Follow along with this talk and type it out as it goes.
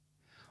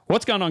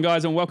What's going on,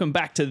 guys, and welcome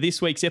back to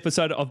this week's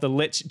episode of the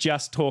Let's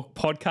Just Talk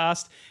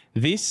podcast.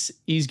 This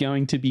is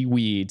going to be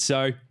weird.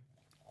 So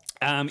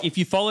if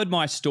you followed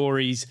my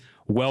stories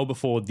well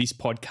before this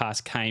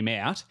podcast came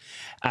out,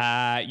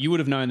 you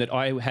would have known that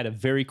I had a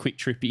very quick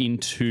trip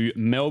into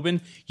Melbourne.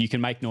 You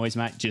can make noise,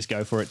 mate. Just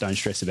go for it. Don't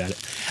stress about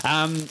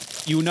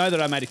it. You'll know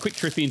that I made a quick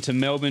trip into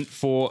Melbourne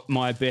for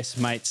my best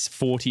mate's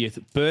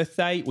 40th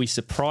birthday. We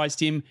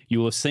surprised him. You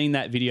will have seen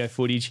that video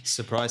footage.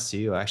 Surprise to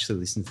you, I actually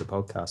listened to the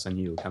podcast. I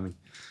knew you were coming.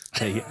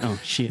 Oh,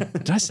 shit.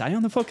 Did I say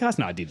on the podcast?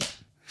 No, I didn't.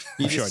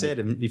 You just said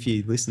if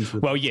you listen to the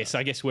Well, yes,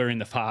 I guess we're in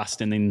the past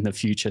and in the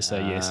future, so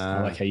yes,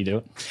 I like how you do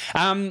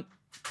it.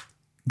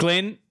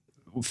 Glenn,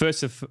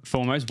 first and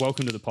foremost,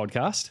 welcome to the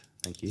podcast.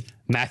 Thank you.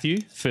 Matthew,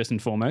 first and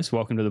foremost,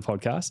 welcome to the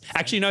podcast.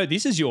 Actually, no,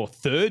 this is your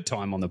third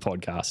time on the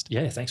podcast.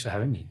 Yeah, thanks for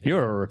having me.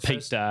 You're a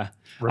repeat offender.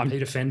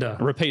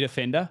 Repeat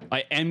offender.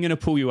 I am going to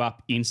pull you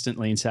up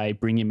instantly and say,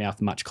 bring your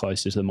mouth much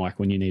closer to the mic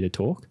when you need to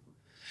talk.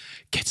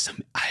 Get some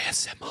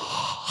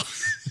ASMR.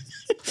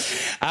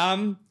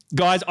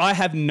 Guys, I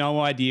have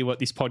no idea what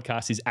this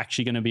podcast is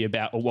actually going to be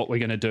about or what we're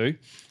going to do.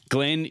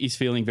 Glenn is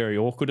feeling very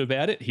awkward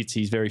about it. It's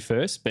his very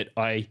first, but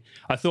I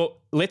thought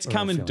let's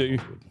come and do.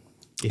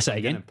 Say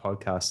again.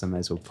 Podcast, I may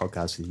as well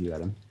podcast with you,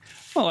 Adam.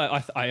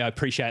 Well, I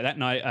appreciate that,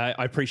 and I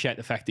appreciate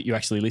the fact that you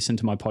actually listen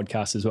to my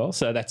podcast as well.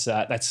 So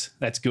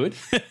that's good.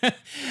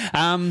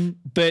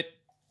 But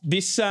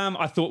this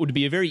I thought would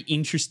be a very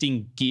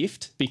interesting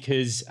gift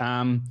because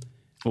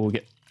we'll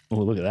get. Oh,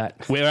 look at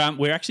that.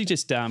 We're actually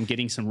just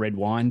getting some red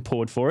wine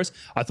poured for us.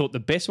 I thought the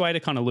best way to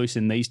kind of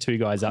loosen these two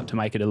guys up to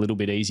make it a little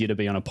bit easier to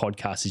be on a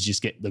podcast is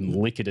just get them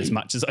liquored as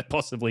much as I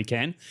possibly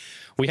can.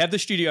 We have the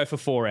studio for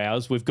 4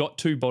 hours. We've got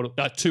 2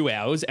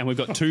 hours, and we've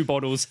got 2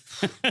 bottles.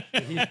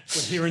 We're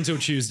here until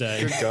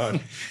Tuesday. Good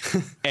God.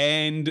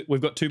 And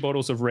we've got 2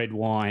 bottles of red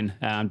wine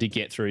to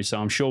get through, so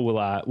I'm sure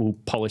we'll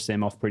polish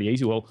them off pretty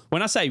easy. Well,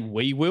 when I say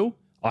we will,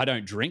 I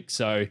don't drink,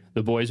 so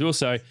the boys will.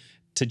 So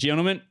to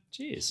gentlemen,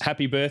 cheers.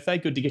 Happy birthday.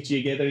 Good to get you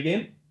together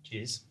again.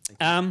 Cheers.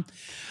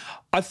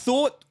 I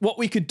thought what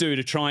we could do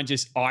to try and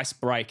just ice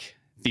break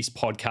this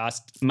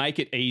podcast, make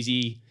it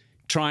easy,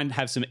 try and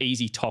have some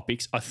easy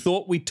topics. I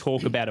thought we'd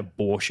talk about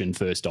abortion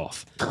first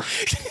off.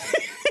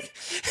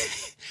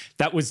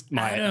 That was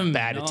my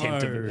bad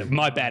attempt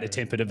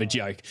of a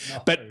joke.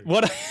 No. But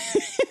what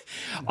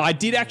I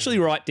did actually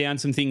write down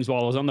some things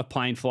while I was on the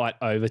plane flight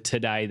over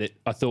today that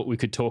I thought we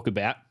could talk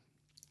about.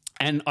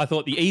 And I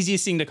thought the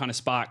easiest thing to kind of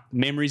spark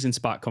memories and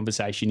spark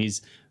conversation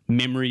is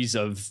memories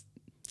of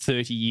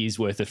 30 years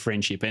worth of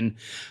friendship. And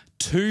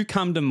 2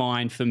 come to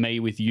mind for me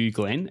with you,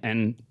 Glenn.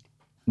 And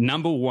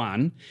number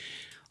 1,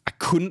 I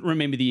couldn't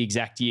remember the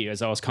exact year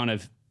as I was kind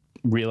of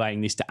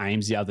relaying this to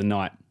Ames the other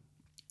night.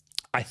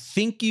 I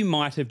think you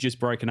might have just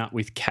broken up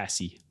with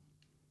Cassie.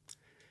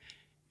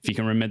 If you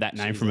can remember that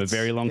name from a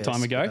very long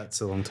time ago.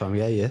 That's a long time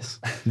ago, yes.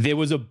 There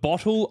was a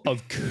bottle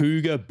of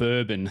Cougar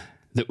bourbon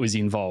that was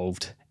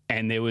involved.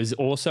 And there was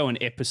also an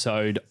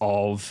episode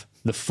of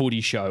The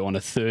Footy Show on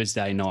a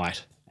Thursday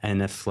night.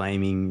 And a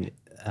flaming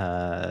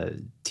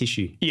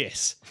tissue.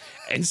 Yes.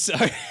 And so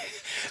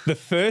the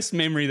first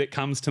memory that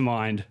comes to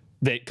mind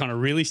that kind of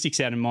really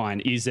sticks out in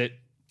mind is that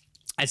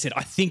I said,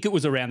 I think it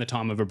was around the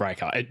time of a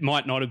breakup. It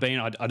might not have been,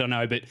 I don't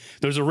know, but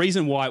there was a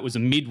reason why it was a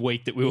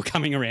midweek that we were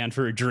coming around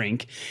for a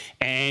drink.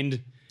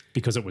 And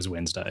because it was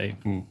Wednesday.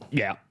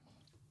 Yeah.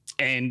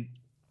 And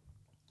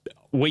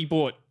we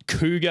bought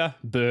Cougar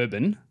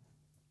bourbon.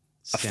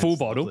 A full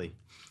bottle.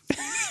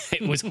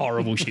 It was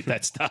horrible shit,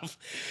 that stuff.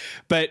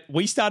 But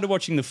we started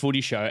watching The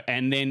Footy Show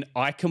and then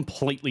I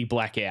completely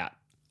black out.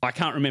 I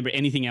can't remember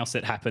anything else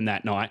that happened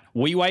that night.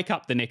 We wake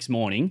up the next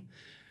morning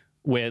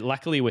where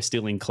luckily we're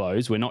still in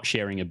clothes. We're not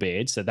sharing a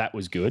bed, so that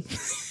was good.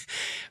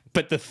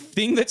 But the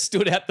thing that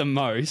stood out the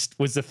most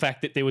was the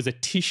fact that there was a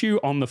tissue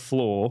on the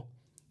floor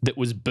that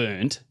was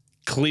burnt,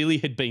 clearly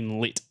had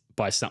been lit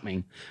by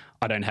something.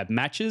 I don't have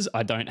matches.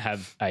 I don't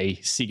have a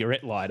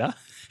cigarette lighter.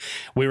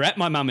 We were at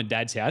my mum and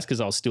dad's house because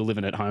I was still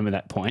living at home at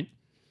that point.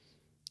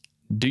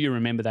 Do you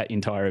remember that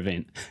entire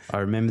event? I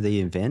remember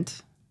the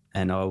event,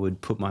 and I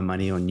would put my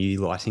money on you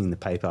lighting the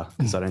paper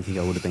because I don't think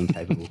I would have been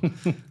capable.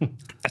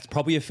 That's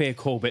probably a fair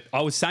call, but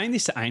I was saying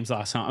this to Ames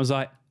last night. I was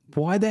like,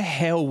 why the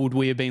hell would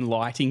we have been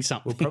lighting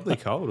something? Well, probably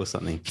cold or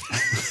something.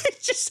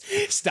 Just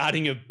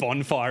starting a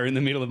bonfire in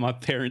the middle of my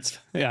parents'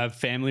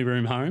 family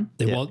room home.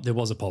 There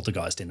was a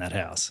poltergeist in that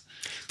house.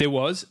 There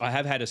was. I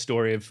have had a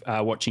story of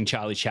watching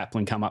Charlie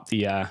Chaplin come up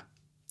the...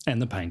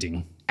 and the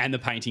painting. And the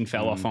painting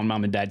fell off on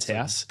mum and dad's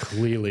house.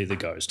 Clearly the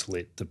ghost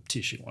lit the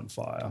tissue on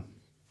fire.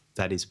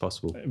 That is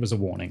possible. It was a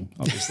warning,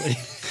 obviously.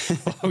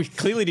 Well, we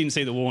clearly didn't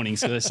see the warning,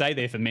 so they stay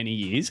there for many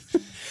years.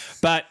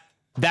 But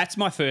that's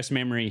my first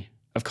memory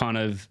of kind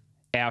of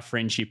our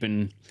friendship.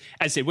 And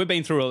as I said, we've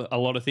been through a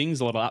lot of things,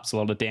 a lot of ups, a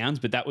lot of downs,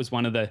 but that was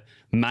one of the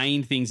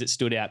main things that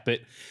stood out. But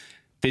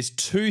there's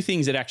 2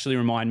 things that actually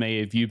remind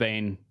me of you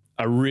being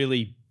a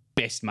really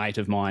best mate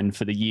of mine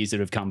for the years that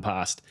have come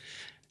past.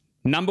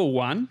 Number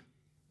 1,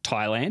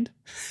 Thailand.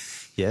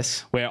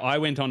 Yes. where I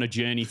went on a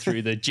journey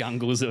through the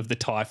jungles of the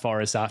Thai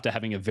forest after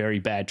having a very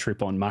bad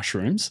trip on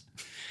mushrooms,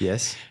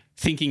 Yes.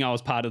 thinking I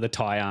was part of the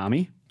Thai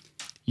army.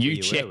 You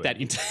checked that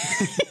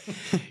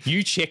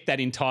you checked that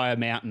entire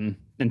mountain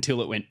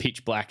until it went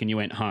pitch black and you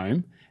went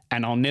home.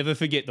 And I'll never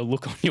forget the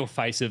look on your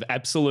face of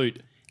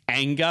absolute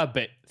anger,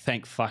 but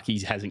thank fuck he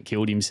hasn't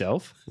killed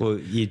himself. Well,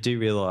 you do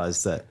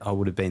realise that I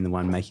would have been the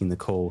one making the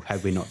call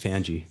had we not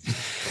found you.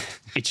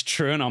 It's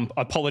true, and I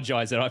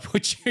apologise that I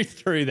put you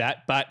through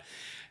that. But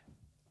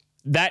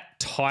that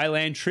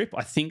Thailand trip,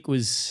 I think,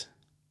 was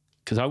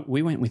because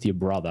we went with your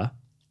brother.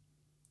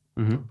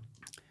 Mm-hmm.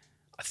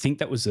 I think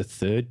that was the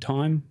third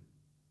time,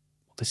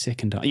 or the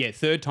second time. Yeah,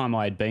 third time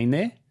I had been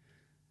there.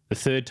 The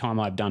third time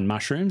I've done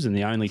mushrooms, and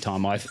the only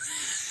time I've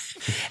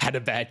had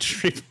a bad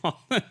trip on.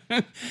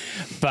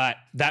 But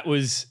that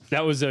was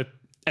as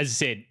I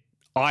said,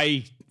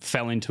 I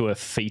fell into a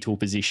fetal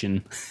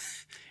position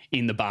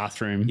in the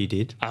bathroom. You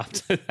did.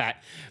 After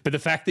that. But the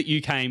fact that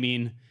you came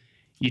in,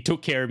 you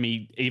took care of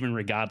me even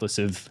regardless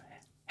of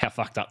how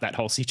fucked up that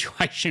whole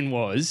situation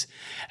was.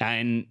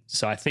 And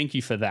so I thank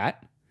you for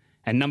that.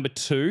 And number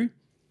two,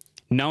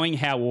 knowing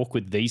how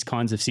awkward these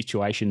kinds of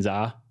situations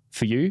are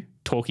for you,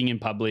 talking in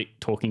public,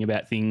 talking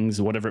about things,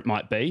 whatever it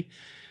might be,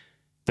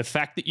 the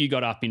fact that you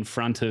got up in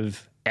front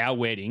of our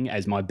wedding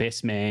as my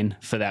best man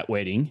for that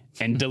wedding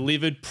and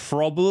delivered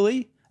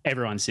probably,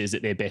 everyone says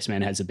that their best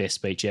man has the best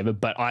speech ever,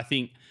 but I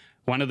think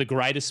one of the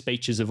greatest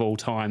speeches of all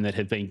time that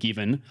have been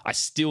given. I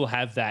still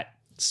have that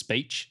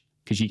speech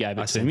because you gave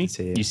it to me.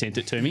 You sent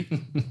it to me.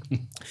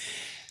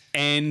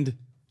 And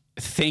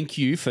thank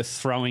you for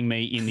throwing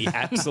me in the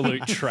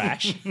absolute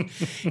trash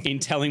in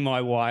telling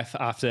my wife,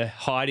 after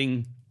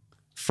hiding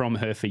from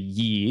her for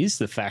years,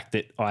 the fact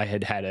that I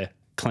had a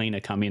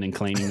cleaner come in and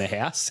cleaning the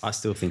house. I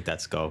still think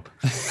that's gold.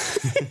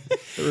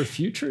 There were a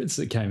few truths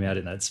that came out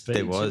in that speech.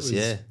 There was,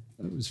 yeah.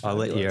 It was I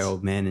let your fabulous.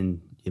 old man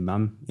and your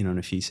mum in on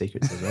a few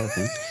secrets as well, I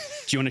think.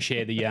 Do you want to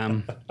share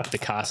the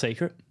car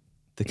secret?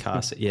 The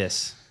car,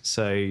 yes.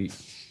 So,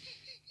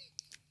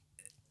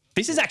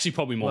 This is actually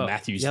probably more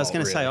Matthew's yeah, I was fault,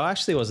 going to say, really. I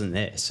actually wasn't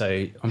there.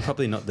 So I'm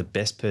probably not the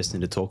best person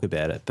to talk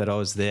about it, but I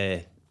was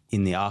there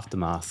in the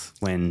aftermath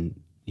when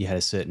you had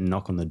a certain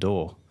knock on the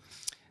door.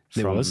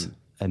 There from was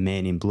a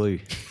man in blue.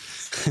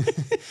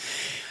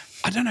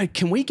 I don't know.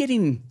 Can we get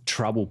in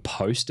trouble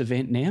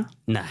post-event now?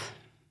 Nah.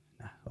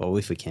 Or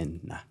if we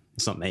can, nah.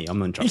 It's not me. I'm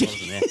not in trouble. I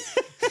wasn't there.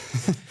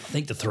 I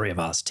think the three of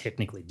us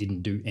technically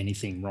didn't do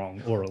anything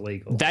wrong or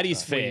illegal. That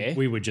is fair.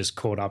 We were just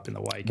caught up in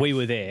the wake We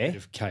were there.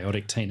 of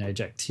chaotic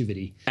teenage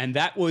activity. And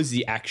that was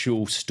the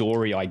actual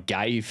story I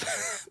gave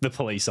the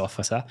police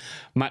officer,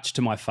 much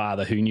to my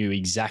father, who knew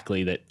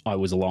exactly that I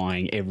was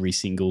lying every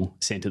single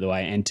cent of the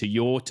way. And to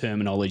your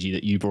terminology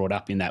that you brought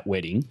up in that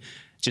wedding,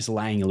 just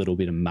laying a little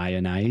bit of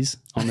mayonnaise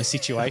on the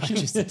situation.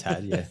 Just a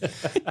tad, yeah.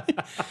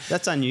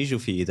 That's unusual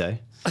for you, though.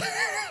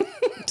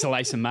 To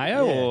lay some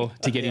mayo or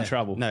to get in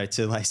trouble? No,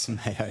 to lay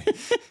some mayo.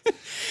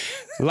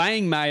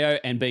 Laying mayo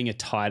and being a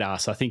tight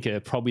ass, I think,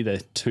 are probably the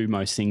two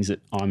most things that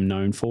I'm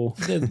known for.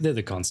 They're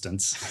the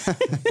constants.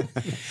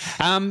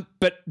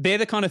 But they're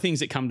the kind of things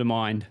that come to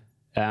mind.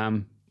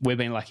 We've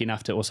been lucky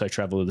enough to also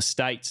travel to the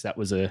States. That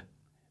was a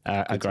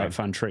great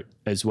fun trip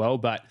as well.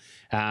 But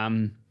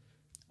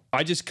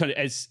I just kind of,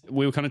 as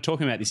we were kind of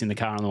talking about this in the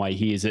car on the way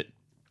here, is that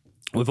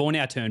we've all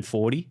now turned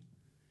 40.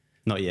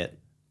 Not yet.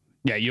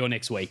 Yeah, you're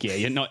next week. Yeah,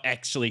 you're not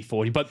actually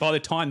 40. But by the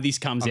time this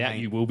comes out,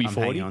 you will be I'm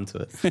 40. hanging on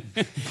to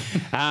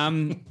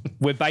it.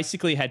 We've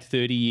basically had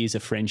 30 years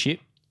of friendship.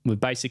 We've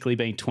basically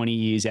been 20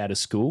 years out of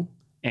school,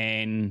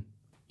 and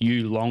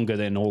you longer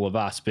than all of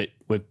us, but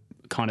we've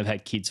kind of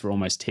had kids for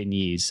almost 10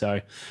 years. So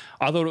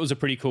I thought it was a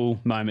pretty cool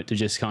moment to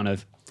just kind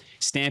of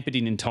stamp it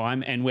in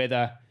time. And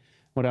whether,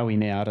 what are we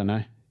now? I don't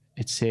know.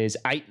 It says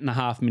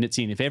 8.5 minutes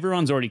in. If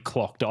everyone's already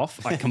clocked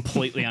off, I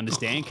completely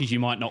understand, because you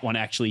might not want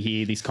to actually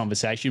hear this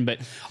conversation. But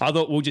I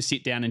thought we'll just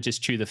sit down and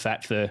just chew the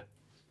fat for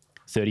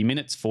 30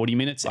 minutes, 40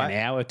 minutes, an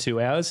hour,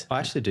 2 hours. I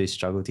actually do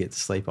struggle to get to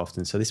sleep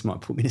often, so this might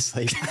put me to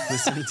sleep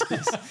listening to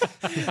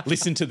this.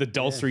 Listen to the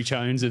dulcety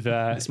tones of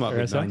This might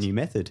be my new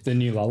method. The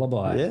new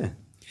lullaby. Yeah.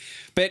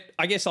 But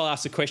I guess I'll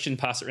ask the question,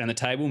 pass it around the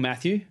table.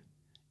 Matthew,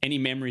 any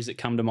memories that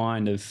come to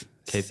mind of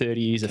 30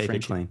 years of keep it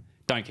friendship? clean.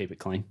 Don't keep it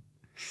clean.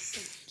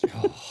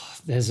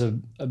 There's a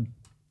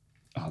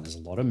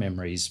lot of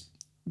memories.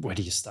 Where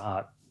do you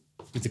start?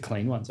 With the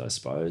clean ones, I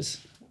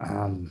suppose.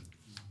 No,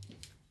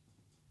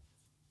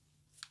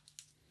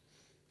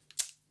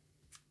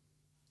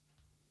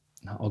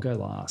 I'll go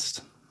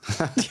last.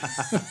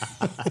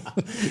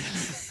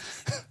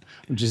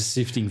 I'm just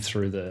sifting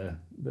through the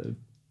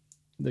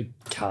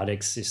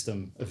Cardex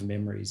system of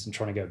memories and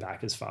trying to go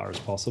back as far as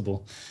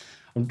possible.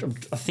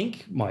 I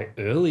think my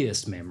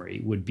earliest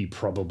memory would be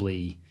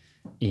probably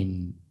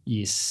in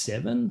year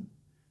 7,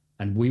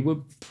 and we were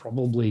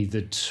probably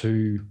the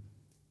two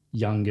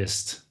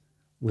youngest,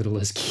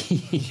 littlest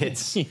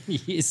kids in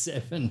year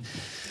 7,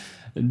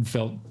 and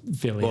felt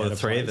fairly Well, out the of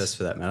three place. of us,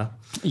 for that matter.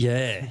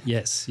 Yeah,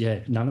 yes, yeah.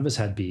 None of us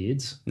had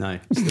beards. No,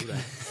 still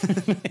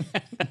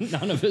don't.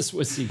 None of us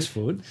were 6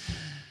 foot.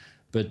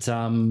 But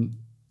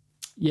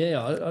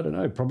Yeah, I don't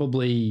know.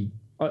 Probably,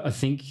 I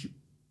think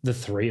the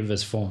three of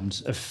us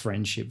formed a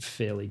friendship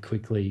fairly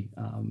quickly.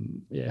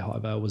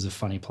 Highvale was a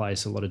funny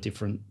place, a lot of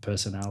different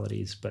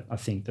personalities, but I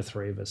think the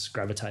three of us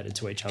gravitated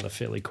to each other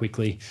fairly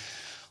quickly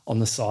on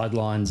the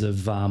sidelines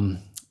of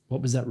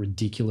what was that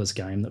ridiculous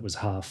game that was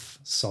half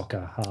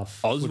soccer,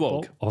 half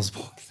Oswald. football?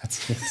 Oswald,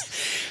 that's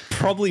it.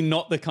 Probably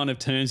not the kind of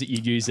terms that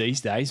you'd use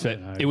these days, but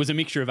it was a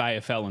mixture of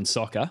AFL and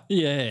soccer.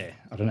 Yeah,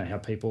 I don't know how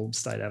people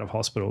stayed out of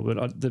hospital,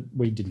 but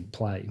we didn't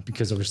play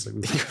because obviously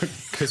we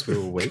Because we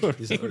were weak.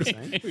 Is that what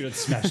you're saying? we got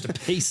smashed to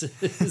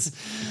pieces.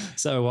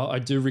 So I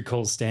do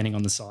recall standing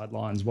on the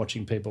sidelines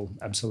watching people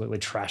absolutely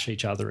trash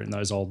each other in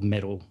those old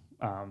metal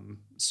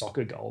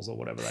soccer goals or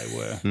whatever they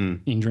were,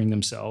 injuring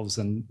themselves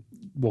and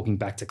walking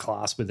back to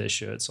class with their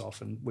shirts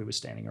off, and we were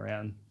standing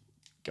around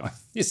going,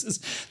 this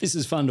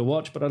is fun to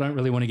watch, but I don't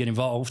really want to get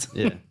involved.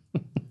 Yeah.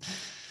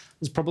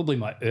 It's probably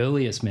my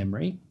earliest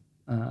memory.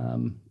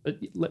 But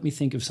let me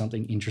think of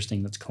something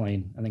interesting that's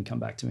clean and then come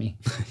back to me.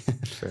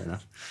 Fair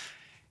enough.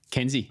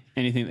 Kenzie,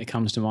 anything that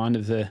comes to mind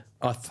of the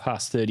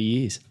past 30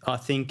 years? I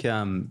think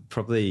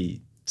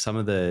probably some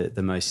of the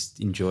most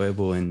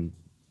enjoyable and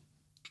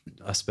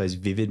I suppose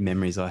vivid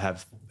memories I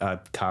have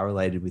are car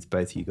related with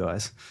both you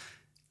guys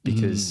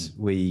because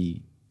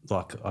we,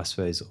 like I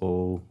suppose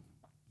all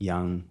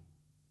young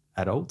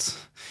adults,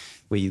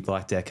 we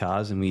liked our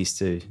cars and we used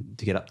to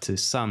get up to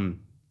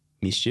some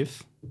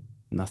mischief,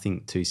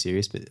 nothing too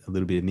serious, but a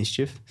little bit of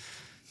mischief.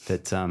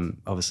 But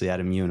obviously,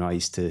 Adam, you and I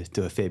used to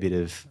do a fair bit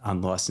of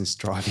unlicensed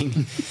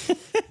driving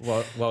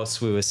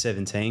whilst we were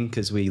 17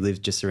 because we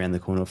lived just around the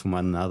corner from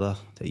one another.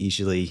 That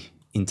usually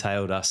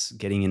entailed us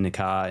getting in the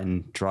car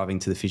and driving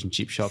to the fish and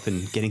chip shop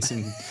and getting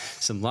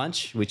some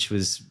lunch, which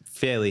was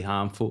fairly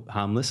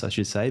harmless, I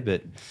should say.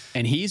 But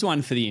And here's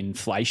one for the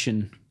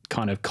inflation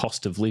kind of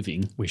cost of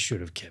living. We should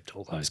have kept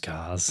all those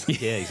cars.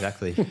 yeah,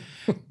 exactly.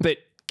 But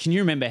can you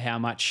remember how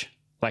much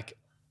like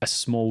a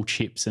small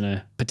chips and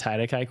a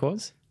potato cake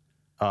was?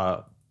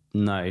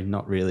 No,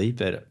 not really,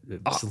 but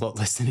it's a lot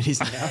less than it is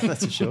now,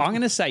 that's for sure. I'm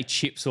going to say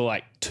chips were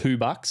like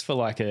 $2 for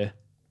like a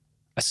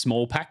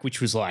small pack,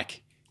 which was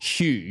like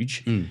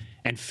huge,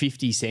 and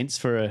 50 cents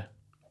for a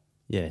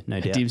No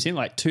doubt. dim sum,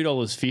 like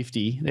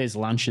 $2.50. There's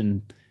lunch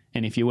and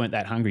if you weren't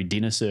that hungry,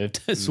 dinner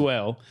served as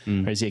well.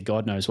 Whereas,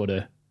 God knows what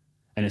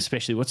and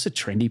especially what's the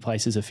trendy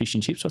places of fish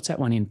and chips? What's that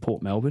one in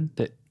Port Melbourne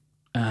that?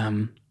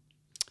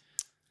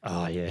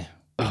 Oh, yeah.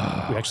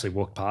 We actually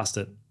walked past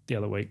it the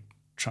other week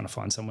trying to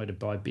find somewhere to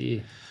buy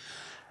beer.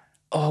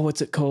 Oh,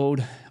 what's it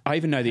called? I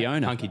even know the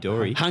owner. Hunky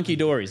Dory. Hunky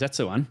Dory's, that's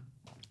the one.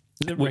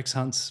 Rex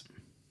Hunt's,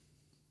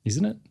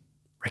 isn't it?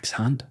 Rex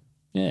Hunt.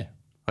 Yeah.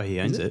 Oh, he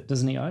owns it.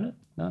 Doesn't he own it?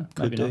 No,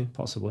 maybe do. not.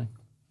 Possibly.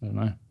 I don't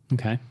know.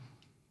 Okay.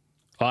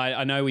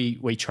 I know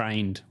we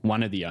trained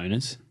one of the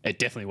owners. It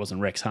definitely wasn't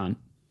Rex Hunt.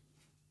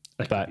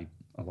 That But- could be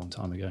a long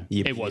time ago.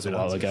 Yeah, It was a but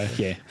while ago,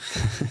 yeah.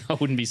 I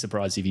wouldn't be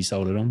surprised if he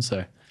sold it on,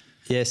 so.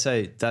 Yeah,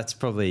 so that's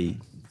probably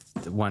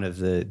one of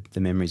the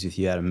memories with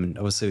you, Adam. And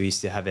also, we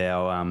used to have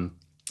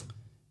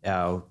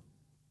our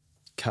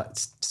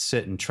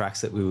certain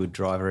tracks that we would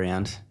drive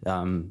around,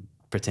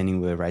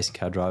 pretending we were racing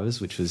car drivers,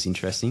 which was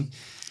interesting.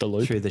 The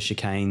Loop. Through the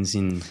chicanes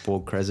in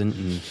Borg Crescent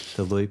and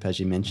the Loop, as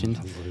you mentioned.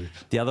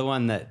 The other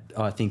one that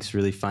I think is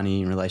really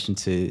funny in relation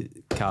to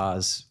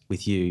cars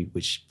with you,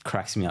 which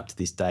cracks me up to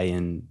this day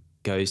and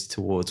goes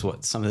towards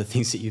what some of the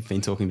things that you've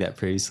been talking about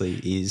previously,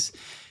 is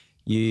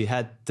you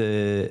had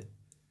the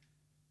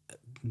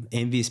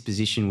envious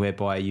position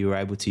whereby you were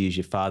able to use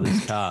your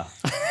father's car.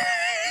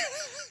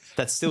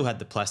 That still had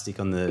the plastic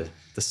on the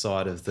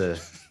side of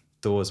the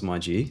doors,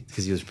 mind you,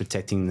 because he was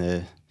protecting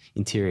the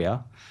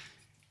interior,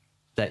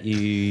 that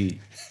you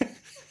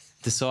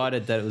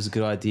decided that it was a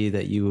good idea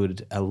that you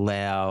would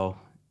allow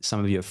some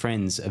of your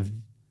friends a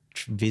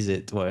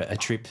visit or a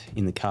trip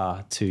in the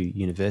car to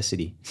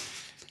university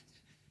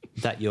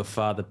that your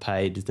father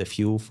paid the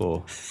fuel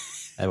for,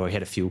 or he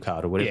had a fuel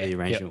card or whatever the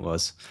arrangement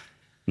was.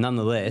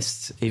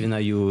 Nonetheless, even though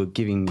you were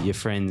giving your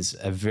friends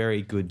a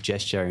very good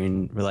gesture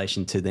in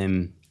relation to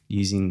them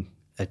using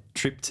a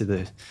trip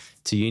to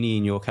uni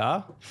in your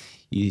car,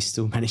 you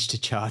still managed to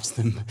charge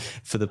them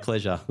for the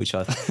pleasure, which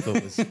I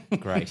thought was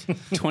great.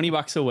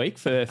 $20 a week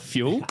for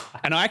fuel.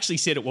 And I actually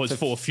said it was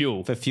for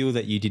fuel For fuel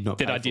that you did not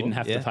pay that I for. didn't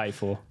have to pay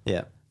for.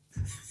 Yeah.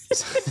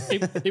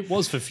 It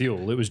was for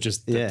fuel. It was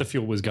just that the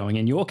fuel was going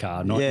in your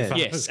car, not your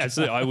father's Yes,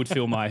 absolutely. I would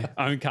fill my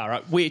own car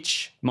up,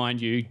 which,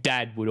 mind you,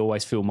 Dad would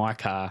always fill my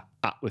car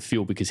up with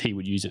fuel because he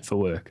would use it for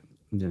work.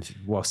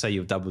 Well, say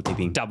you're double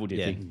dipping. Double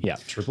dipping, yeah.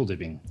 triple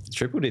dipping.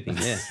 Triple dipping,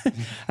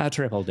 yeah.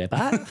 Triple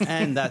dipper.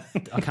 And that,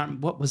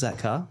 what was that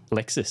car?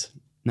 Lexus.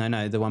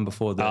 No, the one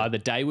before that. The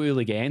Daewoo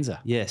Leganza.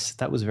 Yes,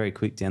 that was very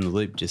quick down the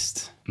loop,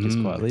 just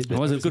quietly. But It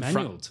was a good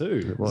Manual front,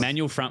 too.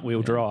 manual front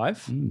wheel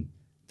drive.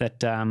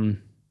 That,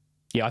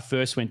 I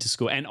first went to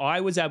school and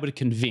I was able to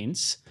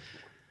convince,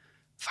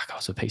 I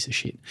was a piece of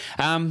shit.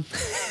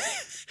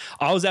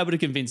 I was able to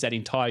convince that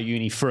entire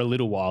uni for a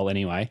little while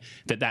anyway,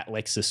 that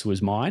Lexus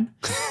was mine.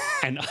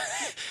 And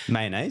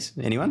mayonnaise,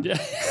 anyone?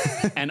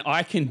 and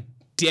I can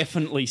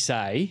definitely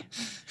say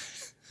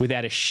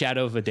without a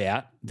shadow of a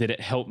doubt that it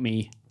helped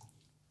me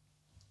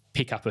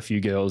pick up a few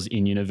girls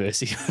in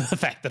university. The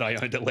fact that I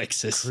owned a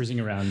Lexus. Cruising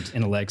around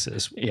in a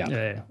Lexus.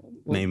 Yeah.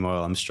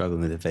 Meanwhile, I'm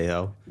struggling with a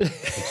VL.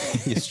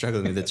 You're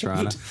struggling with the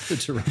Tirana. The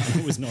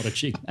Tirana was not a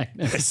chick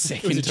magnet. A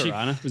second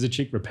Tirana. It was a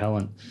chick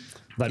repellent.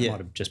 That Yeah. might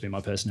have just been my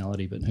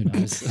personality, but who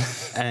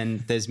knows?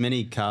 And there's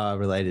many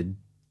car-related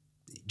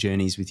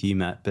journeys with you,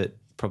 Matt, but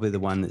probably the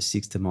one that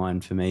sticks to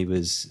mind for me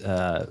was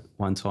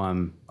one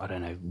time, I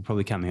don't know,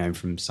 probably coming home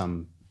from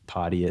some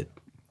party at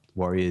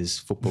Warriors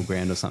football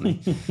ground or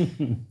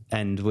something.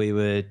 And we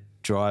were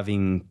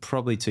driving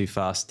probably too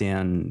fast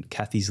down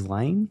Cathy's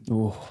Lane.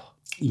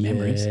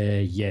 Memories. Yeah,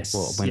 yes.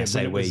 Well, when I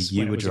say it was- you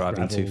when it were was a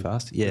driving too gravel-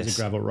 fast. It Yes. was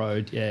a gravel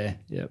road. Yeah,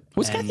 yeah.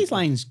 Was Cathy's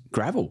Lane's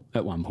gravel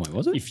at one point,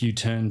 was it? If you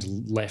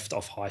turned left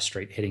off High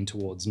Street heading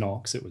towards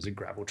Knox, it was a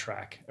gravel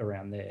track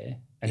around there.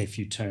 And if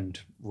you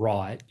turned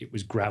right, it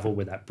was gravel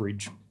where that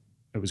bridge.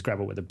 It was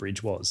gravel where the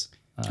bridge was.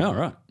 Oh,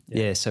 right.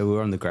 Yeah, so we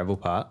were on the gravel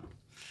part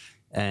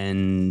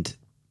and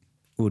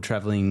we were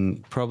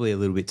travelling probably a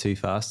little bit too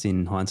fast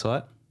in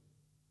hindsight.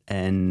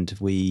 And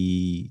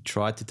we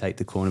tried to take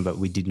the corner, but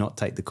we did not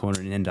take the corner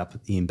and end up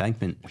at the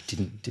embankment.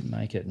 Didn't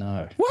make it.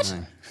 No. What?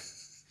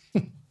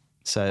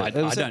 So I it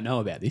was don't know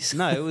about this.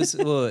 No,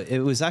 it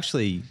was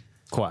actually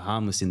quite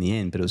harmless in the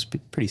end, but it was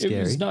pretty It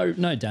scary. was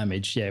no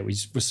damage. Yeah, we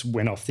just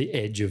went off the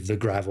edge of the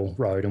gravel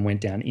road and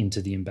went down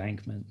into the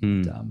embankment.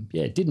 And,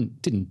 yeah, it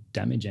didn't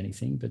damage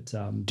anything, but Just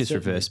certainly-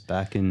 reversed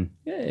back and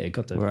Yeah,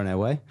 got we're on our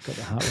way.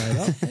 the heart rate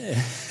up.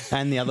 Yeah.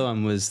 And the other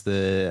one was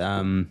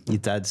the your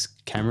dad's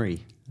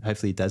Camry.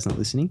 Hopefully your dad's not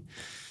listening.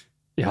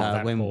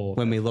 That when poor-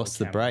 we that lost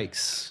poor the Camry.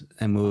 brakes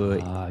and we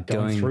were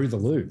going through the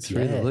loop.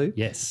 through the loop?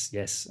 Yes.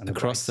 And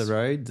across the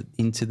road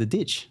into the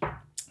ditch.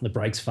 the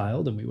brakes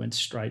failed and we went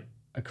straight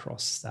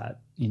across that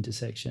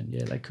intersection.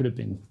 Yeah, that could have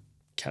been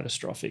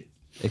catastrophic.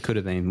 It could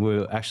have been. We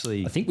were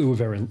actually I think we were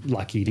very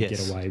lucky to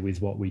Yes. get away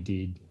with what we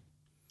did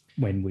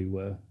when we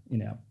were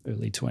in our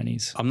early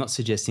 20s. I'm not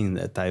suggesting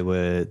that they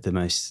were the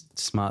most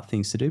smart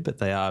things to do, but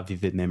they are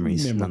vivid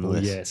memories Memorable,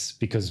 nonetheless. yes,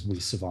 because we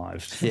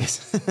survived.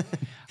 Yes.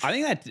 I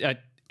think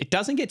that it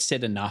doesn't get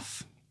said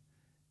enough.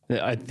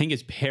 I think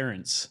as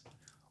parents,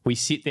 we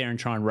sit there and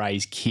try and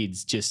raise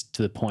kids just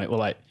to the point where,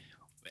 like,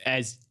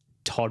 as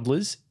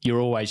toddlers, you're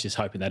always just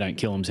hoping they don't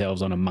kill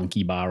themselves on a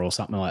monkey bar or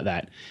something like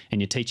that.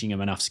 And you're teaching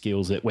them enough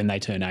skills that when they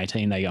turn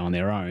 18, they go on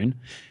their own,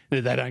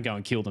 that they don't go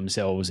and kill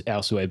themselves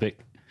elsewhere. But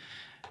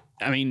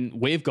I mean,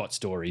 we've got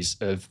stories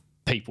of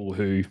people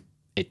who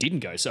it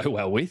didn't go so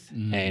well with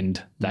and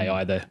they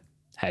either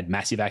had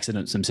massive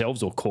accidents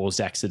themselves or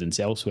caused accidents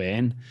elsewhere.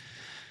 And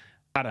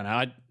I don't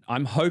know,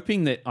 I'm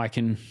hoping that I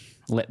can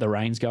let the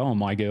reins go on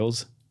my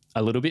girls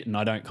a little bit and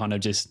I don't kind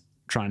of just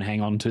try and hang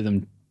on to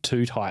them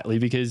too tightly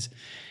because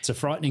It's a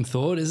frightening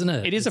thought, isn't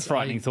it? it is a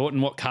frightening thought.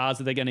 And what cars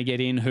are they going to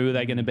get in? Who are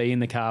they going to be in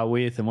the car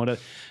with? And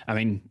I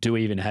mean, do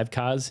we even have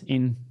cars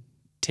in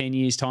 10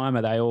 years' time?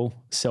 Are they all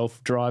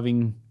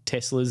self-driving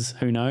Teslas?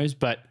 Who knows?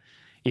 But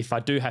if I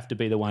do have to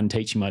be the one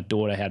teaching my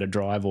daughter how to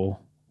drive or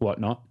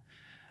whatnot,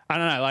 I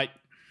don't know, like,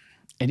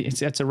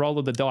 it's a roll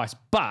of the dice.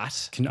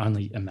 But Can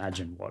only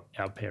imagine what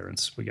our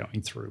parents were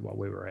going through while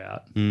we were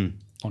out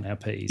on our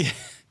P's.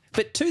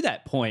 But to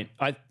that point,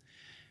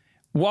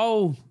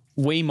 while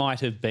we might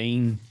have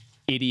been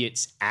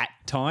idiots at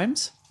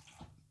times,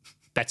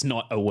 that's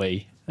not a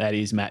we. That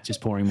is Matt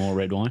just pouring more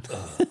red wine.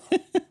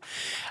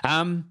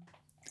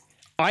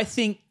 I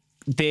think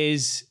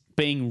there's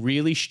being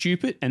really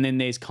stupid and then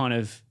there's kind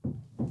of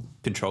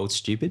Controlled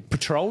stupid.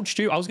 patrolled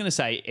stupid. I was going to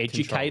say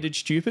educated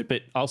stupid,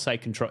 but I'll say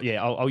control.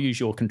 Yeah, I'll use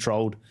your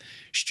controlled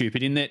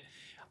stupid in that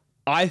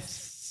I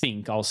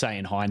think I'll say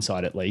in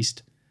hindsight at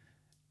least,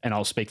 and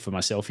I'll speak for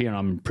myself here, and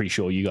I'm pretty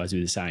sure you guys do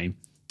the same,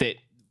 that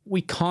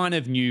we kind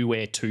of knew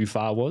where too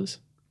far was.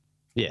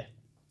 Yeah.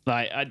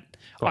 Like,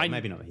 Well,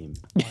 maybe not him.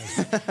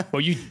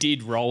 well, you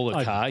did roll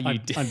a car.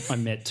 I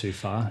met too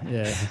far.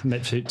 Yeah,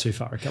 met too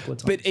far a couple of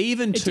times. But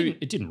even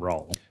it didn't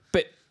roll.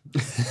 but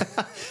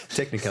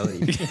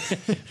Technicality.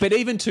 but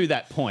even to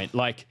that point,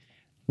 like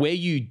where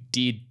you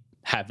did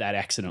have that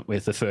accident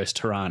with the first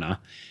Tirana,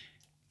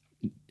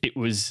 it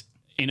was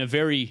in a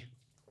very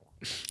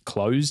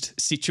closed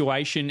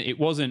situation. It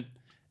wasn't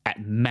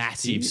at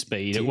massive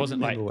speed. It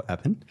wasn't like what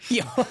happened.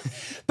 yeah,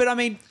 but I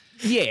mean,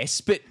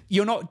 yes, but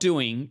you're not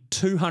doing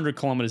 200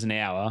 kilometers an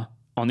hour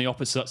on the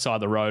opposite side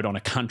of the road on a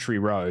country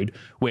road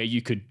where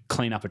you could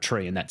clean up a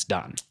tree and that's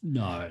done.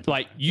 No,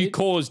 Like you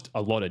caused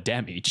a lot of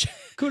damage.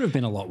 could have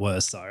been a lot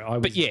worse though. I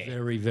was yeah.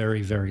 very,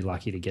 very, very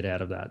lucky to get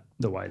out of that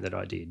the way that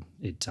I did.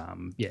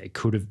 It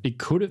could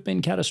have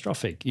been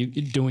catastrophic.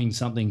 You're doing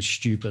something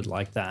stupid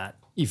like that.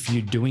 If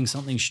you're doing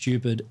something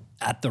stupid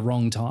at the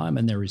wrong time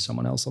and there is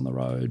someone else on the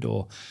road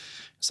or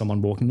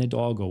someone walking their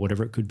dog or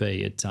whatever it could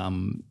be, it's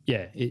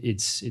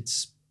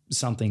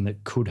something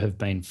that could have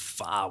been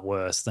far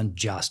worse than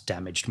just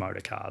damaged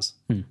motor cars.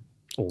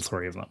 All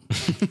three of them.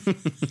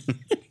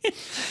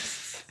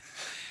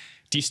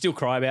 Do you still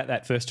cry about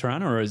that first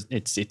Tirana, or is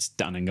it's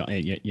done and gone?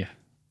 Yeah.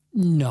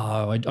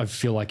 No, I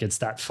feel like it's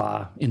that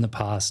far in the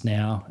past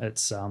now.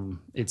 It's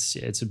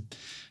a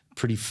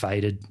pretty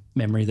faded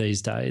memory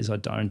these days. I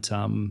don't.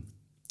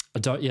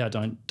 Yeah, I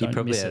don't. You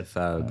probably miss have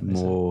it.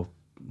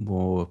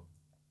 more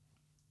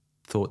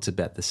thoughts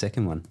about the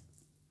second one.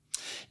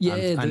 Yeah,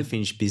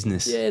 Unfinished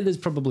business. Yeah, there's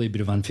probably a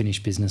bit of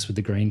unfinished business with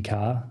the green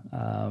car.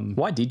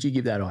 Why did you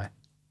give that eye?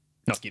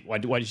 Why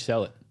did you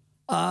sell it?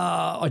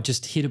 I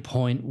just hit a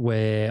point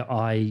where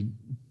I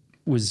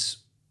was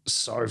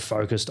so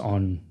focused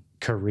on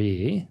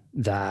career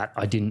that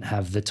I didn't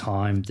have the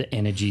time, the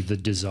energy, the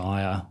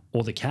desire,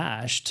 or the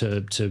cash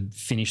to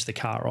finish the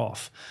car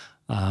off.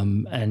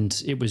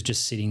 And it was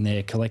just sitting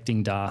there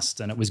collecting dust,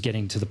 and it was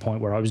getting to the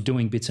point where I was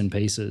doing bits and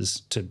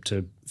pieces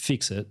to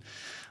fix it.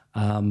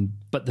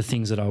 But the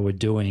things that I were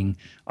doing,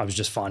 I was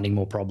just finding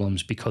more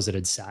problems because it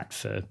had sat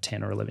for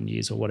 10 or 11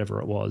 years or whatever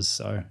it was.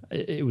 So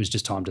it was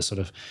just time to sort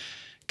of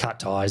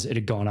cut ties. It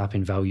had gone up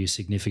in value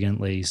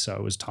significantly. So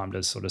it was time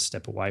to sort of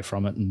step away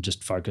from it and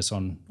just focus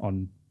on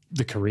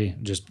the career.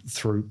 Just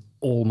threw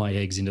all my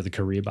eggs into the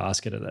career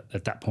basket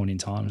at that point in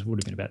time. It would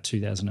have been about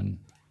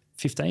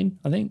 2015,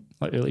 I think,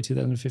 like early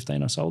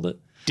 2015 I sold it.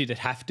 Did it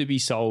have to be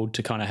sold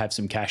to kind of have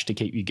some cash to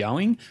keep you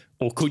going?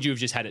 Or could you have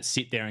just had it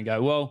sit there and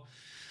go, well,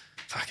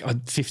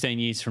 15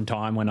 years from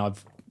time when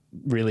I've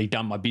really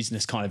done my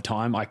business kind of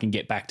time, I can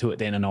get back to it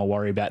then and I'll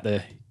worry about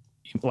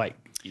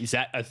is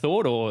that a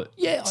thought, or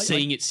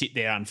seeing it sit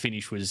there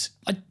unfinished was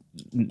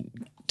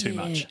too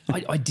much?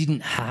 I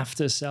didn't have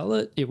to sell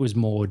it. It was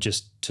more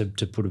just to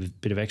put a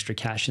bit of extra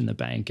cash in the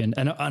bank. And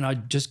I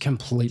just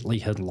completely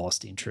had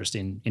lost interest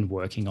in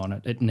working on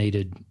it. It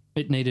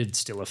needed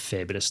still a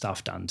fair bit of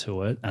stuff done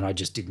to it, and I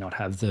just did not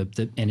have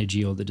the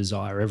energy or the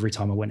desire. Every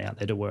time I went out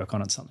there to work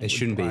on it, something It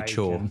shouldn't be a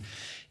chore.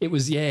 It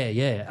was,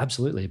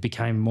 absolutely. It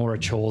became more a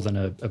chore than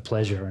a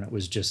pleasure, and it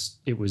was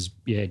just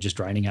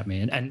draining at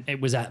me. And it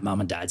was at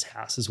mum and dad's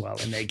house as well,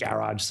 in their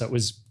garage, so it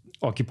was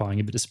occupying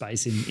a bit of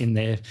space in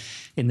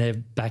their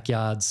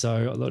backyard.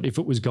 So I thought if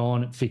it was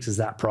gone, it fixes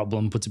that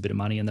problem, puts a bit of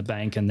money in the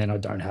bank, and then I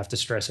don't have to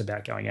stress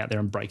about going out there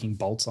and breaking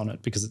bolts on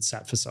it because it's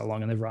sat for so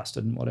long and they've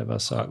rusted and whatever.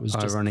 So it was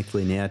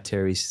ironically now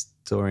Terry's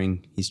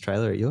storing his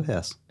trailer at your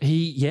house. I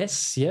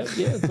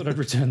thought I'd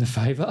return the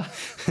favour.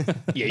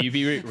 Yeah, you'd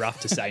be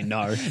rough to say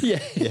no. Yeah.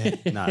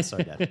 No,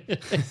 sorry, Dad.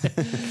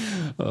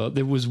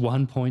 There was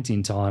one point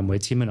in time where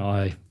Tim and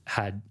I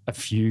had a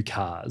few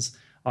cars.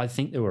 I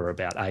think there were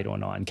about 8 or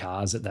 9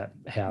 cars at that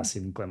house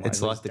in Glenway.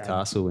 It's like the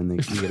castle when you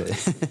get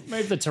it.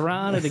 Move the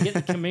Tirana to get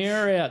the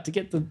Chimera out, to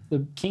get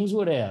the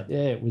Kingswood out.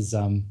 Yeah, it was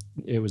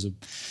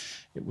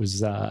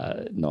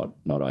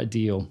not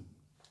ideal.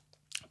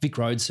 Vic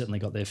Road certainly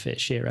got their fair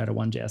share out of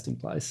one jousting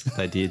place.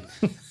 They did.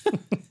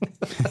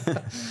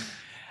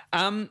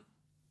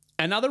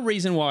 Another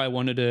reason why I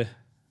wanted to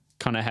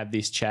kind of have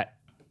this chat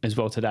as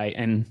well today,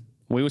 and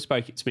we were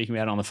speaking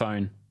about it on the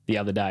phone the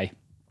other day.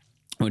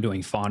 We're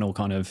doing final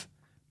kind of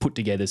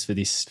put-togethers for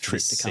this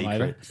trip to come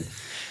over.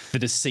 The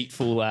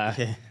deceitful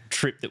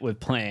trip that we've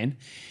planned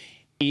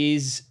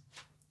is,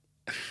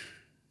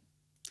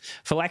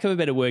 for lack of a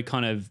better word,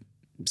 kind of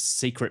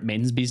secret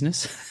men's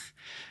business.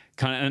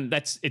 And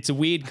it's a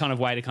weird kind of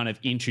way to kind of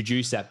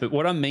introduce that. But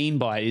what I mean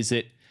by it is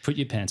that, put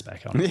your pants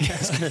back on. I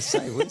was going to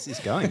say, where's this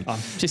going? I'm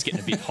just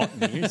getting a bit hot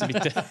in here. It's a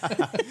bit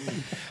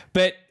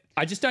but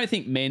I just don't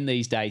think men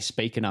these days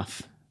speak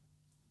enough,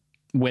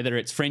 whether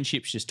it's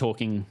friendships, just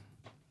talking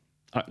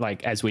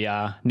like as we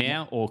are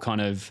now, or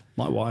kind of...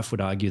 My wife would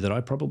argue that I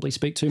probably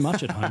speak too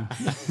much at home.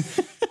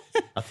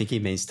 I think he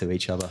means to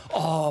each other.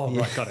 Oh,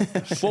 yeah. Right, got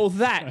it. Well,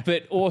 that,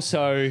 but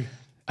also,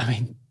 I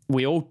mean,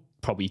 we all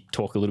probably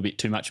talk a little bit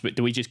too much, but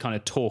do we just kind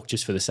of talk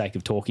just for the sake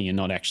of talking and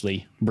not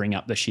actually bring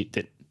up the shit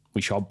that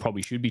we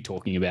probably should be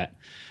talking about,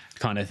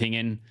 kind of thing?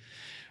 And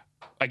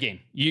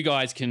again, you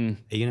guys can...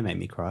 Are you going to make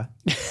me cry?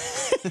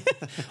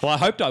 Well, I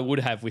hoped I would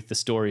have with the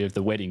story of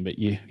the wedding, but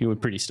you were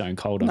pretty stone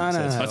cold on it. No.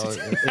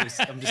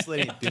 I'm just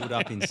letting it build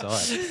up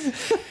inside.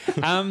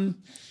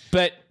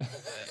 But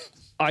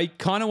I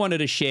kind of wanted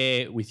to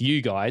share with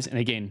you guys, and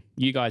again,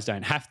 you guys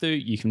don't have to.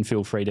 You can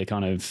feel free to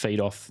kind of feed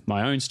off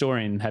my own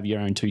story and have your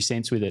own 2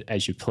 cents with it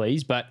as you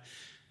please. But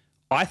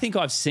I think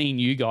I've seen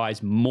you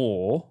guys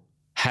more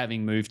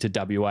having moved to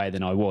WA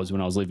than I was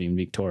when I was living in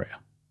Victoria.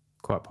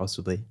 Quite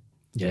possibly.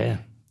 Yeah.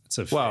 It's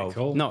a fair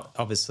call. Not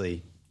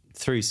obviously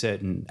through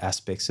certain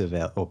aspects of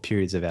or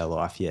periods of our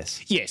life,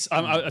 yes. Yes.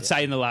 I'd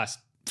say in the last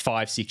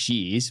 5-6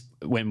 years,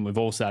 when we've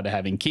all started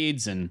having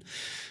kids and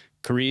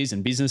careers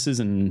and businesses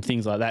and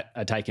things like that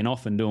are taking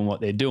off and doing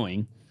what they're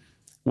doing,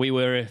 we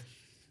were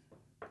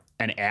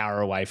an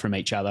hour away from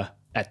each other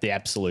at the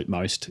absolute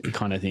most,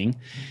 kind of thing.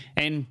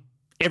 And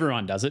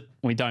everyone does it.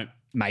 We don't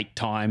make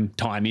time.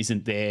 Time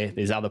isn't there.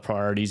 There's other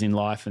priorities in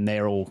life, and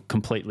they're all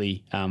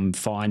completely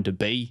fine to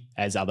be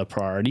as other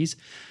priorities.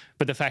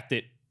 But the fact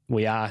that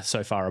we are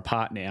so far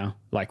apart now,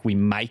 like we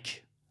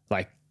make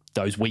like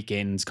those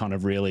weekends kind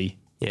of really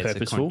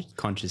purposeful. It's a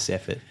conscious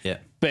effort. Yeah.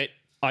 But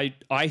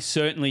I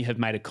certainly have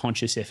made a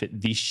conscious effort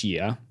this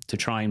year to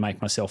try and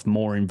make myself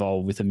more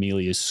involved with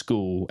Amelia's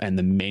school and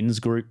the men's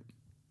group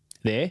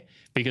there,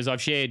 because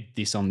I've shared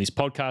this on this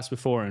podcast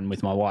before and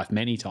with my wife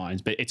many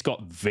times, but it's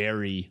got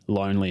very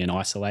lonely and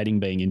isolating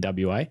being in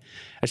WA,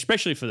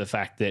 especially for the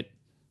fact that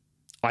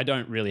I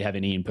don't really have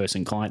any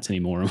in-person clients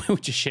anymore. And we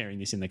were just sharing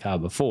this in the car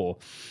before.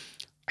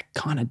 I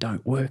kind of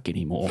don't work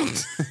anymore.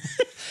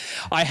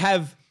 I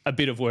have a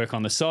bit of work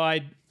on the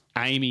side.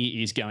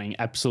 Amy is going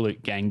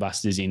absolute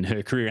gangbusters in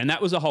her career. And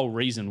that was the whole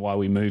reason why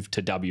we moved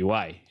to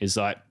WA, is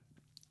like,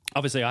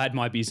 obviously I had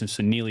my business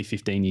for nearly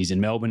 15 years in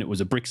Melbourne. It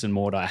was a bricks and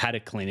mortar. I had a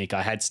clinic,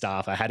 I had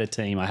staff, I had a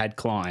team, I had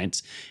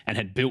clients, and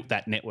had built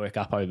that network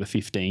up over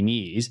 15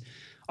 years.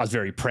 I was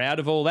very proud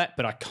of all that,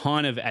 but I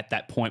kind of at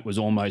that point was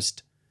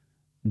almost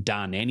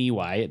done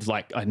anyway. It's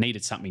like I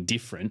needed something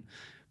different.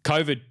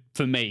 COVID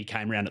for me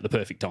came around at the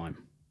perfect time.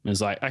 It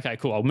was like, okay,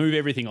 cool, I'll move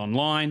everything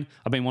online.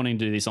 I've been wanting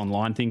to do this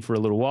online thing for a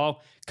little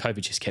while.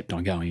 COVID just kept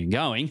on going and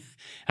going.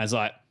 I was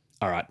like,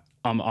 all right,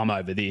 I'm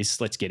over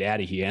this. Let's get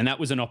out of here. And that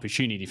was an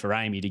opportunity for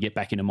Amy to get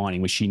back into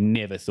mining, which she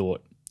never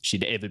thought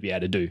she'd ever be able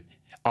to do.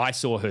 I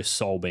saw her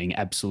soul being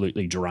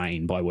absolutely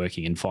drained by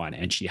working in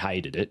finance. She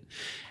hated it.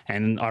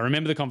 And I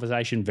remember the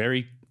conversation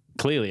very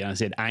clearly. And I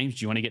said, Ames,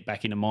 do you want to get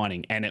back into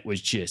mining? And it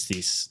was just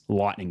this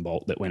lightning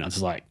bolt that went. I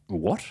was like,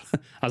 what?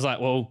 I was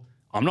like, well,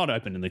 I'm not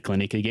opening the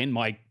clinic again.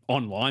 My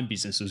online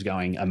business was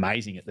going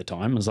amazing at the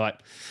time. I was like,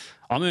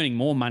 I'm earning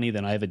more money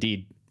than I ever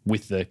did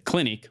with the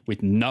clinic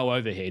with no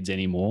overheads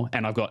anymore.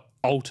 And I've got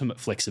ultimate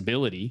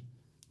flexibility.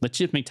 Let's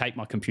just take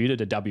my computer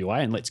to WA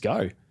and let's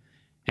go.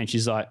 And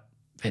she's like,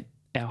 but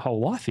our whole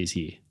life is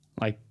here.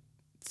 Like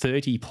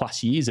 30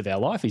 plus years of our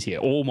life is here.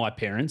 All my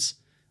parents,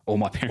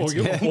 all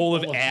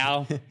of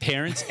our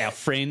parents, our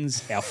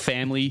friends, our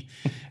family,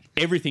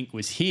 everything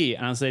was here.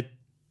 And I said,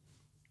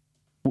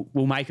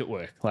 we'll make it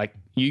work. Like,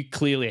 you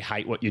clearly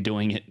hate what you're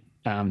doing at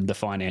the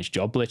finance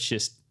job. Let's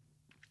just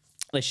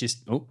go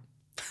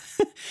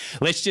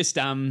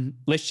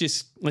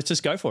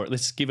for it.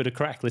 Let's give it a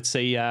crack. Let's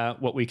see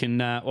what we can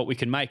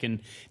make.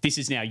 And this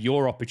is now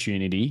your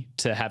opportunity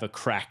to have a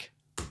crack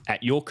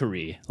at your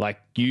career. Like,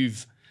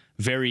 you've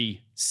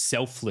very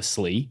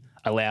selflessly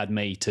allowed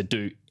me to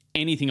do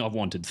anything I've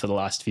wanted for the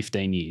last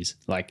 15 years.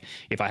 Like,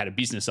 if I had a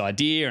business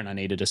idea and I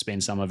needed to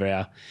spend some of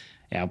our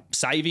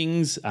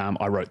savings,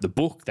 I wrote the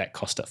book that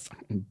cost a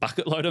fucking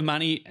bucket load of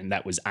money, and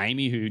that was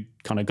Amy who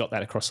kind of got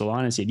that across the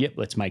line and said, yep,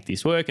 let's make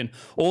this work. And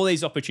all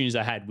these opportunities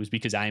I had was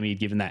because Amy had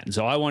given that. And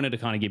so I wanted to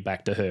kind of give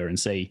back to her and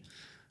see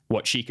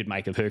what she could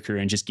make of her career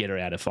and just get her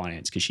out of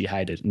finance because she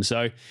hated it. And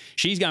so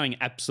she's going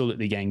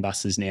absolutely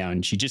gangbusters now,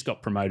 and she just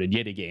got promoted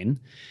yet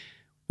again,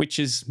 which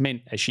has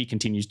meant as she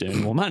continues to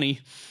earn more money,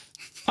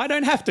 I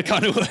don't have to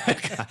kind of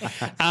work.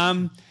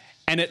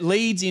 And it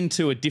leads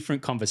into a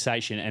different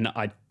conversation, and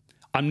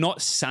I'm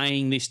not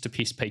saying this to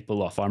piss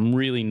people off. I'm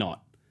really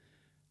not.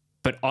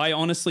 But I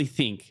honestly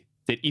think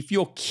that if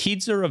your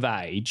kids are of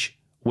age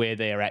where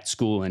they're at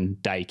school and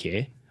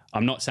daycare,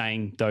 I'm not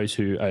saying those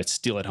who are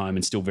still at home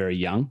and still very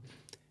young,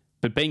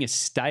 but being a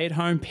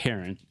stay-at-home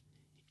parent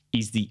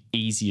is the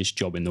easiest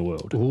job in the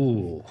world.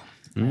 Ooh,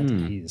 that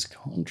is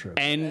controversial.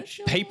 And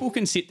people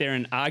can sit there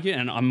and argue,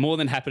 and I'm more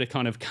than happy to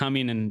kind of come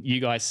in and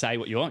you guys say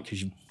what you want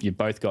because you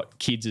both got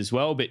kids as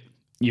well, but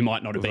you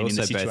might not have been in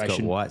the situation. We've also both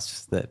got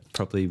wives that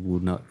probably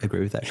would not agree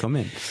with that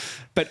comment.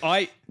 But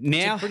it's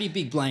a pretty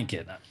big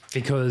blanket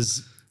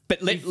because.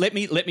 But let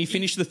me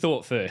finish the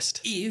thought first.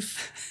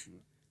 If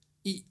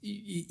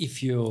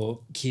your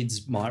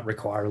kids might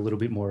require a little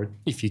bit more,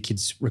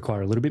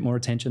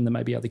 attention than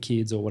maybe other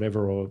kids or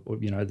whatever, or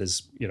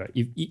there's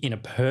in a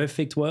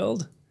perfect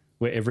world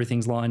where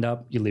everything's lined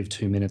up, you live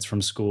 2 minutes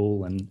from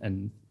school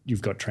and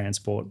you've got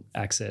transport,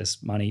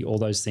 access, money, all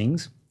those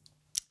things,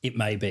 it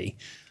may be.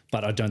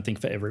 But I don't think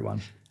for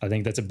everyone. I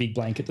think that's a big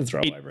blanket to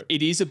throw over it.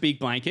 It is a big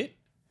blanket,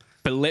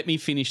 but let me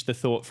finish the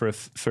thought for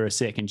a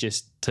second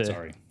just to...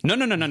 Sorry. No,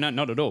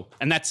 not at all.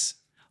 And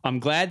I'm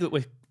glad that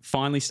we're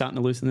finally starting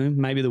to loosen them.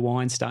 Maybe the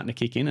wine's starting to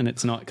kick in and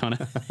it's not kind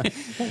of...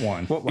 What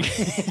wine?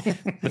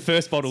 The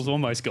first bottle's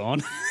almost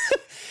gone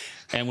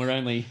and we're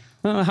only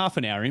half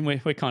an hour in.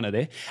 We're kind of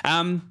there.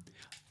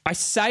 I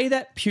say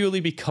that purely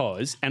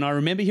because, and I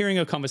remember hearing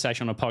a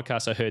conversation on a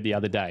podcast I heard the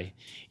other day,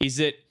 is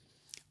that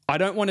I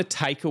don't want to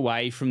take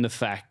away from the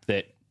fact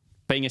that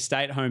being a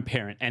stay-at-home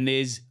parent, and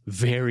there's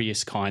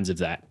various kinds of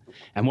that.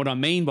 And what I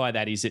mean by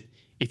that is that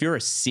if you're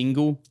a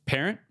single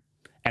parent,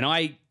 and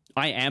I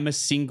am a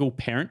single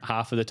parent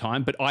half of the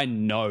time, but I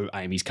know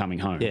Amy's coming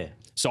home. Yeah.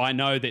 So I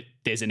know that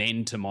there's an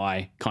end to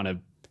my kind of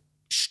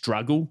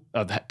struggle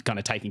of kind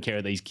of taking care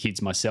of these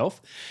kids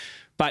myself.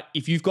 But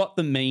if you've got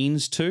the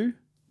means to,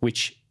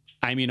 which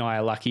Amy and I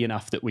are lucky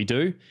enough that we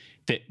do,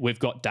 that we've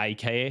got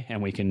daycare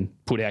and we can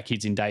put our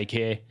kids in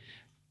daycare.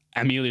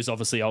 Amelia's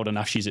obviously old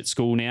enough, she's at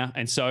school now.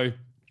 And so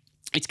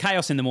it's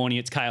chaos in the morning,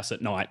 it's chaos at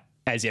night,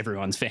 as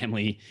everyone's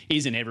family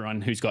is, and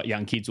everyone who's got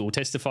young kids will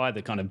testify,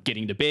 the kind of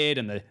getting to bed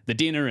and the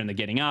dinner and the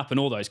getting up and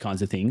all those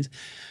kinds of things.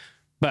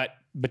 But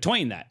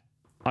between that,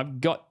 I've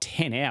got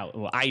 10 hours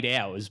or 8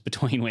 hours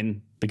between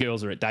when the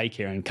girls are at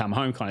daycare and come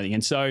home kind of thing.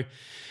 And so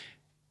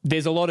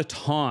there's a lot of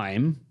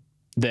time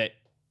that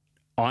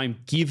I'm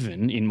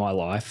given in my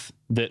life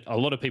that a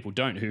lot of people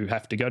don't who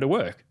have to go to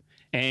work.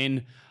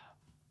 And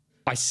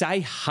I say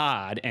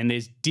hard, and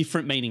there's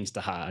different meanings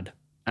to hard,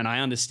 and I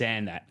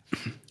understand that.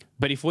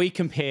 But if we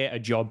compare a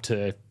job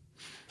to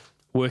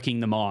working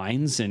the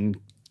mines and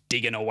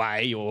digging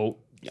away, or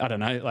I don't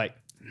know, like,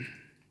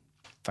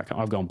 fuck,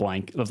 I've gone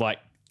blank, of like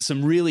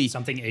some really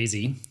Something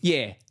easy.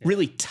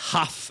 really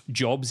tough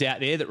jobs out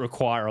there that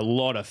require a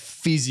lot of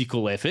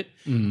physical effort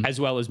as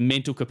well as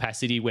mental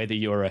capacity, whether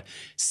you're a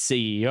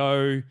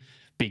CEO,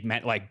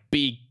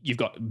 you've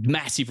got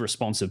massive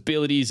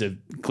responsibilities of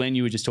Glenn,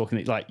 you were just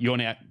talking, like you're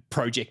now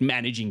project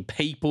managing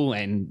people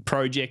and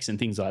projects and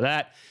things like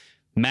that.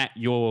 Matt,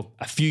 you're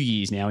a few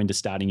years now into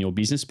starting your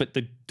business, but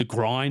the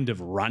grind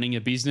of running a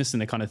business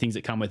and the kind of things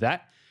that come with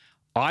that,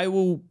 I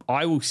will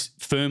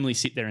firmly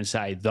sit there and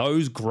say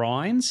those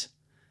grinds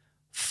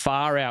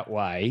far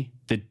outweigh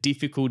the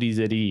difficulties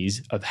it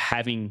is of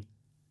having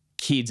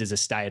kids as a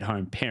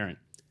stay-at-home parent.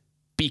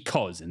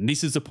 Because, and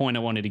this is the point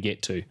I wanted to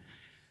get to,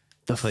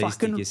 Please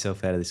dig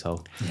yourself out of this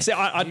hole. So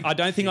I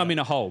don't think I'm in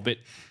a hole, but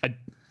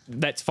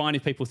that's fine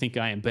if people think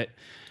I am. But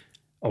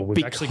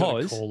we've actually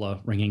got a caller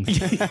ringing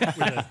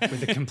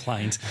with a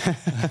complaint.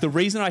 The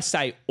reason I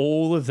say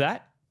all of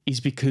that is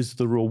because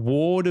the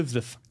reward of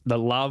the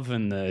love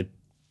and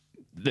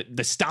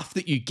the stuff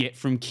that you get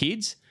from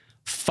kids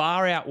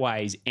far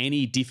outweighs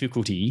any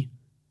difficulty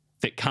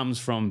that comes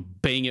from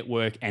being at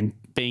work and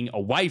being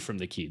away from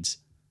the kids,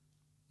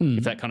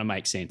 if that kind of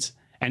makes sense.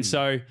 And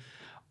so,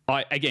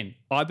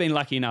 I've been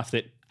lucky enough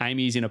that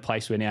Amy is in a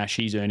place where now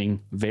she's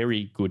earning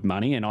very good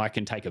money, and I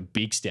can take a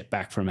big step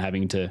back from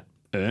having to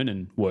earn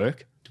and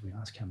work. Do we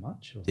ask how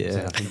much? Or Yeah. is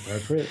that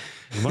inappropriate?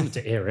 We wanted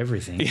to air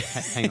everything.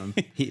 Hang on,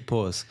 hit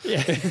pause.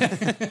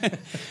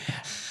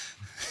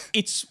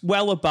 It's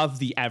well above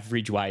the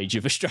average wage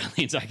of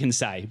Australians, I can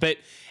say.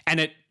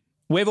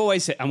 We've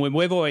always said,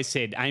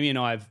 Amy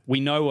and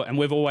we know, and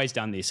we've always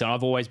done this, and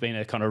I've always been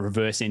a kind of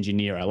reverse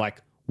engineer. Like,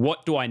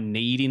 what do I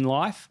need in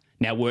life?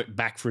 Now work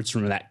backwards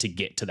from that to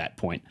get to that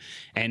point.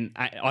 And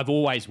I've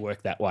always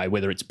worked that way,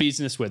 whether it's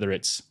business, whether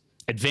it's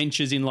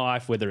adventures in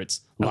life, whether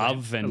it's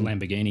love and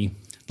Lamborghini.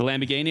 The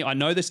Lamborghini. I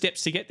know the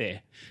steps to get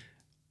there.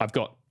 I've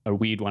got a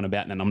weird one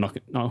about,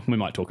 and we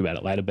might talk about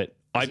it later, but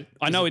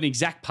I know an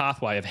exact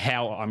pathway of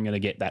how I'm going to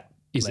get that.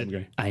 Is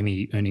Lamborghini. it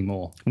Amy earning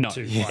more? No,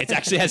 it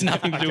actually has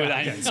nothing to do with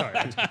Amy. Okay, sorry.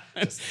 I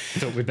just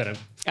thought we better.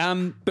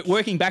 But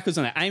working backwards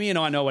on that, Amy and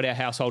I know what our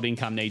household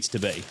income needs to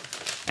be.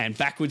 And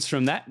backwards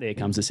from that, there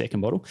comes the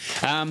second bottle.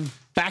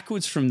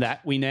 Backwards from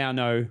that, we now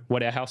know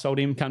what our household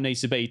income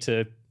needs to be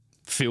to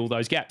fill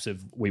those gaps of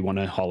we want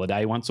a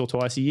holiday once or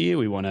twice a year.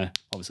 We want to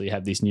obviously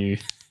have this new,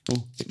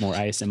 bit more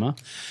ASMR.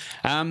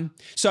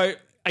 So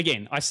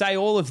again, I say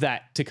all of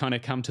that to kind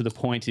of come to the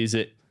point is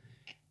that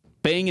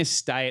being a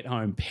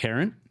stay-at-home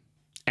parent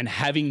and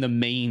having the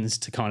means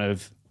to kind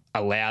of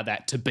allow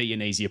that to be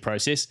an easier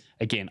process.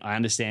 Again, I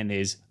understand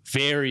there's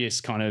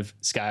various kind of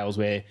scales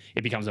where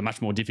it becomes a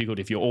much more difficult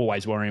if you're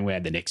always worrying where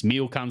the next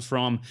meal comes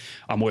from.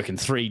 I'm working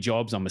 3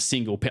 jobs. I'm a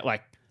single pet.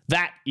 Like,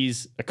 that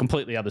is a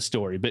completely other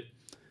story. But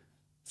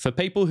for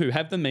people who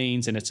have the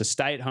means and it's a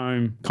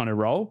stay-at-home kind of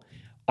role,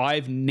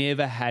 I've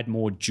never had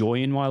more joy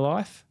in my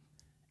life,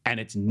 and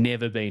it's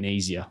never been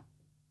easier.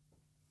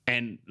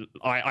 And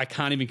I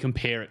can't even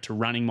compare it to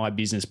running my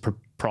business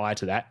prior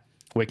to that,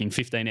 working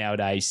 15-hour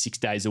days, 6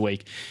 days a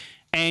week,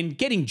 and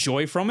getting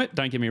joy from it.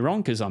 Don't get me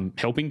wrong, because I'm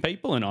helping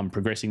people and I'm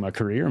progressing my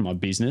career and my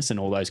business and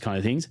all those kind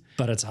of things.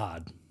 But it's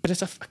hard. But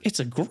it's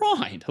a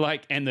grind.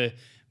 Like, and the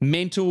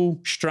mental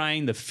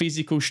strain, the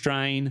physical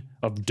strain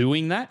of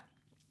doing that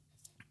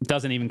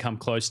doesn't even come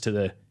close to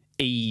the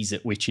ease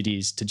at which it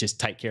is to just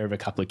take care of a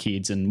couple of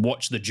kids and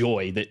watch the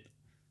joy that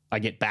I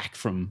get back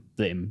from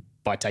them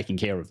by taking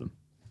care of them.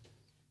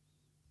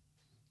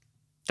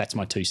 That's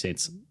my 2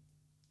 cents.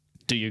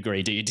 Do you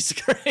agree? Do you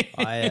disagree?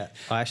 I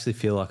actually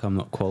feel like I'm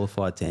not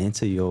qualified to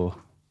answer your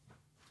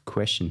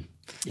question.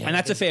 Yeah, and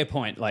that's a fair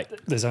point. Like,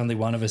 there's only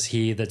one of us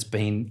here that's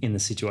been in the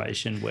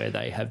situation where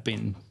they have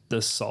been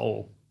the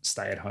sole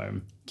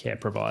stay-at-home care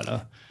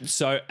provider.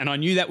 So, and I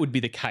knew that would be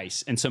the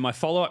case. And so my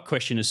follow-up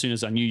question, as soon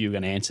as I knew you were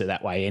going to answer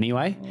that way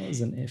anyway. Oh,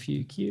 there's an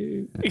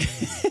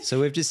FUQ.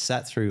 So we've just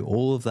sat through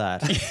all of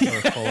that for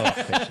a follow-up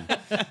question.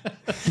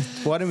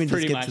 Why don't we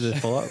just get to the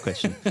follow-up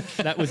question?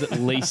 That was at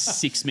least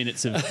 6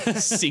 minutes of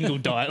single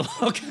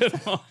dialogue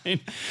of mine.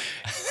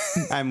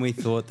 And we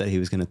thought that he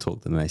was going to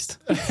talk the most.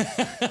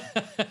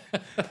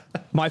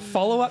 My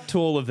follow-up to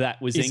all of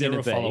that was Is there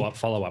going to a be...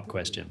 follow-up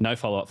question? No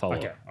follow-up.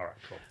 Okay, all right,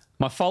 cool.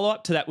 My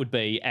follow-up to that would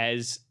be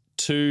as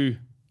to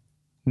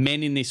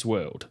men in this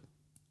world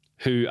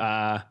who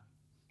are,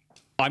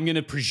 I'm going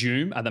to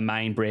presume, are the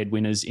main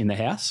breadwinners in the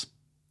house.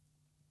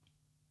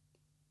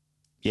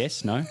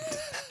 Yes, no?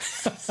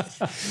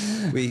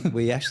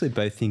 We actually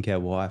both think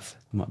our wife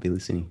might be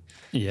listening.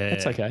 Yeah,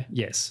 That's okay.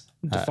 Yes,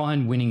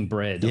 define winning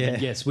bread. I mean, yeah.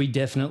 yes, we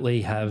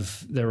definitely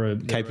have. There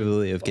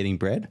Capability of getting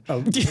bread. are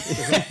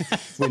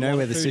We know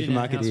where the food in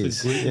our supermarket house with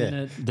is. gluten in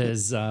Yeah. it.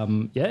 There's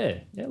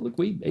Look,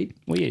 we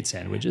eat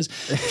sandwiches.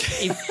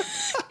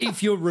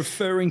 if you're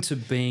referring to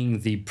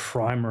being the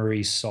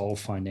primary sole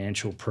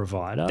financial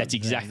provider, That's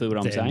exactly what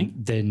I'm saying.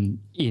 Then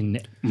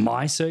in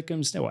my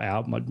circumstance,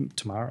 or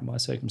my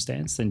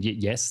circumstance, then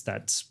yes,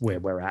 that's where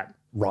we're at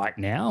right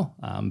now.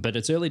 But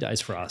it's early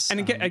days for us.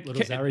 And Little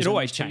Zari's it only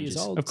always 2 years changes,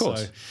 old, of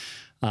course.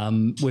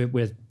 So,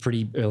 we're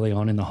pretty early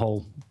on in the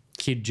whole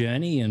kid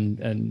journey,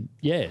 and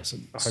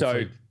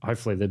so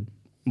hopefully there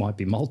might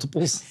be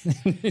multiples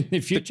in the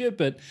future.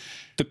 But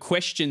The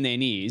question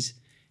then is,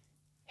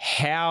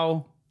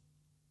 how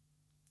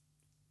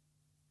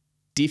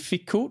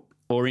difficult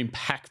or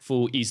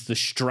impactful is the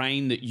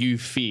strain that you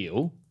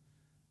feel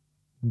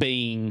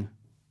being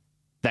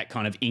that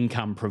kind of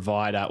income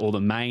provider or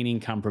the main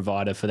income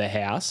provider for the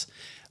house?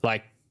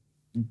 Like,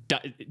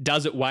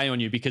 does it weigh on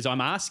you? Because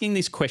I'm asking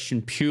this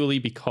question purely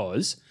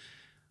because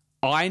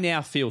I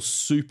now feel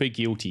super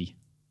guilty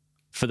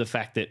for the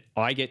fact that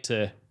I get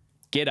to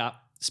get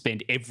up,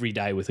 spend every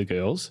day with the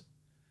girls.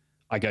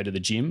 I go to the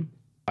gym,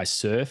 I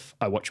surf,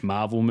 I watch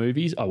Marvel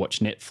movies, I watch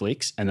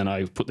Netflix, and then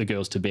I put the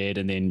girls to bed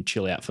and then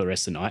chill out for the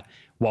rest of the night.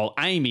 While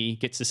Amy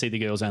gets to see the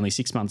girls only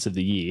 6 months of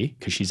the year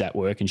because she's at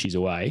work and she's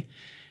away,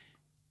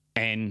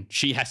 and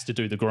she has to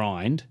do the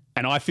grind.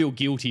 And I feel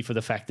guilty for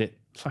the fact that,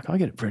 fuck, I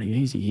get it pretty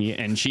easy here,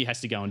 and she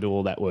has to go and do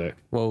all that work.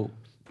 Well,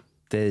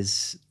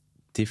 there's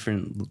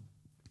different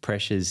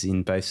pressures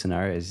in both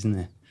scenarios, isn't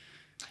there?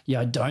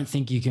 yeah, I don't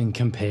think you can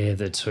compare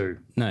the two.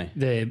 No.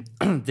 They're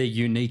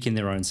unique in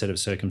their own set of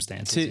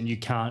circumstances, and you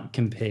can't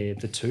compare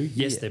the two.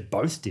 Yes, they're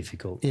both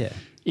difficult. Yeah.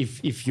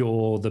 If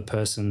you're the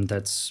person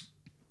that's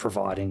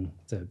providing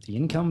the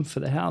income for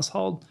the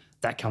household,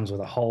 that comes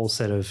with a whole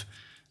set of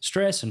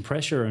stress and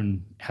pressure,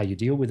 and how you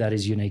deal with that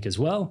is unique as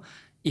well.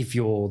 If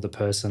you're the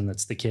person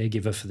that's the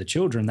caregiver for the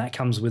children, that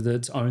comes with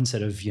its own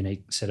set of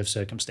unique set of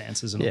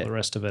circumstances and all the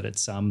rest of it.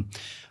 It's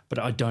but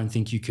I don't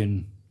think you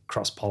can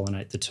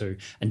cross-pollinate the two.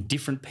 And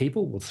different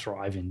people will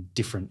thrive in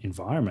different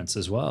environments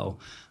as well.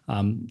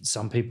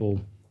 Some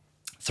people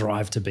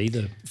thrive to be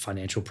the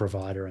financial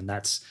provider, and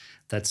that's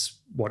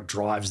what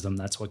drives them.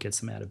 That's what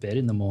gets them out of bed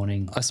in the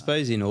morning. I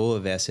suppose in all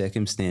of our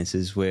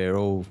circumstances, we're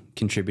all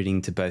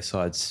contributing to both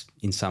sides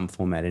in some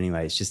format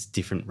anyway. It's just a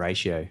different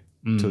ratio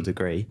to a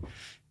degree,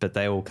 but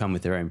they all come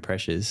with their own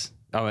pressures.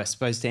 Oh, I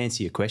suppose to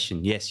answer your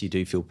question, yes, you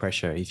do feel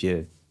pressure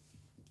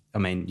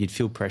you'd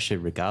feel pressure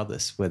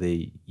regardless whether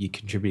you're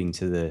contributing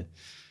to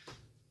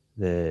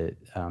the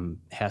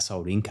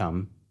household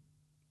income.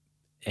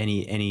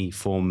 Any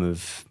form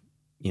of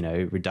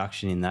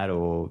reduction in that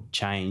or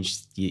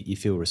change, you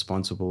feel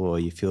responsible, or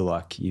you feel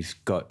like you've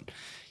got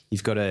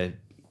to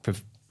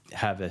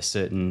have a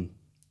certain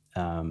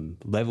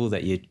level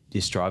that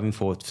you're striving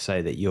for, to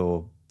say that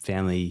your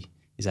family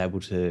is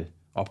able to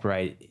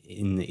operate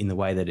in the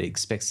way that it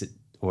expects it,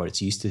 or it's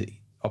used to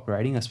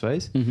operating, I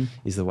suppose,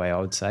 is the way I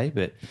would say.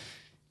 But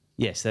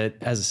yes, as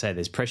I say,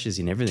 there's pressures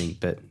in everything,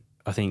 but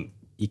I think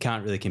you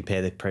can't really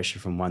compare the pressure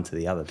from one to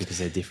the other because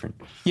they're different.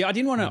 Yeah, I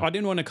didn't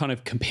want to kind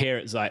of compare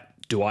it as like,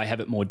 do I have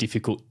it more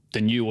difficult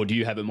than you, or do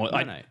you have it more?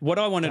 No. What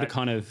I wanted to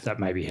kind of, That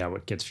may be how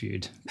it gets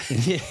viewed.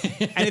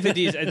 and if it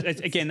is,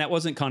 again, that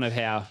wasn't kind of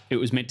how it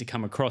was meant to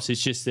come across.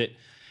 It's just that,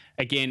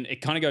 again,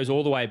 it kind of goes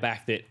all the way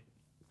back that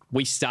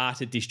we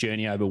started this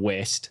journey over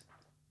West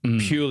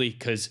purely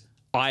because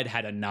I'd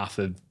had enough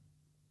of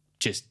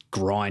just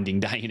grinding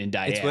day in and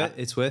day out.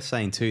 It's worth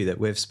saying too that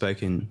we've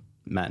spoken,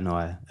 Matt and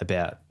I,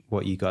 about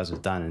what you guys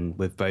have done, and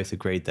we've both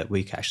agreed that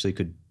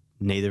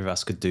neither of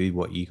us could do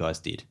what you guys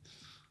did.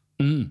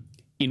 In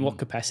what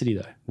capacity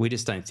though? We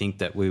just don't think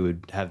that we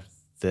would have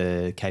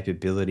the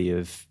capability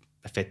of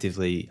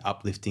effectively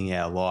uplifting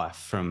our life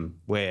from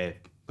where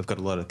we've got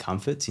a lot of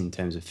comforts in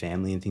terms of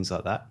family and things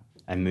like that,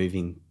 and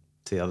moving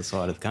to the other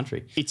side of the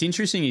country. It's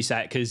interesting you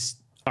say it, because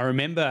I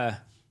remember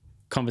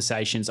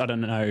conversations, I don't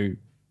know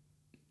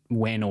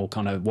when or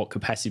kind of what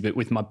capacity, but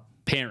with my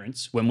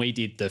parents when we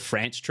did the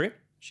France trip.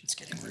 Shit's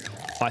getting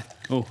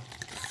real.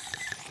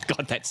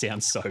 God, that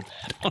sounds so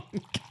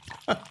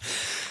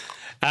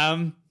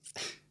bad.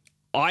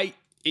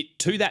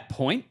 To that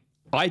point,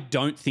 I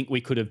don't think we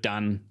could have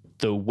done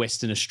the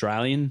Western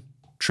Australian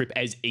trip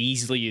as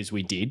easily as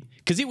we did,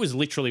 because it was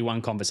literally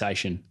one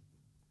conversation.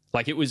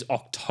 Like, it was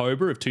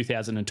October of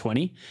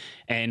 2020,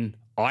 and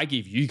I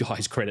give you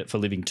guys credit for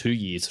living 2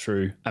 years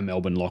through a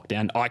Melbourne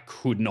lockdown. I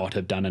could not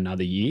have done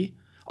another year.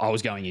 I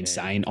was going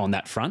insane on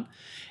that front.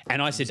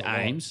 And I said to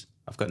Ames,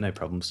 I've got no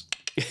problems.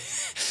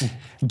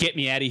 get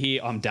me out of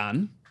here. I'm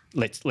done.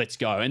 Let's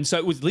go. And so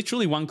it was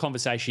literally one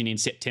conversation in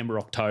September,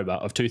 October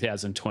of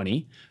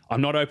 2020.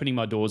 I'm not opening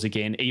my doors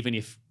again, even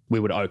if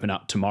we were to open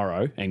up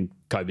tomorrow and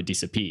COVID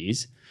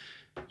disappears.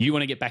 You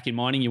want to get back in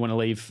mining? You want to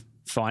leave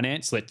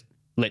finance?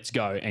 Let's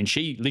go. And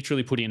she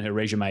literally put in her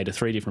resume to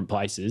 3 different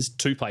places.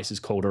 2 places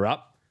called her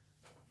up.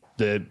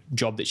 The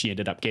job that she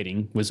ended up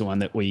getting was the one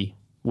that we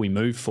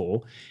moved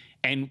for.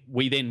 And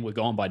we then were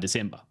gone by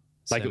December.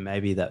 So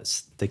maybe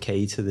that's the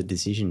key to the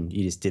decision.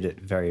 You just did it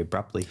very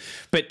abruptly.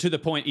 But to the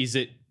point is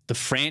that the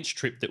France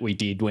trip that we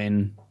did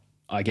when,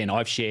 again,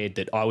 I've shared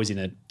that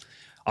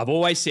I've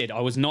always said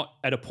I was not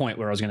at a point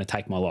where I was going to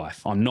take my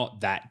life. I'm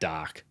not that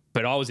dark,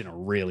 but I was in a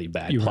really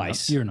bad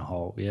place. You're in a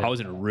hole, yeah. I was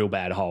in a real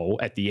bad hole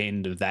at the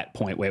end of that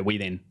point where we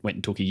then went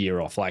and took a year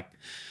off. Like,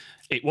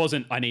 it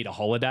wasn't, I need a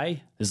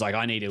holiday. It's like,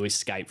 I need to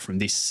escape from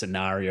this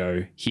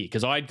scenario here.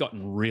 Because I'd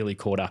gotten really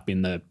caught up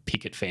in the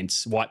picket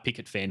fence, white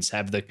picket fence,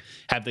 have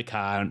the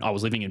car. And I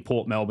was living in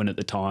Port Melbourne at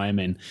the time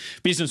and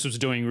business was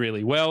doing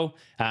really well.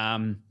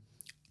 I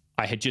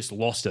had just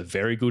lost a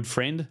very good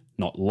friend,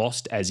 not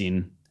lost as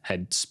in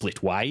had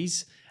split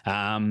ways.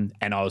 And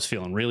I was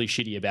feeling really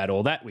shitty about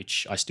all that,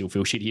 which I still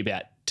feel shitty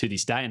about to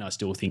this day. And I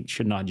still think,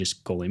 shouldn't I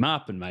just call him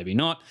up and maybe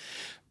not?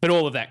 But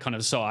all of that kind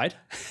of aside,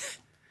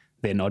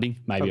 they're nodding.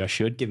 Maybe I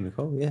should. Give him a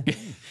call, yeah.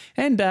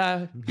 And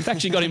you've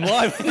actually got him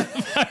live on the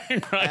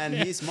phone right And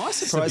now. here's my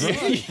surprise.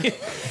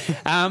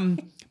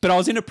 But I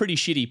was in a pretty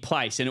shitty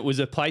place, and it was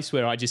a place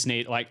where I just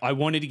I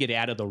wanted to get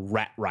out of the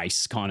rat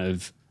race kind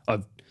of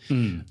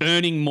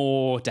earning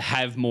more, to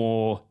have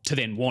more, to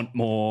then want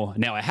more.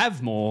 Now I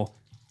have more.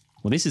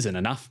 Well, this isn't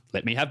enough.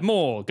 Let me have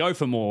more, go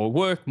for more,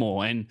 work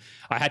more. And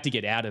I had to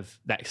get out of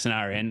that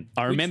scenario. And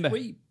I remember...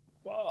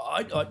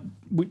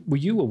 Were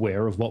you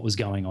aware of what was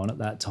going on at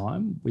that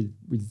time with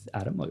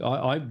Adam? Like,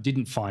 I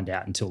didn't find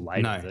out until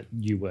later that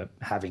you were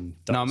having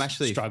those No, I'm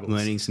actually struggles.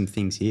 learning some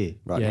things here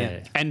right now.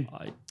 And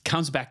it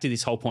comes back to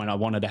this whole point. I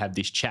wanted to have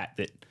this chat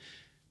that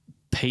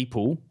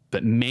people,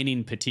 but men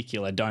in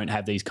particular, don't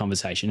have these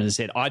conversations. As I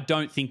said, I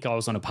don't think I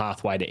was on a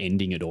pathway to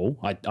ending it all.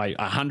 I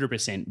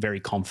 100% very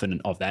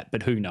confident of that,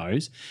 but who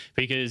knows?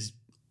 Because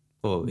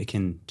Or it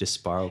can just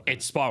spiral.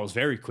 it spirals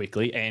very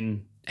quickly.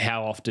 And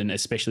how often,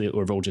 especially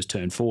we've all just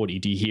turned 40,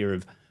 do you hear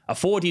of a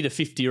 40 to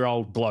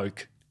 50-year-old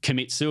bloke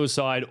commit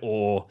suicide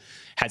or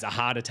has a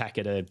heart attack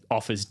at an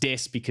office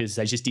desk because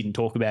they just didn't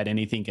talk about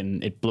anything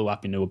and it blew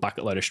up into a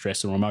bucket load of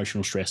stress or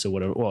emotional stress or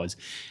whatever it was.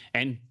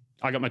 And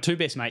I got my two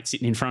best mates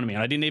sitting in front of me,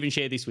 and I didn't even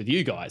share this with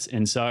you guys.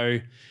 And so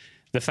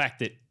the fact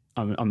that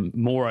I'm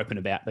more open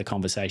about the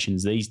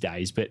conversations these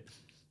days, but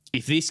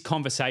if this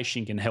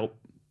conversation can help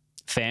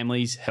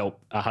families,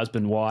 help a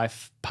husband,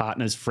 wife,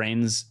 partners,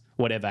 friends,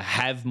 whatever,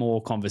 have more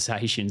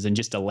conversations and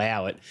just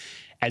allow it,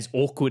 as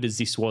awkward as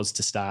this was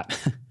to start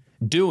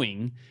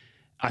doing,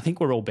 I think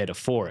we're all better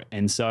for it.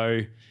 And so,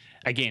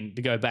 again,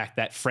 to go back,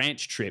 that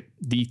France trip,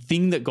 the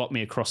thing that got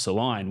me across the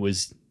line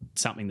was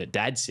something that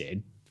Dad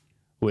said,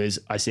 was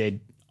I said,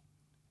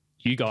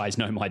 you guys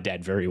know my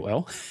dad very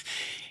well.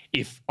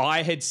 If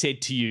I had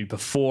said to you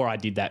before I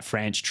did that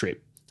France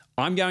trip,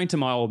 I'm going to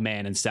my old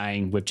man and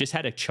saying, we've just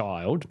had a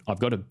child, I've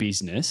got a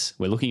business,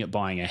 we're looking at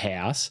buying a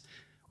house,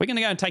 we're going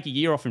to go and take a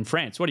year off in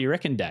France. What do you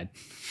reckon, Dad?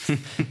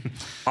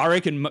 I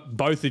reckon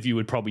both of you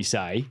would probably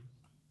say,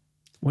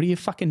 what are you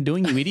fucking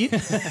doing, you idiot?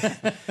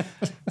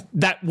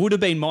 That would have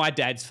been my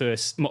dad's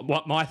first,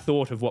 my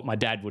thought of what my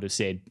dad would have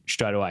said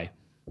straight away.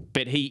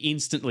 But he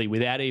instantly,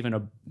 without even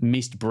a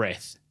missed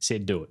breath,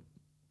 said, do it.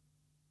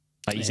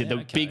 Like he said,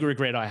 the big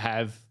regret I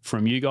have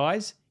from you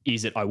guys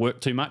is that I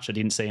worked too much. I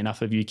didn't see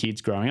enough of you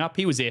kids growing up.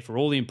 He was there for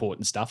all the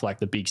important stuff, like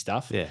the big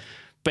stuff. Yeah.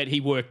 But he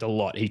worked a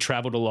lot. He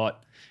traveled a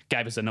lot,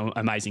 gave us an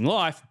amazing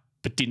life,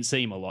 but didn't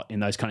see him a lot in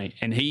those kind of...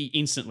 And he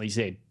instantly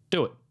said,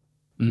 do it.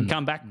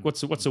 Come back.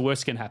 What's the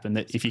worst can happen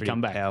that if you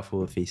come back?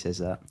 Powerful if he says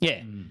that.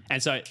 Yeah.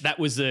 And so that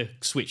was the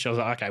switch. I was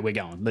like, okay, we're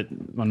going.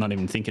 I'm not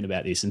even thinking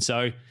about this. And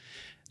so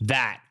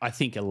that, I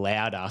think,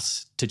 allowed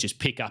us to just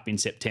pick up in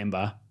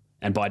September,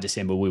 and by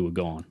December we were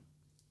gone.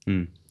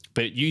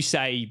 But you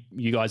say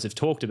you guys have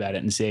talked about it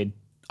and said,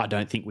 I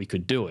don't think we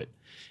could do it.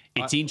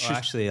 It's interesting.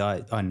 Actually,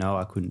 I know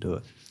I couldn't do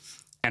it.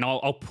 And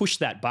I'll push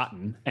that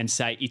button and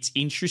say, it's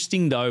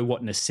interesting, though,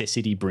 what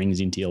necessity brings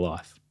into your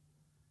life.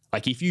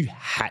 Like if you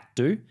had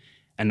to,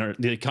 and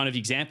the kind of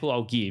example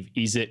I'll give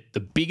is that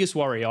the biggest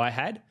worry I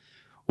had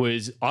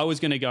was I was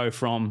going to go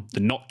from the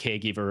not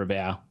caregiver of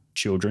our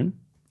children.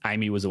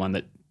 Amy was the one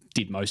that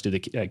did most of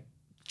the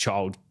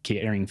child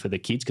caring for the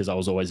kids because I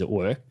was always at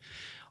work.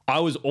 I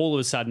was all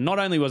of a sudden, not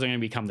only was I going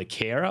to become the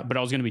carer, but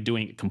I was going to be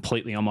doing it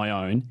completely on my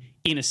own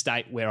in a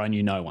state where I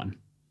knew no one.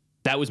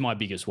 That was my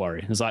biggest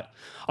worry. It was like,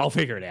 I'll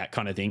figure it out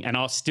kind of thing. And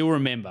I still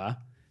remember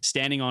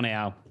standing on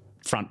our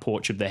front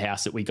porch of the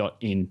house that we got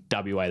in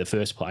WA the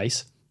first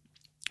place,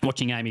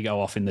 watching Amy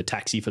go off in the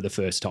taxi for the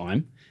first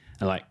time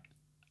and like,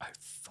 oh,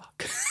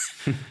 fuck,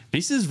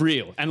 this is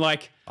real. And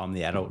like, I'm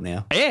the adult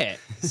now. yeah.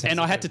 And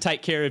I had to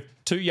take care of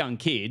two young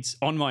kids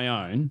on my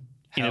own.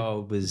 How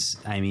old was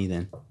Amy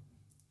then?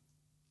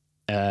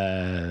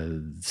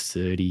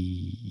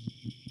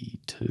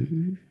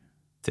 32.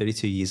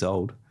 32 years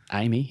old.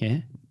 Amy,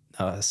 yeah.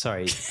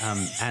 Sorry,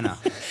 Anna.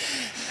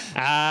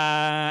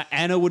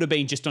 Anna would have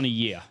been just on a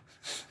year.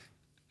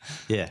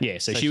 Yeah. Yeah,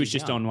 so she was she's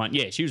just young. on one.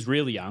 Yeah, she was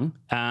really young.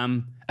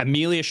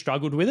 Amelia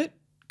struggled with it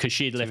because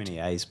she had Too left many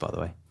A's, by the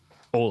way.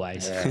 all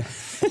A's.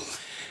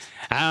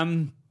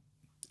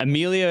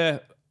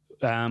 Amelia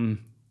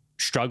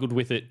struggled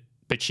with it,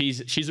 but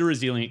she's a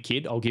resilient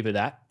kid. I'll give her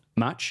that.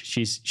 much.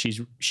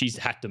 She's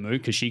had to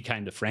move because she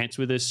came to France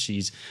with us.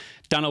 She's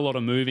done a lot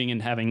of moving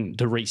and having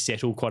to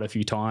resettle quite a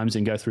few times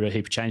and go through a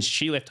heap of change.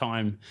 She left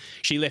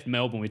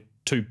Melbourne with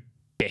two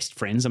best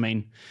friends. I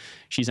mean,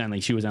 she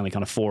was only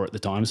kind of 4 at the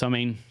time. So I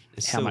mean,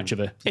 much of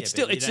a it's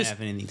don't just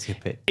have anything to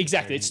compare.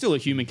 Exactly. It's still a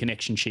human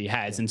connection she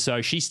has. And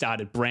so she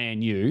started brand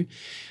new,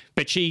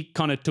 but she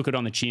kind of took it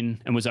on the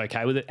chin and was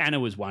okay with it. Anna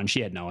was one.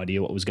 She had no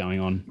idea what was going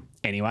on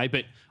anyway.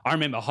 But I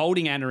remember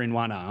holding Anna in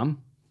one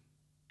arm.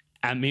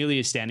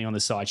 Amelia's standing on the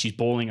side. She's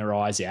bawling her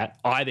eyes out.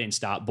 I then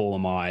start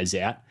bawling my eyes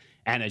out.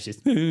 Anna's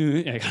just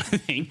kind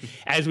of thing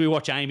as we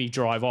watch Amy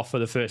drive off for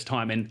the first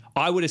time. And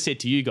I would have said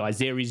to you guys,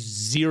 there is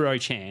zero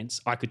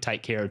chance I could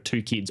take care of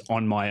 2 kids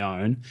on my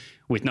own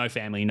with no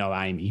family, no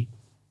Amy,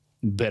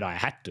 but I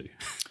had to.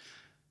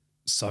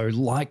 So,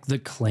 like the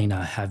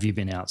cleaner, have you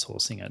been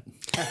outsourcing it?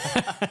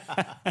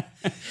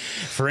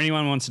 For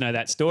anyone who wants to know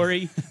that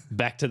story,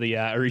 back to the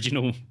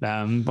original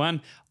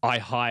one, I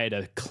hired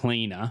a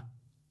cleaner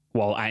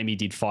while Amy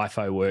did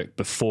FIFO work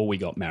before we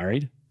got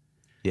married.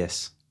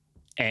 Yes.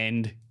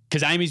 And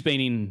because Amy's been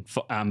in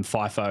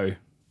FIFO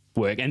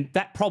work, and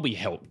that probably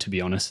helped, to be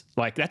honest.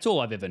 Like, that's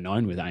all I've ever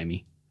known with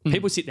Amy.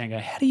 People sit there and go,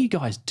 how do you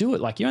guys do it?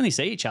 Like, you only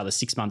see each other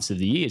 6 months of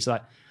the year. It's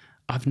like,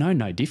 I've known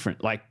no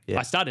different. Like,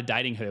 I started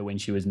dating her when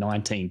she was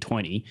 19,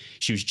 20.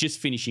 She was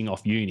just finishing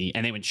off uni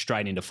and then went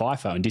straight into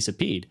FIFO and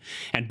disappeared.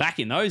 And back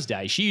in those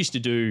days, she used to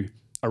do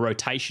a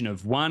rotation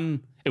of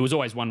it was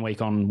always 1 week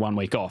on, 1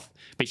 week off,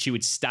 but she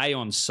would stay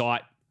on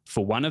site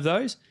for one of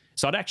those.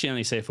 So I'd actually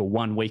only see her for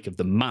 1 week of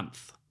the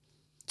month.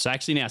 So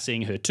actually now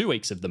seeing her 2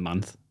 weeks of the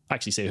month, I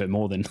actually see her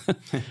more than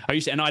I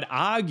used to. And I'd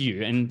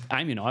argue, and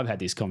Amy and I have had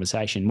this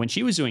conversation, when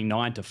she was doing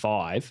 9 to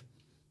 5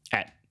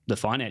 at the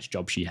finance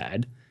job she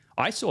had,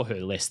 I saw her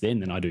less then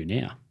than I do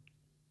now.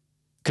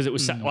 Because it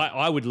was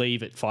I would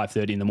leave at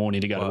 5:30 in the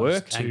morning to go to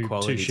work. And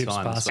quality 2 shifts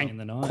time. passing in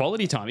the night.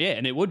 Quality time, yeah.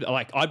 And it would,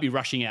 like, I'd be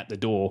rushing out the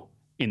door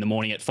in the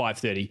morning at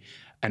 5:30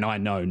 and I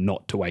know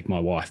not to wake my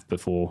wife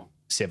before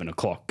 7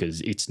 o'clock because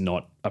it's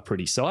not a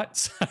pretty sight.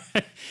 So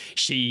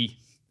she...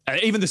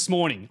 even this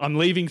morning, I'm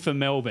leaving for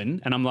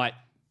Melbourne and I'm like,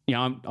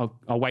 I'll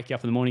wake you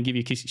up in the morning, give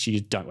you a kiss. She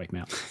just, don't wake me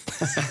up.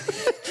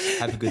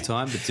 Have a good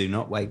time, but do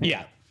not wake me.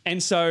 Yeah.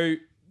 And so,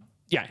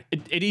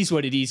 it is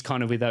what it is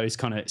kind of with those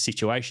kind of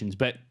situations,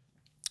 but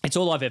it's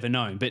all I've ever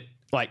known. But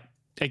like,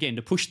 again,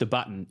 to push the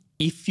button,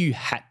 if you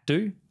had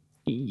to,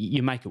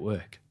 you make it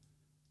work.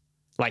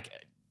 Like,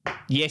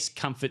 yes,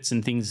 comforts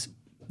and things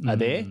are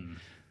there,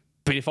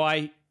 but if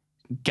I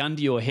gun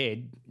to your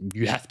head,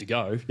 you have to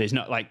go. There's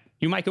no, like,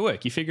 you make it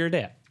work. You figure it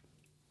out.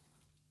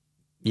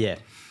 Yeah,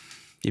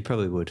 you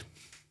probably would.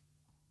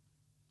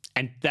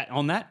 And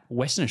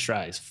Western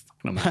Australia is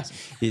fucking amazing.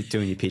 You're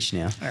doing your pitch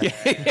now.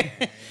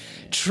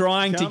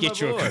 Trying Come to get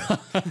you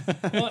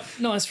aboard.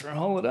 Nice for a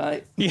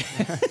holiday. Yeah.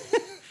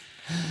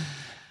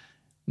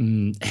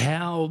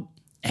 How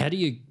do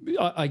you?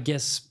 I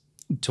guess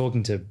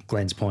talking to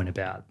Glenn's point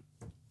about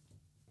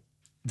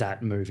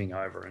that moving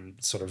over and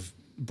sort of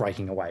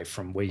breaking away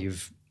from where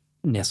you've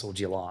nestled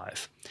your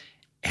life.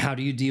 How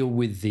do you deal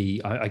with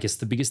I guess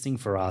the biggest thing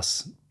for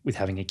us with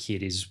having a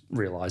kid is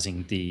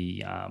realizing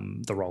the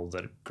role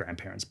that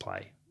grandparents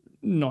play,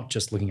 not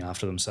just looking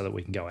after them so that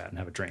we can go out and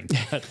have a drink,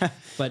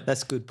 but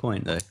That's a good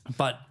point though.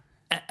 But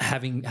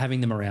having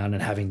them around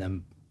and having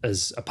them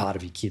as a part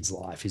of your kid's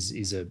life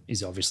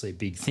is obviously a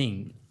big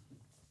thing.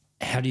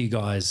 How do you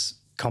guys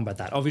combat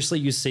that? Obviously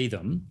you see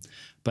them,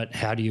 but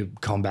how do you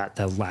combat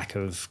the lack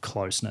of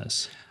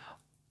closeness?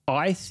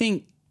 I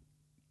think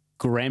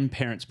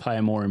grandparents play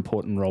a more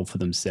important role for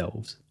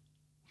themselves.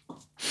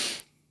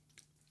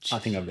 I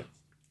think I've got.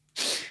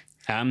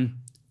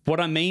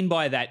 What I mean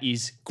by that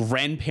is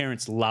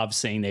grandparents love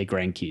seeing their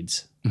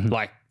grandkids. Mm-hmm.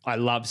 Like, I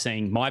love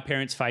seeing my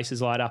parents'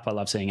 faces light up. I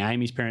love seeing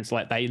Amy's parents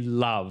light. They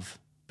love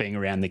being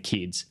around the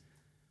kids.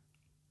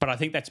 But I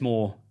think that's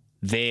more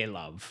their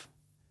love.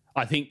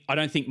 I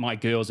don't think my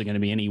girls are going to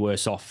be any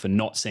worse off for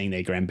not seeing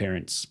their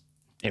grandparents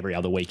every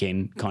other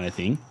weekend kind of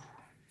thing.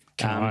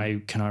 Can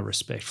I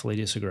respectfully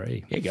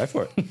disagree? Yeah, go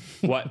for it.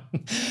 What?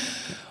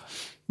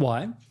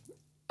 Why?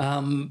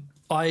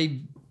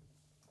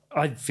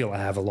 I feel I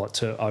have a lot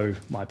to owe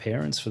my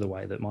parents for the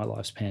way that my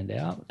life's panned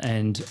out,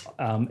 and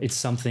it's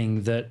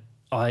something that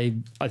I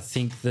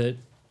think that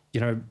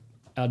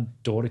our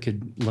daughter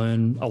could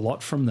learn a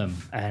lot from them,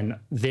 and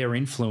their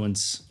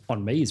influence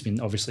on me has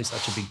been obviously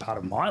such a big part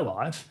of my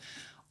life.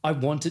 I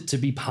want it to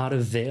be part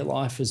of their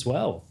life as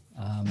well.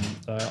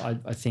 So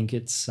I think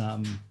it's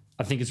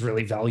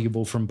really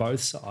valuable from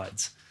both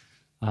sides.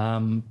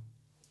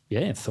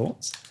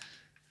 Thoughts?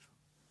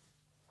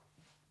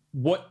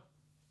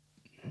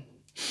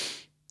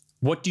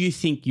 What do you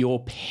think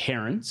your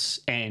parents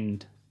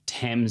and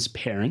Tam's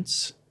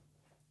parents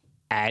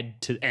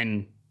add to,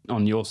 and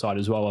on your side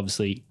as well,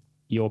 obviously,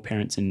 your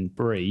parents and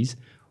Bree's,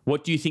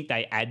 what do you think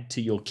they add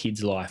to your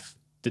kids' life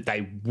that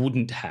they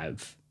wouldn't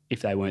have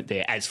if they weren't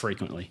there as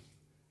frequently?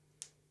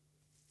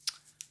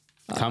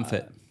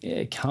 Comfort.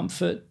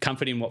 Comfort.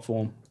 Comfort in what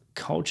form?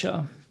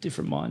 Culture,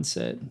 different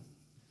mindset.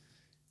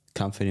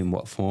 Comfort in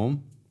what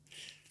form?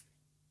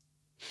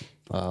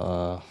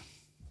 love.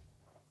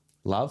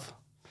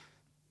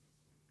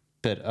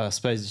 But I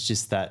suppose it's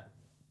just that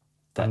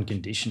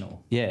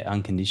Unconditional. yeah,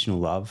 unconditional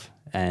love.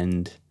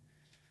 And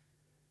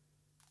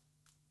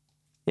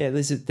yeah,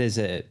 there's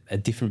a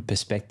different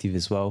perspective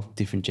as well,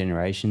 different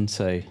generation.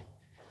 So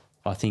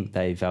I think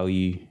they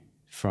value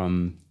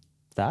from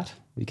that,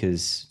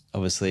 because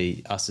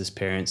obviously us as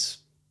parents,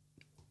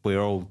 we're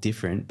all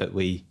different, but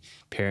we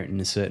parent in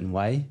a certain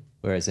way,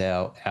 whereas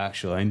our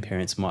actual own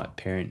parents might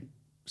parent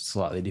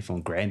slightly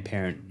different,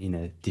 grandparent in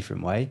a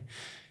different way.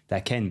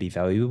 That can be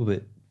valuable,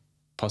 but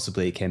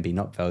possibly it can be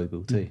not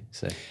valuable too.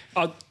 So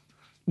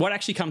What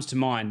actually comes to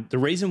mind, the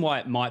reason why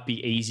it might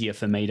be easier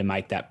for me to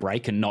make that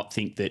break and not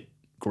think that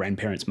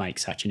grandparents make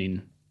such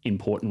an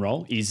important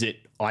role is that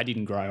I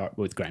didn't grow up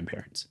with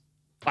grandparents.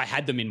 I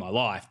had them in my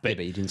life, but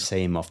you didn't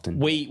see him often.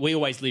 we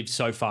always lived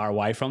so far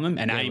away from them.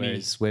 And Amy,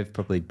 Whereas we've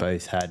probably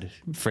both had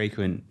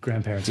frequent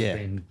Grandparents Yeah. have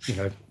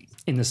been,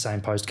 in the same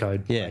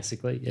postcode, Yeah.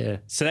 basically. Yeah.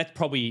 so that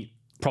probably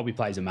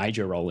plays a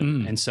major role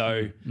in it. And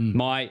so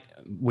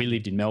we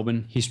lived in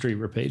Melbourne. History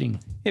repeating.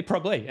 Yeah,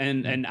 probably.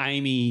 And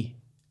Amy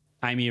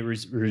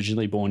was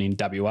originally born in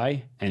WA,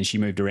 and she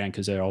moved around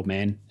because her old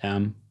man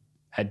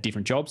had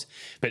different jobs,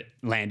 but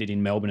landed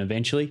in Melbourne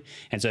eventually.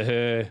 And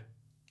so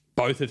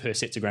both of her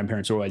sets of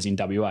grandparents were always in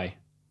WA.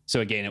 So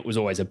again, it was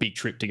always a big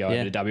trip to go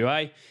over to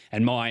WA.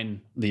 And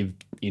mine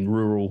lived in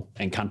rural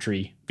and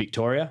country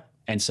Victoria.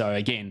 And so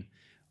again,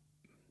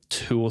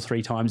 2 or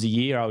 3 times a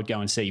year, I would go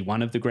and see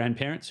one of the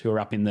grandparents who are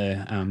up in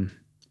the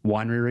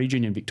winery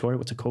region in Victoria.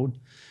 What's it called?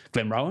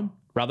 Glenrowan?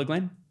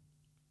 Rutherglen?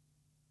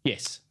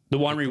 Yes. The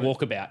winery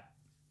walkabout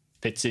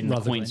that's in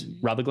Rutherglen. Queens.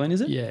 Rutherglen,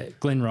 is it? Yeah.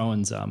 Glen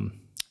Rowan's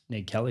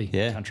Ned Kelly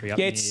country up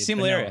Yeah, near it's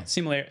similar area. Benalla.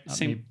 Similar. Up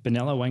near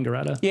Benalla,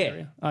 Wangaratta Yeah.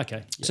 area?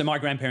 Okay. So my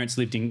grandparents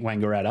lived in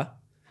Wangaratta,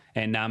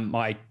 and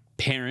my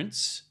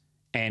parents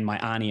and my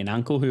auntie and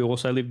uncle, who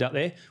also lived up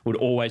there, would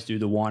always do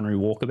the winery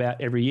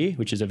walkabout every year,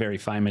 which is a very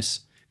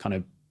famous kind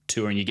of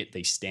tour, and you get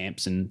these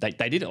stamps, and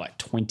they did it like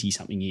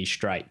 20-something years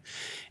straight.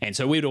 And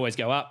so we'd always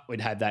go up.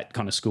 We'd have that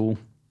kind of school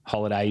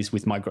holidays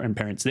with my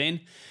grandparents then.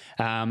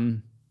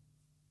 And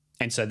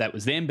so that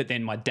was them. But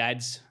then my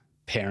dad's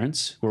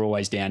parents were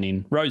always down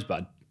in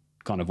Rosebud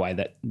kind of way,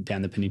 that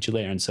down the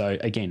peninsula. And so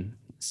again,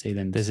 see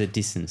them. There's a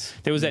distance.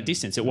 There was that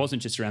distance. It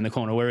wasn't just around the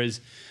corner.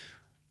 Whereas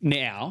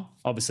now,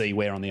 obviously,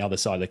 we're on the other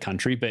side of the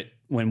country. But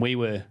when we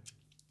were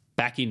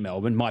back in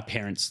Melbourne, my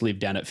parents lived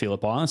down at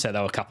Phillip Island, so they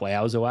were a couple of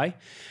hours away.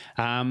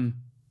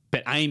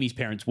 But Amy's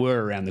parents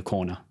were around the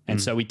corner.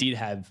 And so we did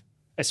have,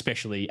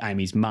 especially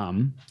Amy's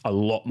mum, a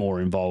lot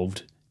more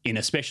involved in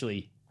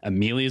especially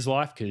Amelia's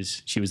life,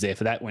 because she was there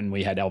for that. When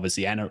we had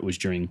obviously Anna, it was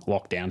during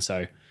lockdown,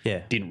 so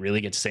didn't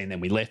really get to see, and then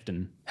we left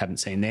and haven't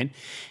seen then.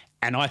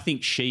 And I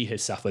think she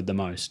has suffered the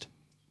most,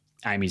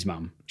 Amy's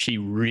mum. She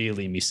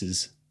really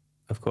misses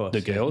Of course.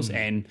 the girls,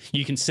 and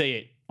you can see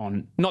it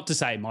on, not to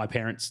say my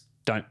parents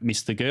don't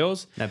miss the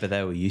girls. No, but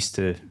they were used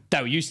to.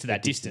 They were used to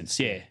that distance,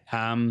 yeah.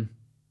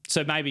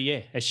 So maybe,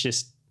 it's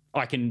just,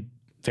 I can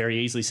very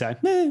easily say,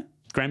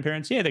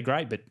 grandparents, they're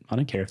great, but I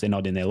don't care if they're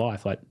not in their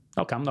life. Like,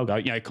 they'll come, they'll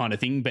go, kind of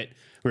thing. But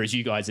whereas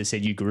you guys have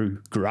said you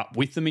grew up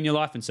with them in your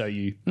life, and so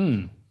you...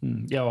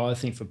 Yeah, well, I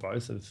think for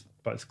both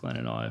Glenn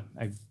and I,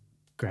 our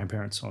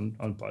grandparents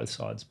on both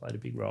sides played a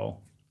big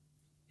role.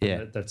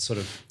 Yeah. That sort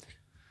of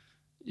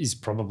is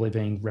probably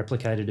being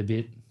replicated a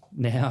bit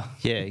now.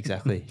 Yeah,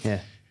 exactly. Yeah.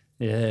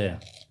 Yeah.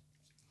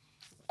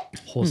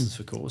 Horses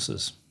for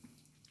courses.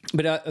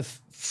 But a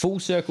full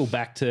circle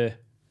back to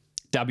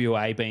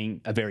WA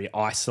being a very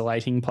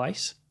isolating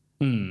place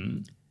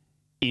in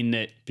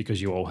that...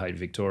 Because you all hate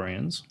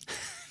Victorians.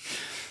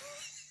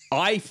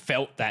 I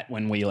felt that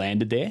when we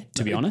landed there,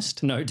 to be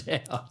honest. No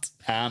doubt.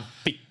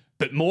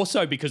 But more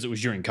so because it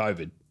was during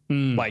COVID.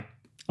 Like,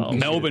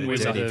 Melbourne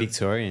was... Dirty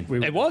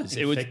Victorian. It was.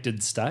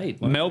 Infected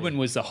state. Melbourne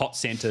was the hot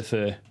centre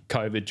for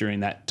COVID during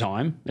that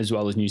time, as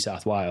well as New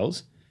South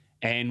Wales.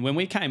 And when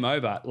we came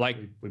over, like...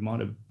 We might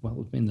have,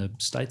 been the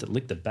state that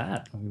licked the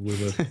bat. I mean,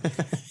 we were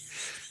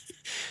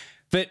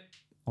But...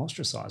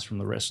 ostracised from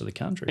the rest of the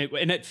country.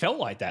 And it felt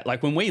like that.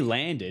 Like, when we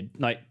landed,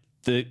 like,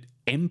 the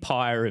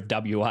empire of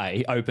WA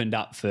opened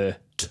up for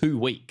 2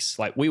 weeks.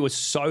 Like, we were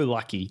so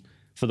lucky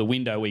for the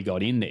window we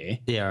got in there.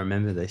 Yeah, I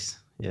remember this.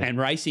 Yeah. And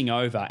racing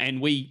over. And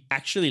we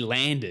actually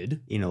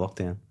landed... In a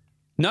lockdown.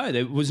 No,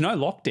 there was no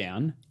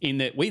lockdown, in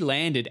that we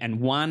landed and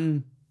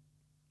one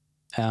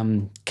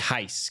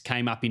case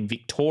came up in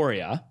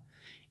Victoria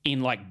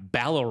in like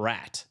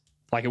Ballarat.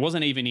 Like, it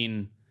wasn't even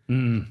in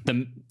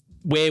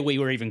where we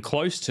were even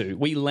close to.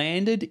 We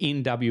landed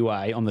in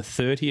WA on the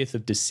 30th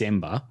of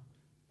December,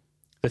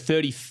 the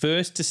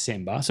 31st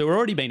December. So we'd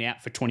already been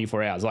out for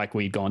 24 hours. Like,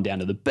 we'd gone down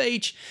to the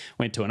beach,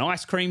 went to an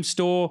ice cream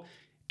store,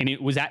 and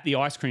it was at the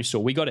ice cream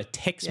store. We got a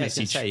text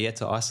message. You had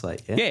to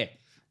isolate. Yeah. Yeah.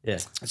 Yeah.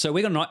 So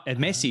we got a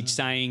message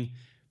saying,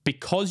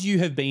 because you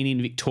have been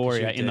in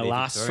Victoria in the dirty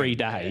last Victorian.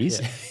 3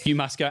 days, you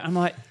must go. I'm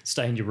like,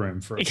 Stay in your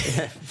room for a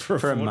month.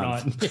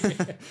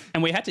 fortnight.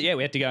 and we had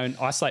to go and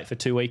isolate for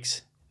 2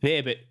 weeks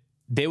there. But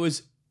there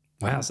was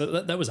Wow. So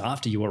that was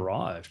after you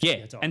arrived.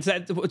 Yeah. And so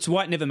that's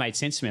why it never made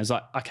sense to me. I was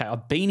like, okay,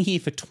 I've been here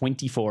for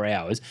 24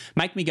 hours.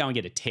 Make me go and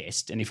get a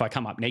test. And if I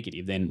come up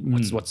negative, then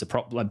what's the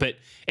problem? But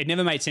it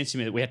never made sense to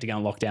me that we had to go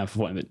on lockdown for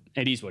what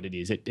it is what it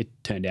is.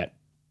 It turned out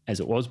as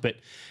it was. But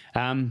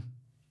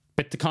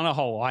the kind of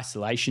whole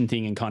isolation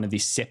thing and kind of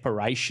this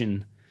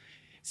separation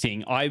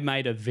thing, I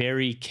made a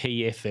very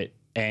key effort.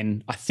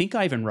 And I think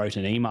I even wrote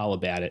an email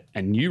about it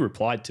and you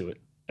replied to it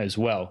as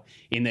well,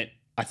 in that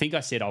I think I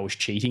said I was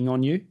cheating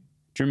on you.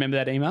 Do you remember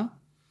that email?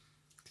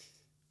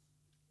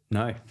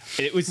 No.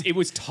 It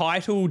was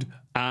titled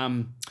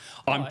I'm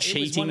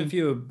cheating. It was one of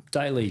your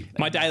daily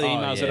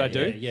emails that I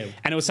do. Yeah.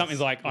 And it was something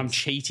like I'm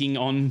cheating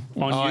on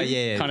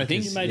you kind of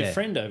thing. You made a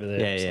friend over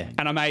there. Yeah.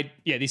 And I made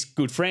this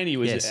good friend. He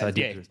was Yes, I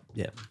did.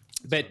 Yeah.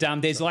 But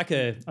there's like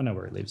a I know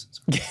where he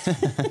lives.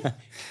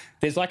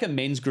 there's like a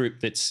men's group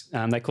that's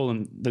they call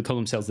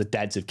themselves the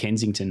Dads of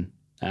Kensington,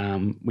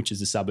 which is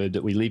a suburb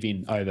that we live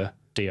in over.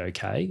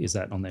 DOK, is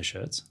that on their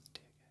shirts?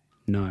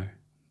 No.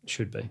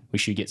 Should be. We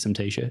should get some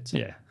t-shirts.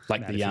 Yeah.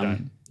 Like Mad if you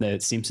don't. the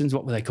Simpsons,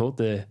 what were they called?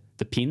 The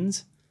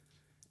pins?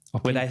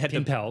 Where they had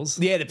Pin pals.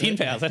 Yeah, the pin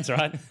pals, that's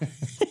right.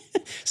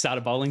 Start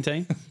a bowling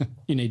team.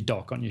 You need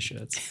Doc on your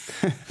shirts.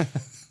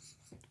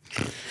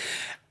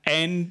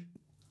 And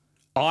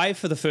I,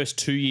 for the first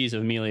 2 years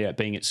of Amelia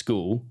being at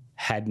school,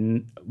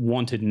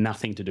 wanted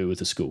nothing to do with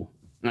the school.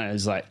 And it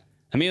was like,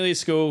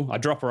 Amelia's school, I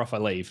drop her off, I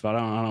leave. I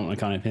don't want to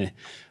kind of...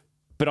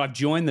 But I've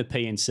joined the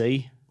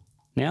PNC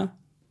now.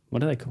 What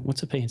do they call?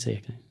 What's a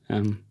PNC?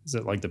 Is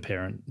it like the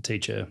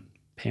parent-teacher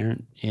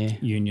Parent, yeah.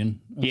 union?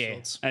 Of Yeah.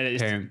 sorts?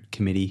 Parent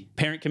committee.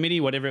 Parent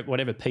committee, whatever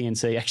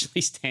PNC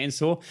actually stands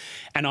for.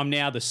 And I'm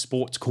now the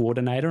sports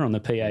coordinator on the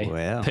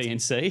Wow.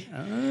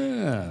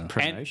 PNC.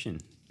 Promotion.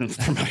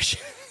 Promotion.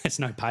 There's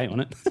no pay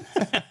on it.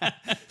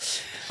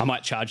 I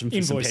might charge them for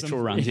Invoice some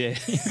petrol them. runs, yeah.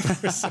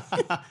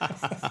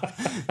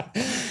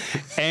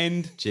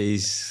 And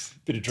Jeez.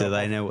 Bit of Do they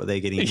drop-off. know what they're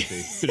getting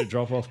into? Bit of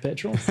drop-off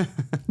petrol.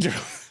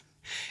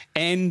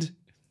 and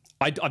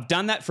I've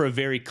done that for a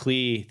very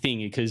clear thing,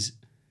 because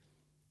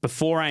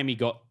before Amy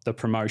got the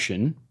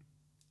promotion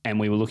and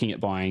we were looking at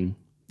buying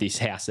this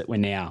house that we're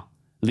now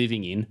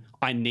living in,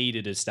 I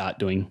needed to start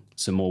doing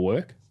some more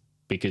work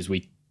because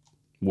we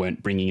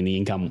weren't bringing in the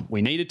income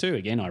we needed to.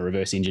 Again, I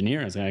reverse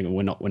engineer. I was going,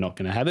 we're not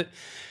going to have it.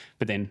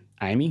 But then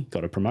Amy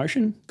got a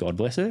promotion. God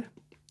bless her.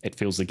 It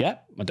fills the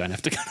gap. I don't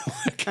have to go to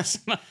work as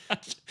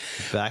much.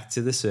 Back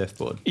to the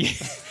surfboard. Yeah.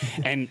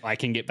 And I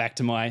can get back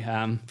to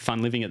my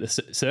fun living at the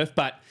surf.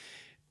 But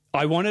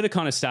I wanted to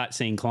kind of start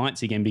seeing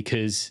clients again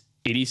because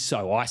it is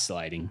so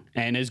isolating.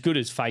 And as good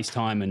as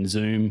FaceTime and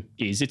Zoom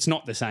is, it's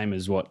not the same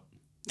as what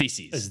this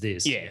is. As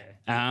this, Yeah.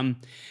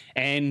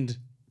 And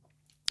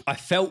I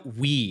felt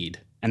weird.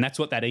 And that's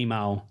what that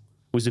email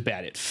was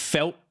about. It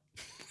felt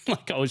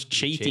like I was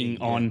cheating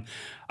on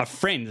a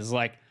friend. It's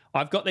like,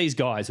 I've got these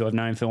guys who I've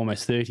known for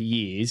almost 30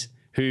 years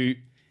who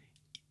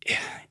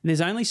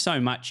there's only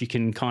so much you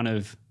can kind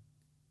of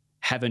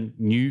have a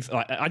new...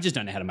 I just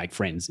don't know how to make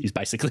friends is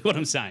basically what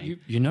I'm saying.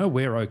 You know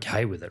we're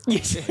okay with it,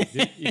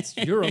 right? Yes.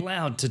 You're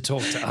allowed to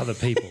talk to other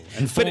people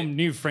and form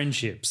new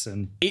friendships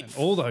and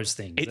all those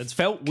things. It That's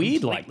felt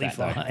weird like completely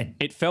that, though. fine.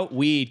 It felt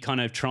weird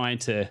kind of trying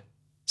to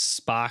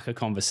spark a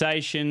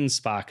conversation,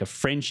 spark a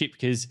friendship,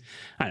 because,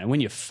 I don't know, when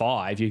you're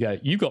 5, you go,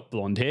 you got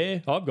blonde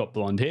hair, I've got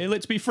blonde hair,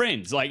 let's be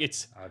friends. Like,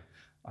 it's...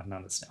 I don't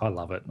understand. I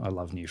love it. I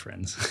love new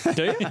friends.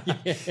 Do you?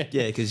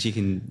 Yeah, because you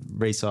can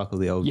recycle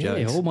the old Yeah,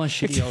 jokes. all my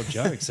shitty old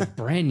jokes are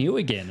brand new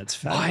again. It's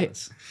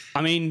fabulous.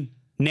 I mean,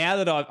 now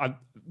that I've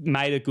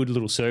made a good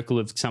little circle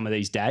of some of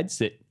these dads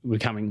that we're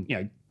coming,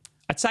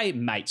 I'd say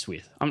mates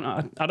with.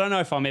 I don't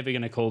know if I'm ever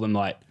going to call them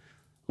like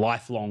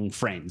lifelong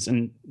friends.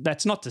 And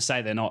that's not to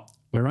say they're not.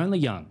 We're only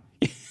young.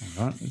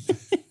 All right?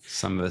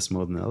 Some of us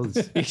more than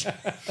others.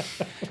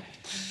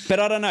 But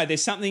I don't know.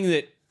 There's something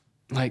that,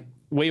 like,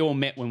 we all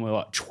met when we were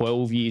like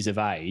 12 years of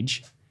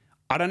age.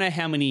 I don't know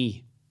how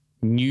many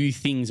new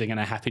things are going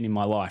to happen in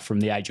my life from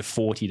the age of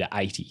 40 to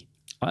 80.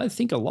 I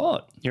think a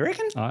lot. You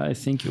reckon? I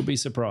think you'll be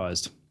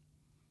surprised.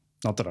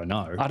 Not that I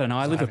know. I don't know.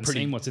 I live a haven't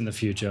pretty- seen what's in the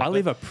future. I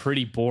live a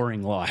pretty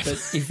boring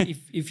life.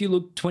 if you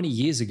look 20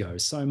 years ago,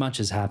 so much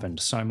has happened,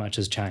 so much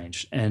has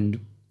changed.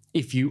 And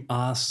if you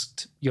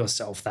asked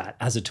yourself that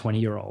as a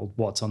 20-year-old,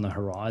 what's on the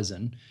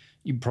horizon,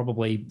 you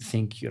probably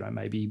think,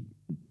 maybe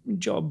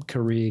job,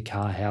 career,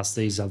 car, house,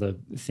 these other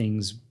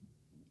things,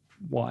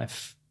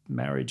 wife,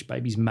 marriage,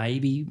 babies,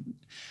 maybe.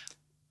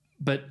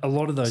 But a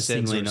lot of those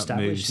Certainly things are not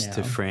established moves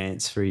now. to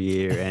France for a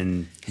year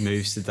and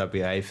moves to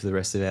WA for the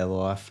rest of our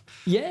life.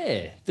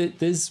 Yeah,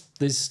 there's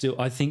still,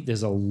 I think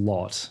there's a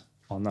lot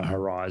on the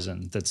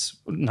horizon that's,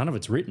 none of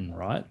it's written,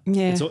 right?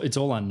 Yeah. It's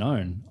all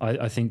unknown.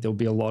 I think there'll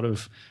be a lot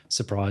of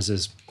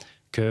surprises,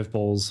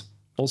 curveballs,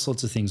 all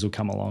sorts of things will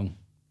come along.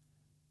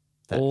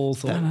 All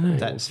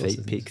That sorts feet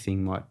of pick things.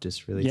 thing might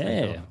just really take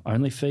Yeah, off.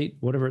 only feet,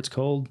 whatever it's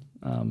called.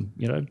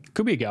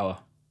 Could be a goer.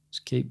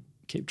 Just keep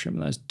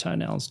trimming those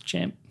toenails,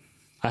 champ.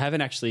 I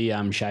haven't actually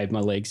shaved my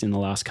legs in the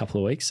last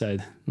couple of weeks, so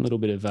a little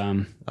bit of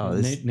Oh,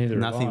 there's Neither have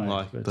nothing I,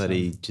 like but,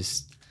 bloody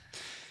just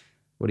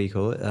what do you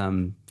call it?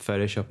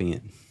 Photoshopping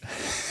it.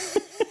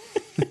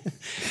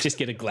 Just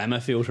get a glamour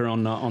filter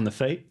on the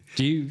feet.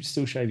 Do you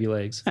still shave your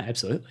legs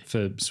Absolutely.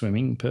 for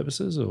swimming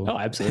purposes? Or Oh,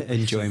 absolutely.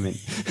 Enjoyment.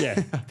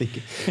 yeah. I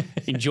think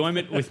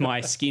Enjoyment with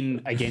my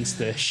skin against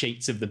the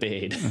sheets of the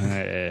bed.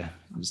 Yeah.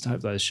 Just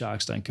hope those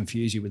sharks don't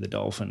confuse you with a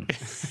dolphin.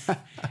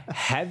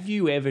 Have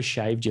you ever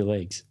shaved your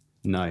legs?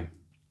 no.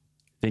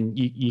 Then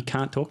you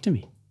can't talk to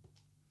me.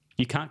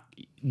 You can't.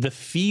 The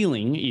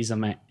feeling is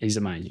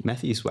amazing.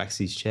 Matthew's waxed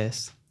his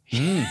chest.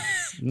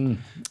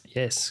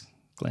 Yes.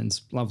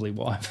 Glenn's lovely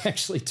wife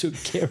actually took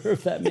care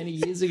of that many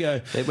years ago.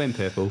 It went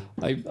purple.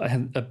 I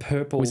had a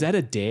purple. Was that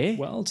a dare?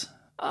 weld?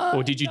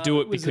 Or did you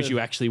do it was because a- you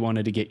actually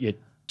wanted to get your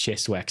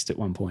chest waxed at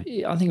one point?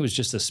 I think it was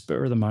just a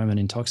spur of the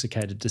moment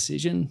intoxicated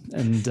decision,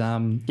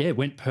 and it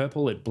went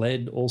purple. It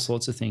bled, all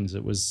sorts of things.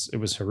 It was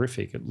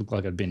horrific. It looked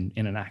like I'd been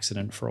in an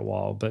accident for a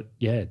while, but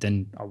yeah,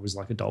 then I was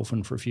like a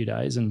dolphin for a few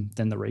days, and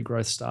then the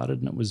regrowth started,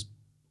 and it was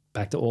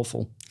back to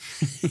awful.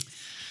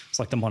 It's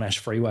like the Monash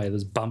Freeway.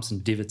 There's bumps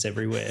and divots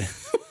everywhere.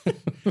 It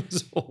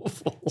was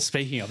awful.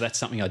 Speaking of, that's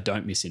something I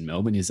don't miss in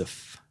Melbourne is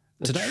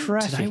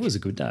Today was a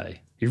good day.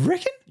 You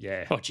reckon?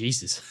 Yeah. Oh,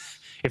 Jesus.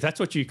 If that's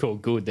what you call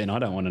good, then I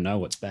don't want to know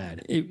what's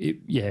bad.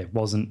 It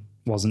wasn't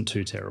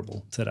too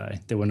terrible today.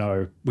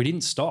 We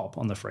didn't stop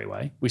on the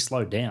freeway. We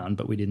slowed down,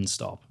 but we didn't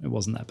stop. It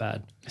wasn't that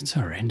bad. It's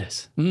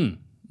horrendous. Wow.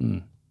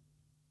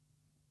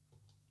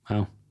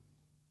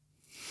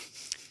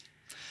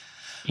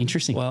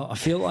 Interesting. Well, I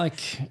feel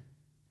like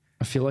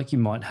you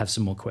might have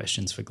some more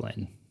questions for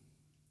Glenn.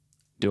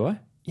 Do I?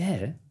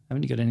 Yeah.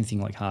 Haven't you got anything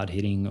like hard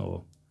hitting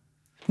or?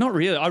 Not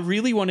really. I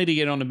really wanted to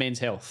get on to men's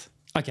health.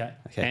 Okay.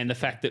 And the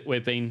fact that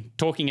we've been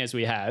talking as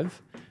we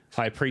have,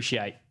 I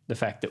appreciate the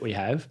fact that we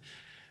have,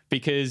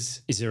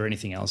 because Is there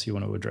anything else you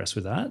want to address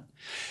with that?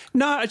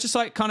 no, it's just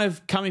like kind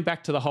of coming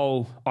back to the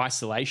whole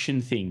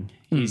isolation thing.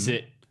 Is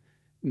that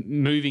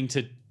moving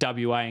to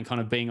WA and kind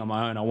of being on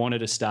my own, I wanted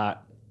to start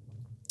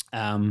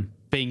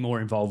being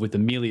more involved with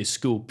Amelia's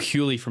school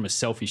purely from a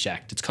selfish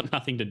act. It's got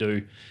nothing to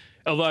do.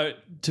 Although,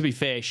 to be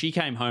fair, she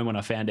came home when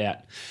I found out.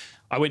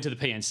 I went to the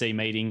PNC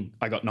meeting.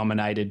 I got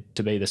nominated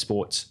to be the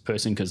sports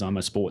person because I'm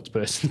a sports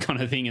person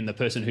kind of thing. And the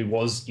person who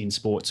was in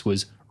sports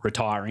was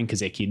retiring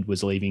because their kid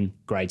was leaving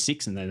grade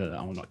 6 and they're like,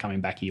 oh, I'm not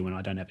coming back here when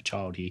I don't have a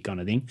child here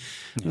kind of thing.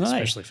 Yeah,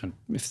 especially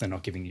if they're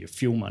not giving you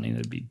fuel money,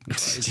 that'd be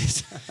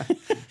crazy.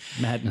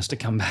 Madness to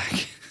come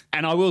back.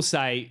 And I will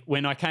say,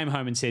 when I came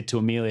home and said to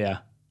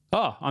Amelia,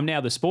 oh, I'm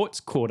now the sports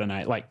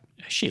coordinator, like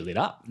she lit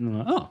up. And I'm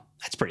like, oh,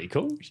 that's pretty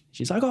cool.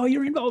 She's like, oh,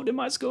 you're involved in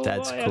my school.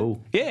 That's Oh, yeah.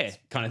 cool. Yeah,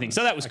 kind of thing.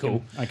 So that was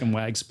cool. I can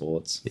wag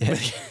sports.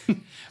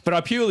 But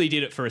I purely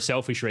did it for a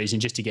selfish reason,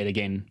 just to get,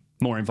 again,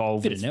 more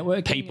involved Bit with of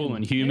networking people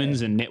and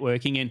humans and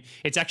networking. And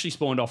it's actually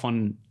spawned off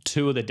on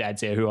 2 of the dads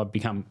there who I've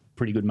become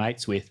pretty good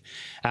mates with.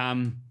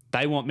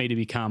 They want me to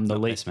become the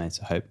lead. Best mates,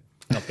 I hope.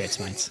 Not best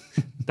mates.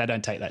 They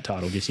don't take that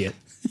title just yet.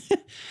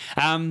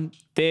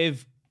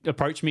 They've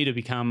approached me to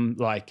become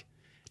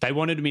they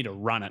wanted me to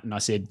run it, and I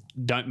said,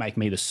 don't make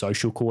me the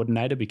social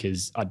coordinator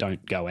because I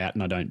don't go out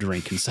and I don't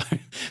drink. And so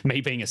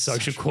me being a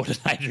social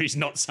coordinator is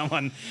not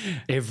someone,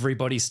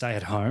 Everybody stay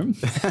at home.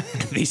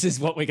 this is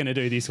what we're going to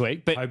do this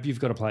week. But Hope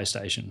you've got a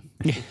PlayStation.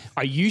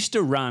 I used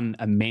to run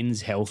a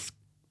men's health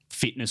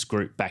fitness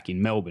group back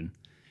in Melbourne,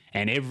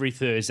 and every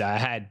Thursday I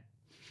had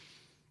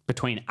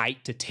between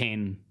 8 to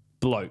 10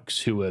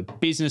 blokes who were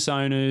business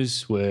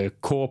owners, were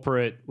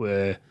corporate,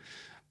 were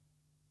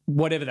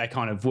whatever they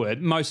kind of were.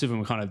 Most of them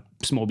were kind of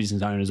small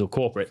business owners or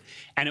corporate.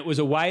 And it was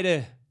a way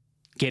to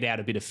get out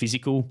a bit of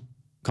physical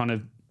kind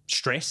of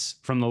stress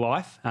from the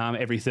life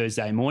every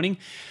Thursday morning.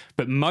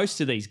 But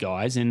most of these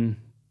guys, and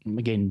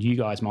again, you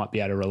guys might be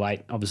able to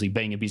relate, obviously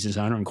being a business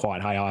owner and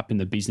quite high up in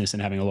the business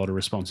and having a lot of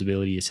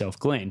responsibility yourself,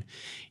 Glenn,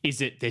 is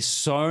that there's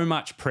so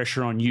much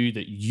pressure on you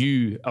that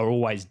you are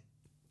always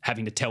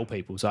having to tell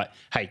people. It's like,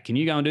 hey, can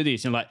you go and do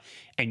this?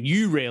 And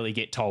you rarely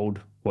get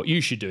told what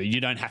you should do.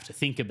 You don't have to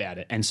think about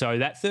it. And so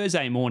that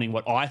Thursday morning,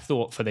 what I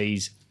thought for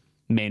these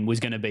men was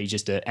going to be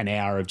just an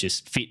hour of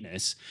just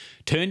fitness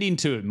turned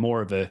into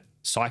more of a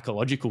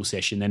psychological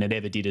session than it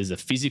ever did as a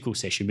physical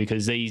session,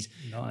 because these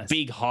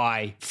big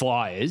high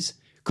flyers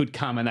could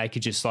come and they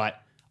could just I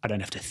don't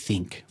have to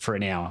think for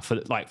an hour.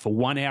 For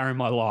 1 hour in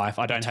my life,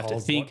 I don't have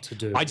to think. What to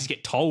do. I just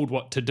get told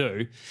what to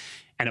do.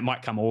 And it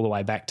might come all the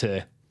way back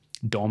to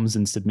DOMs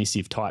and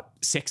submissive type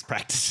sex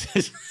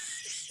practices.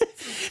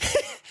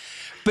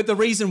 But the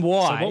reason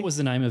why... So what was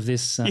the name of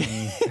this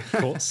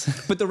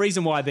course? But the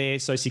reason why they're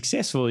so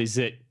successful is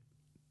that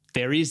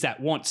there is that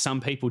want. Some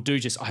people do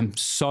I'm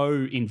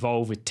so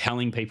involved with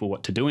telling people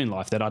what to do in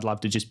life that I'd love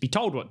to just be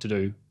told what to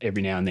do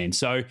every now and then.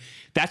 So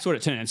that's what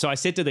it turned out. So I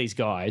said to these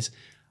guys,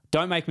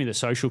 don't make me the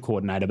social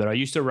coordinator, but I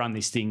used to run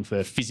this thing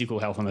for physical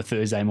health on a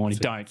Thursday morning.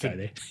 Don't go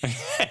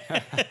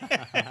there.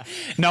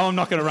 No, I'm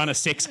not going to run a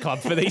sex club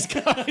for these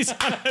guys.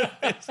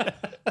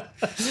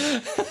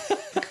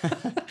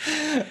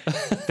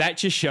 That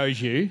just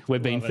shows you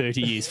we've been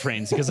 30 years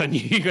friends, because I knew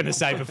you were going to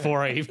say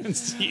before I even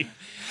see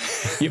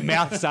your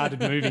mouth started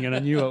moving and I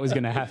knew what was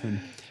going to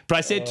happen. But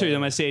I said to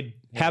them,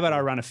 how about I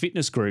run a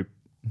fitness group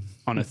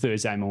on a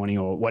Thursday morning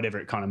or whatever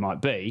it kind of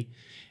might be.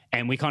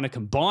 And we kind of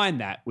combine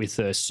that with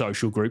a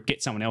social group,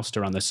 get someone else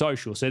to run the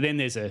social. So then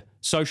there's a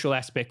social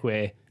aspect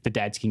where the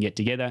dads can get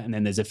together, and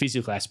then there's a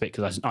physical aspect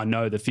because I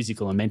know the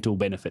physical and mental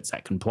benefits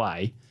that can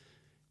play.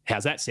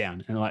 How's that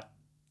sound? And like,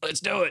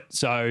 let's do it.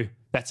 So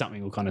that's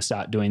something we'll kind of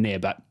start doing there.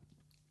 But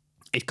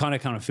it kind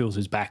of fills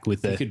us back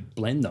with You the could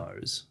blend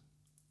those.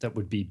 That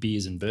would be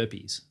beers and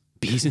burpees.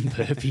 beers and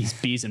burpees,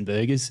 beers and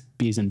burgers,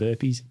 beers and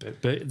burpees.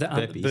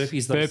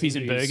 Burpees, Burpees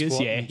and burgers,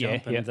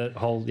 yeah. That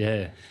whole,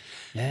 yeah.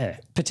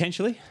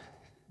 Potentially.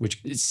 Which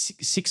It's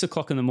 6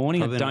 o'clock in the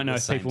morning. Probably I don't not know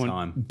the if people same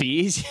want time.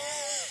 beers.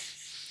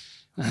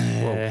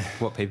 Well,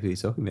 what people are you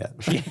talking about?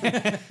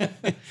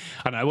 I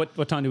don't know.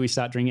 What time do we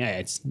start drinking? Yeah,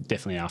 it's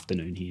definitely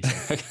afternoon here.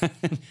 So.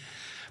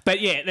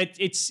 But yeah,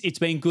 it's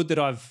been good that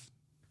I've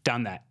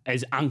done that.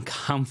 As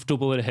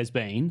uncomfortable it has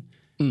been,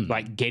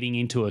 like getting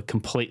into a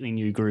completely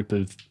new group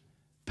of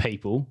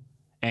people.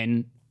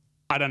 And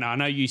I don't know. I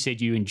know you said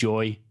you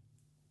enjoy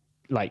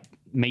like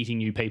meeting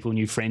new people,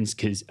 new friends,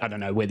 because I don't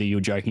know whether you're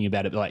joking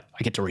about it, but like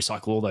I get to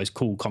recycle all those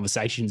cool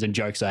conversations and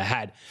jokes I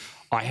had.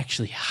 I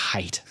actually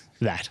hate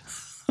that.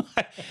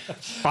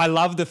 I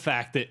love the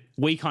fact that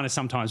we kind of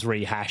sometimes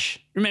rehash.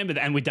 Remember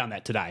that, and we've done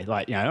that today.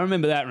 Like, you know, I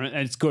remember that, and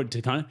it's good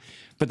to kind of.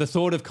 But the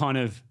thought of kind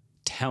of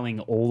telling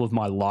all of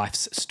my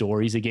life's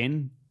stories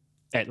again,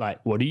 at like,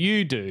 what do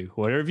you do?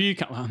 Where have you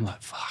come? I'm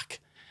like, fuck,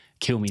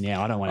 kill me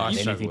now. I don't want to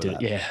have anything to. with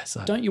that. Yeah.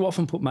 So don't you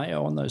often put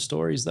mayo on those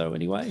stories though?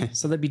 Anyway,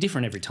 so they'd be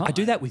different every time. I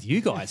do that with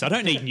you guys. I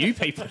don't need new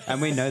people,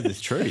 And we know the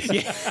truth.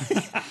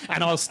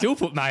 and I'll still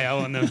put mayo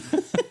on them.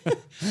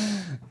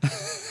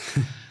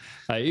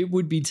 It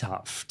would be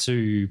tough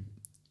to,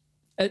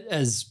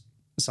 as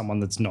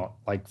someone that's not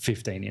like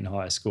 15 in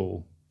high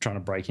school, trying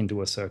to break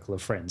into a circle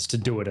of friends, to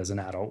do it as an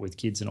adult with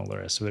kids and all the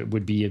rest of it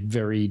would be a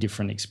very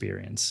different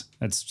experience.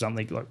 It's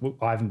something like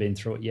I haven't been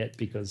through it yet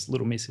because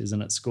little miss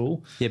isn't at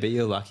school. Yeah, but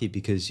you're lucky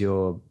because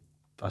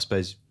I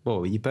suppose,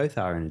 well, you both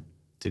are in a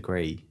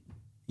degree.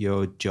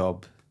 Your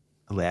job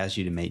allows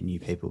you to meet new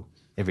people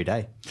every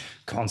day.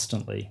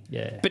 Constantly,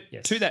 yeah. But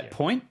to that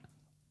point,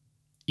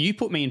 you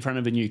put me in front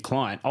of a new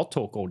client, I'll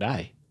talk all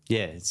day.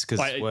 Yeah, it's because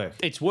Like, it's work.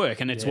 It's work,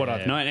 and it's what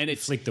I've known, and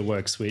it's flick the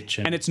work switch,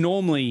 and it's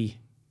normally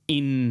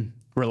in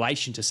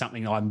relation to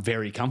something I'm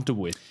very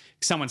comfortable with.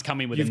 Someone's come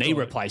in with a knee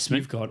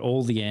replacement, You've got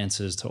all the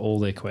answers to all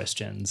their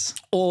questions.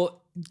 or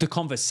the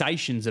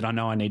conversations that I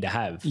know I need to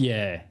have.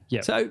 Yeah,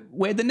 yeah. So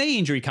where'd the knee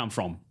injury come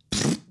from?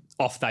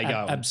 Off they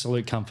go.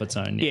 Absolute comfort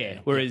zone. Yeah.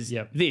 Whereas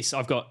this,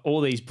 I've got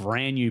all these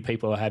brand new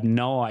people I have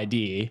no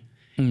idea,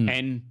 and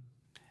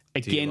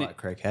Do you again, like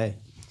croquet?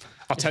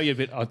 I'll tell you a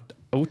bit.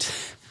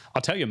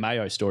 I'll tell you a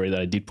Mayo story that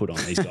I did put on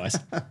these guys.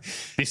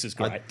 This is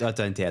great. I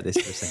don't doubt this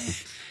for a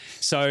second.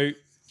 So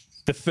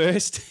the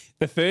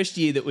first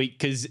year that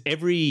because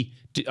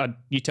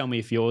you tell me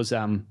if yours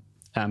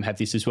have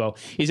this as well.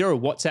 Is there a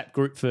WhatsApp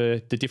group for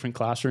the different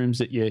classrooms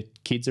that your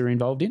kids are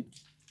involved in?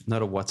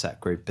 Not a WhatsApp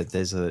group, but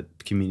there's a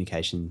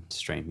communication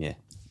stream, yeah.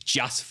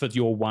 Just for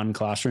your one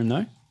classroom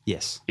though?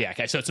 Yes. Yeah,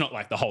 okay. So it's not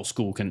like the whole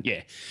school can,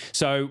 yeah.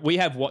 So we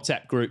have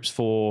WhatsApp groups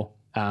for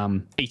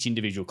each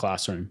individual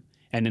classroom.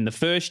 And in the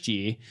first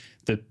year,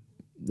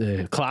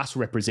 the class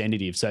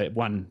representative, so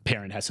one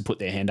parent has to put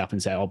their hand up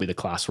and say, I'll be the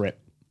class rep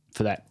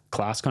for that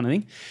class kind of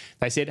thing.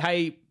 They said,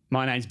 hey,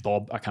 my name's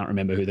Bob. I can't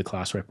remember who the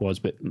class rep was,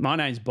 but my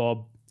name's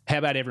Bob. How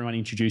about everyone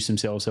introduce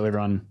themselves so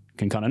everyone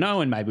can kind of know,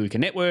 and maybe we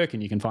can network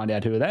and you can find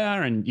out who they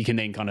are, and you can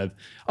then kind of,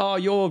 oh,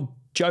 you're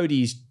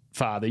Jodie's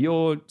father,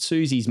 you're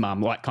Susie's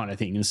mum, like kind of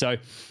thing. And so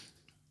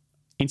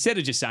instead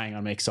of just saying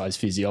I'm an exercise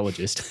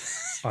physiologist,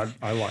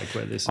 I like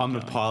where this is I'm a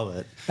going.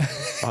 pilot.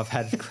 I've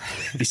had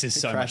this is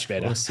so much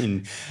better. course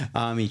in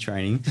army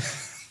training.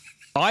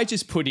 I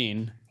just put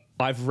in,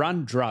 I've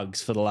run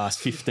drugs for the last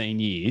 15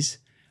 years.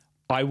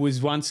 I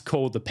was once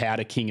called the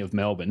Powder King of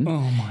Melbourne. Oh,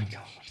 my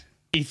God.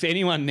 If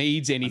anyone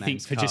needs anything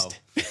name's for Carl.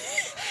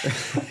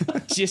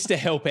 just to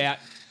help out,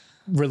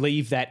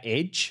 relieve that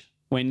edge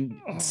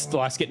when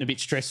life's getting a bit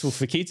stressful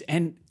for kids.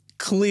 And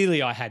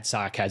clearly I had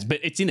sarcasm, but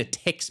it's in a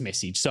text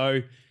message.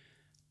 So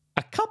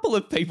a couple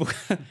of people,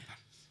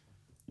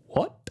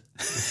 what?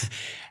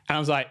 And I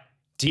was like,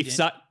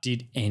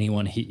 Did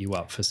anyone hit you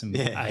up for some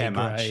how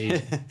much?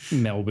 A-grade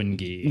Melbourne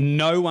gear?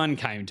 no one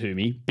came to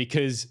me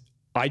because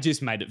I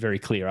just made it very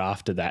clear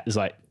after that. It's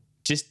like,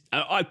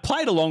 I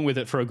played along with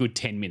it for a good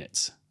 10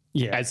 minutes.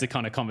 Yeah. As the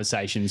kind of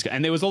conversations go.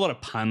 And there was a lot of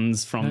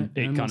puns from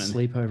No it more kind of.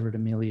 sleep over at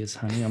Amelia's,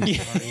 honey. I'm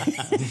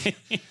sorry.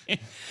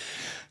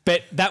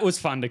 But that was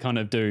fun to kind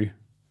of do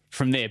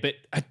from there. But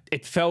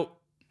it felt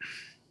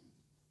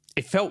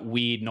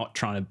weird not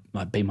trying to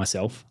like be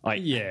myself.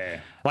 Like, Yeah.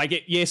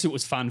 like yes, it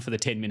was fun for the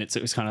 10 minutes.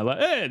 It was kind of like,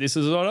 hey, this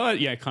is what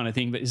kind of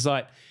thing. But it's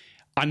like,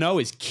 I know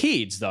as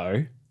kids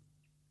though,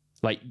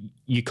 like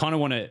you kind of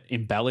want to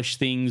embellish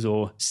things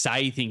or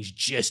say things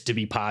just to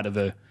be part of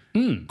a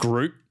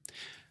group.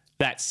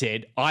 That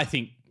said, I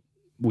think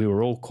we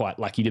were all quite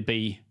lucky to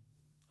be,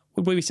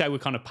 would we say we're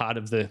kind of part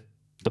of the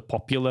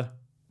popular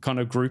kind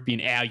of group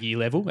in our year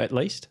level at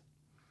least?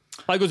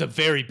 Like it was a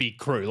very big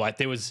crew. Like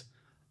there was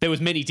there was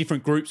many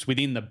different groups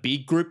within the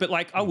big group, but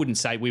like I wouldn't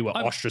say we were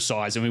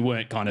ostracized and we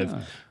weren't kind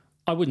of.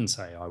 I wouldn't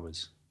say I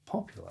was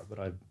popular, but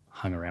I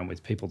hung around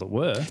with people that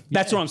were.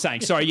 That's what I'm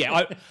saying. Sorry,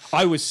 yeah,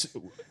 I was.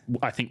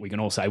 I think we can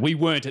all say we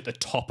weren't at the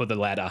top of the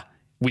ladder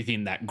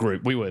within that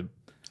group. We were.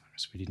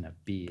 We didn't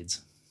have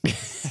beards.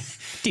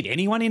 Did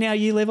anyone in our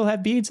year level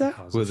have beards though?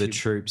 Were the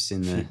troops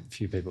in the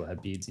Few people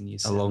had beards in year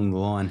 7. along the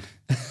line?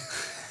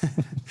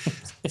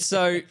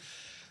 So,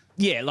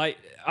 yeah, like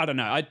I don't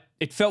know.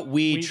 It felt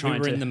weird We trying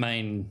were to. in the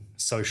main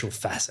social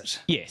facet.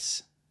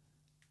 Yes,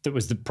 That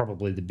was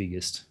probably the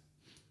biggest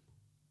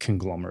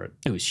conglomerate.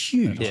 it was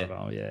huge. Yeah.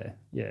 Oh,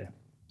 yeah.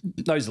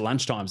 Those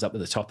lunchtimes up at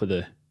the top of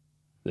the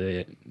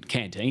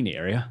canteen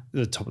area,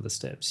 The top of the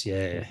steps.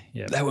 Yeah.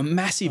 they were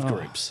massive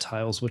groups.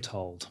 Tales were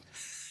told.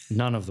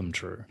 None of them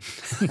true.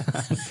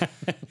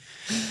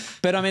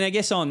 But I mean, I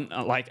guess on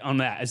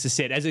that, as I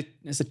said, as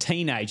a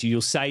teenager,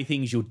 you'll say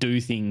things, you'll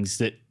do things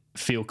that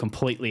feel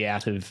completely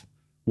out of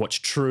what's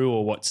true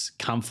or what's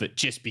comfort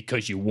just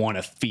because you want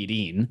to fit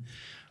in.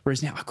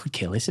 Whereas now I could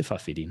care less if I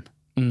fit in.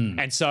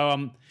 And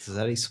so Does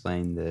that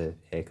explain the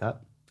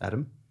haircut,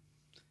 Adam?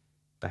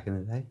 Back in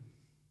the day,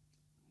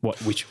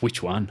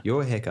 which one?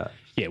 your haircut,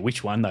 Yeah,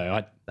 which one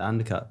though? the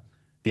undercut.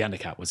 The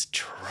undercut was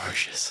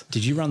atrocious.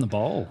 Did you run the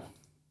bowl?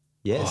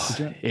 Yes.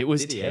 It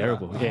was Did he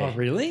terrible. ever? Yeah. Oh,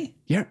 really?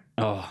 Yeah.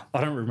 Oh,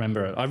 I don't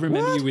remember it. I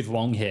remember you with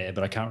long hair,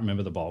 but I can't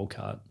remember the bowl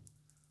cut.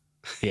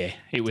 yeah.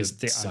 It was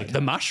The undercut.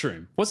 the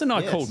mushroom. Wasn't I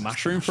Yes. called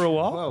mushroom for a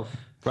while? Well,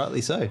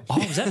 rightly so. Oh,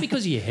 was that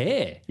because of your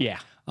hair? Yeah.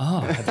 Oh,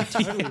 I had that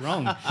totally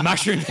wrong.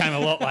 Mushroom came a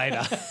lot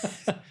later.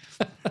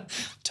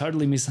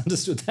 Totally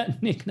misunderstood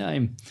that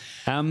nickname.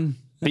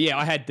 But yeah,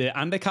 I had the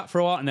undercut for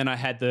a while and then I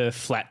had the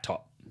flat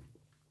top.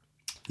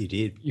 You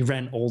did. You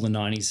ran all the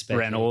 90s spec.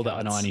 Ran all the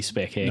haircuts. 90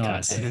 spec haircuts.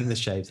 Nice. And then the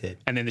shaved head.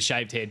 And then the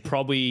shaved head,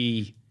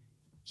 probably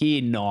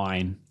year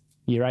 9.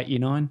 Year 8, year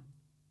 9.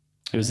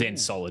 It was then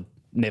solid.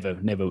 Never.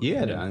 You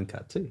had an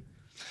undercut too.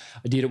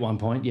 I did at one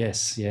point,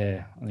 yes.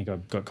 Yeah. I think I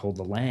got called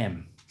the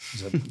lamb.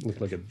 'Cause I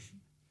looked like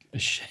a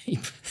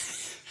sheep.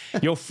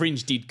 Your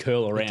fringe did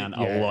curl around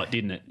a yeah. lot,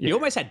 didn't it? You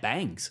almost had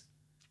bangs.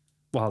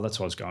 Well, that's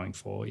what I was going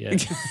for, yeah.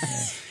 It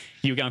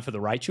You were going for the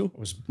Rachel?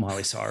 was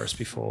Miley Cyrus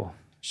before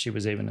she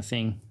was even a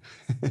thing.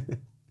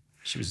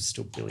 She was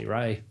still Billy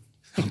Ray.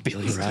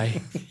 Billy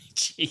Ray.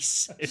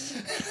 Jesus.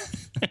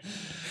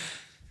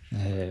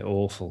 Yeah,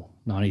 awful.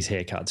 90s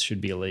haircuts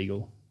should be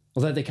illegal.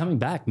 Although they're coming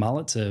back.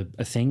 Mullets are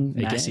a thing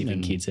Massive again.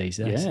 in kids these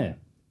days. Yeah.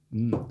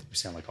 We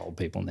sound like old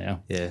people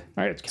now. Yeah.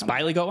 All right, it's coming,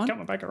 Bailey got one?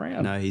 coming back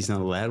around. No, he's not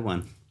a loud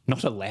one.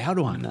 Not a loud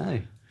one.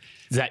 No,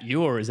 Is that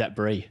you or is that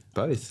Brie?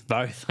 both.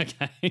 Both.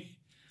 Okay.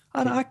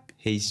 I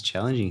He's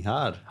challenging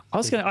hard.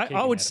 was going to,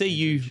 I would see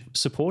you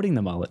supporting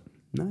the mullet.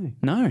 No,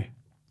 No.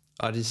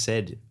 I just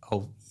said,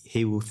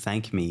 he will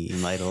thank me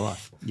in later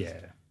life. Yeah.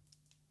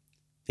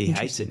 He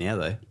hates it now,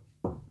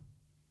 though.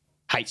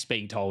 Hates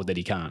being told that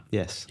he can't.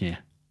 Yes. Yeah.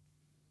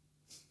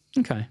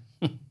 Okay.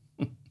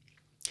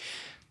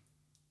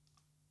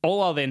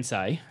 All I'll then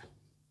say,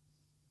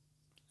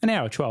 an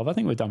hour 12, I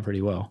think we've done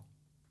pretty well.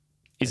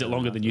 Is it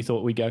longer than you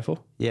thought we'd go for?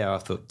 Yeah, I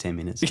thought 10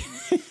 minutes.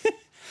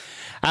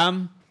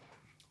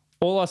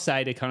 All I'll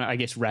say to kind of, I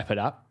guess, wrap it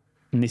up,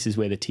 and this is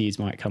where the tears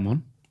might come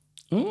on.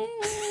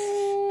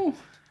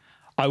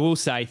 I will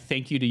say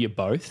thank you to you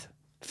both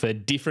for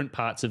different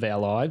parts of our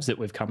lives that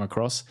we've come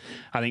across.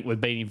 I think we've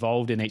been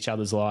involved in each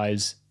other's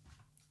lives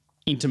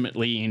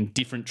intimately in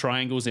different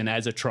triangles and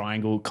as a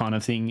triangle kind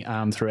of thing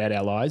throughout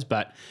our lives,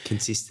 but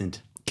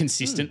Consistent.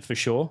 for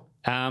sure.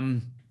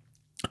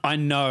 I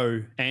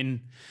know, and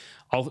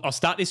I'll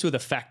start this with a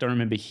fact I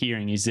remember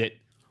hearing is that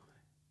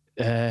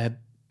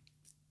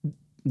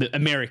the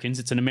Americans,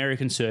 it's an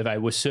American survey,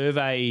 were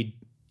surveyed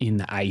in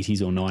the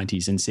 80s or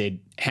 90s and said,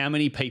 how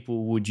many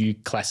people would you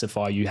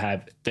classify you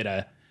have that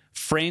are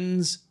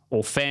friends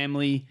or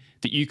family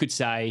that you could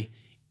say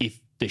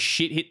if the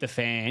shit hit the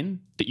fan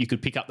that you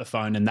could pick up the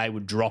phone and they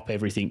would drop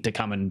everything to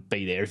come and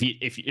be there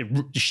if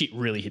shit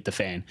really hit the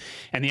fan.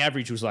 And the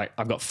average was like,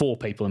 I've got 4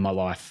 people in my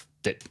life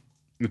that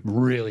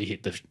really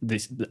hit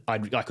I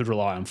could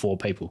rely on 4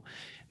 people.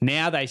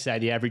 Now they say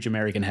the average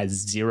American has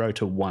 0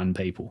 to 1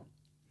 people.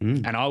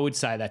 And I would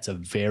say that's a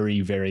very,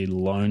 very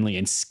lonely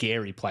and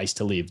scary place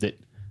to live, that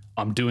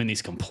I'm doing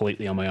this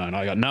completely on my own.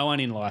 I got no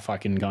one in life I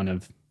can kind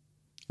of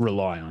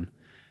rely on.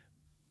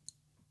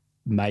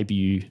 Maybe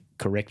you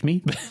correct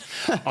me, but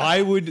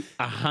I would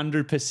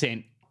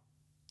 100%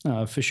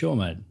 Oh, for sure,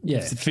 mate.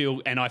 Yeah.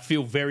 I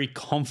feel very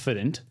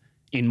confident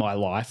in my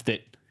life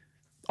that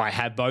I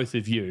have both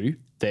of you,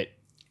 that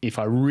if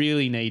I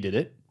really needed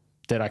it,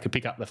 that I could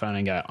pick up the phone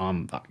and go,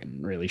 I'm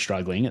fucking really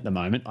struggling at the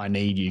moment. I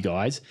need you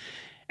guys.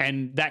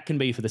 And that can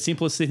be for the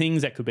simplest of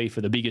things. That could be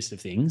for the biggest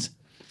of things.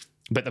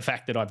 But the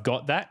fact that I've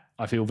got that,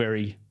 I feel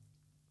very,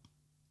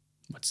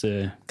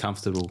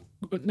 Comfortable.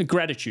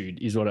 gratitude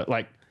is what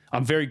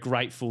I'm very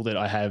grateful that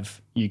I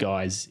have you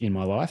guys in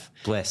my life.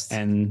 Blessed.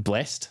 And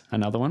blessed,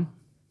 another one.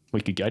 We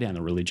could go down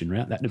the religion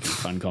route. That'd be a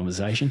fun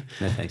conversation.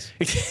 No, thanks.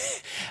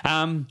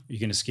 Are you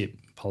going to skip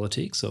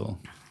politics or?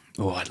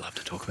 Oh, I'd love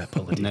to talk about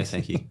politics. No,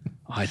 thank you.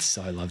 I'd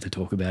so love to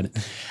talk about it.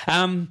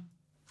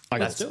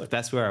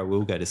 That's where I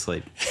will go to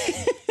sleep.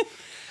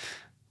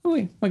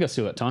 We got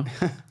still got time.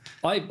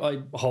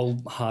 I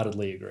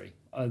wholeheartedly agree.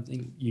 I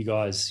think you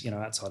guys,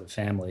 outside of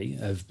family,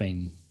 have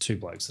been two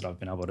blokes that I've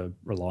been able to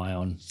rely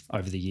on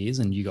over the years,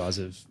 and you guys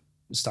have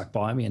stuck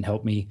by me and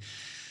helped me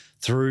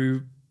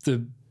through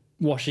the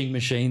washing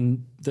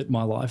machine that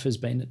my life has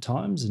been at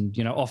times. And,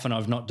 often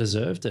I've not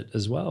deserved it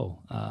as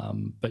well.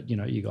 But,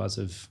 you guys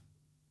have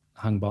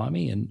hung by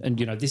me. And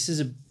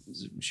this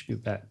should be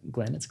about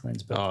Glenn. It's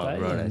Glenn's birthday.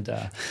 Right.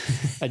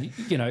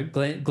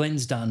 And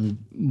Glenn's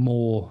done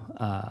more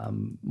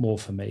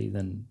for me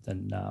than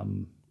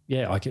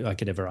I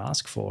could ever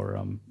ask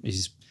for.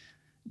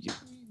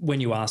 When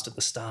you asked at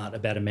the start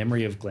about a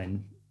memory of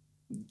Glenn,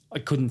 I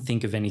couldn't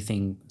think of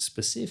anything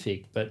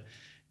specific, but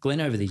Glenn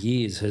over the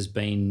years has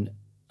been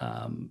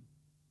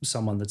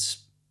someone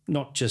that's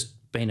not just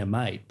been a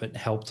mate, but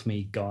helped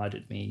me,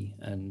 guided me,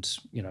 and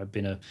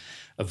been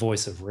a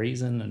voice of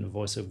reason and a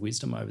voice of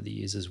wisdom over the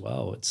years as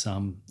well.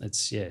 And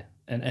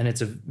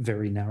it's a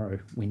very narrow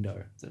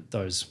window that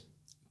those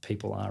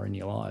people are in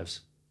your lives.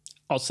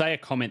 I'll say a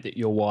comment that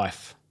your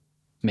wife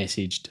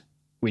messaged,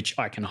 which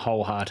I can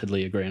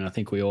wholeheartedly agree, and I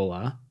think we all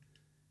are,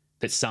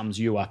 that sums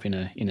you up in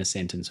a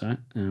sentence, right?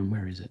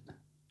 Where is it?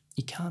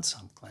 You can't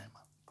sum Glenn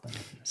up.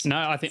 No,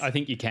 I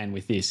think you can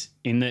with this,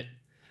 in that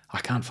I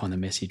can't find the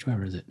message.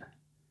 Where is it?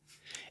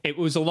 It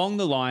was along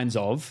the lines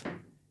of,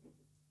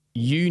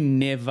 you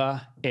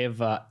never,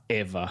 ever,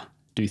 ever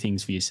do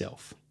things for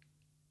yourself.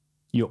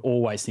 You're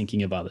always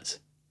thinking of others,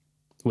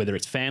 whether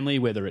it's family,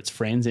 whether it's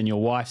friends. And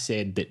your wife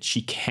said that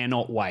she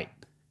cannot wait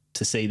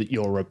to see that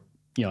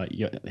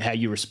how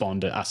you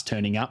respond to us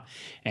turning up,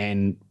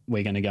 and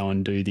we're going to go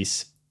and do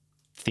this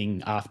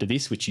thing after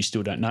this, which you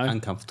still don't know.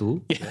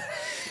 Uncomfortable. Yeah.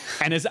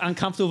 And as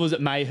uncomfortable as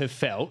it may have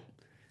felt,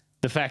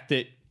 the fact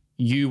that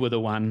you were the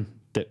one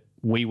that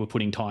we were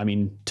putting time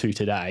into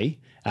today,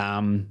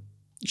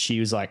 she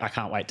was like, I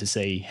can't wait to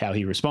see how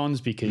he responds,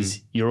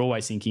 because you're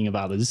always thinking of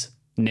others,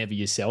 never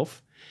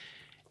yourself.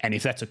 And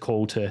if that's a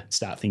call to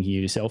start thinking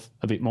of yourself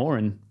a bit more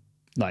and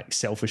like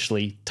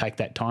selfishly take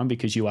that time,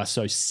 because you are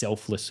so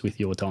selfless with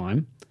your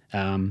time,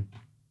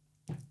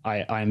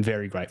 I am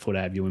very grateful to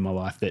have you in my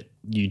life, that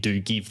you do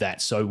give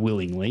that so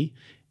willingly,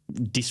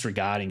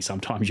 disregarding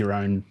sometimes your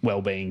own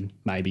well-being.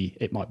 Maybe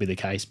it might be the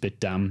case, but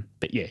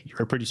yeah,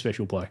 you're a pretty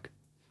special bloke.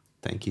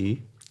 Thank you.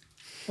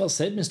 Well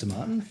said, Mr.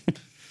 Martin.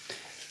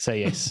 So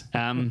yes,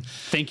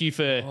 thank you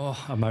for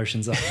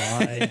emotions are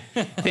high.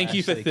 Thank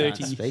you for 30.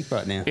 Can't speak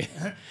right now.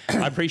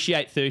 I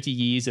appreciate 30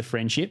 years of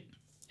friendship,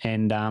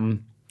 and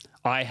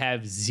I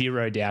have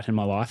zero doubt in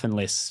my life,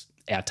 unless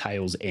our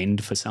tales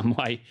end for some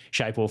way,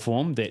 shape or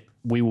form, that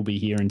we will be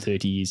here in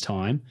 30 years'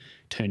 time,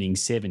 turning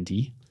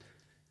 70,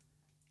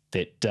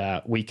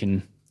 that we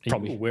can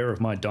probably... Are you aware of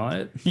my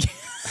diet?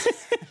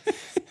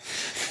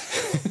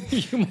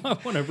 You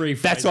might want to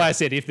rephrase. That's why I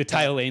said if the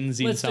tale ends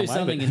in some way. Let's do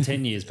something in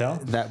 10 years, pal.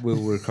 That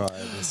will require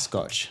the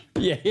scotch.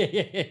 Yeah.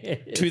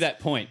 To that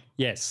point,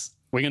 Yes.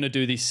 we're going to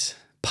do this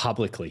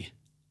publicly.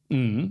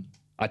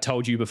 I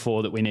told you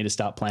before that we need to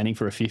start planning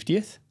for a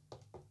 50th.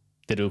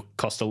 That'll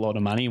cost a lot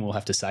of money and we'll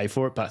have to save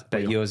for it. But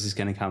Yours is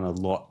going to come a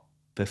lot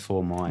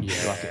before mine.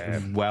 Yeah.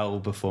 Well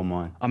before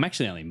mine. I'm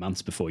actually only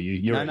months before you.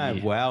 You're a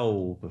year.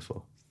 Well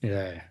before.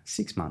 Yeah.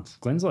 6 months.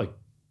 Glenn's like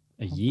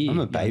a year. I'm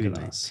a baby, younger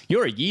than mate. us.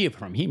 You're a year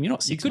from him. You're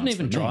not 6 You couldn't months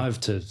even from me. drive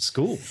to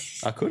school.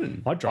 I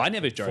couldn't. I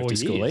never drove to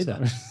school years.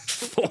 either.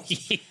 4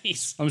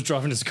 years. I was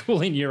driving to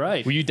school in year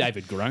 8. Were you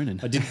David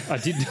Gronin? I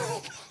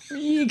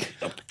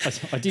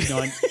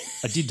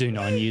did do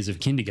 9 years of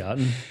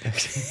kindergarten.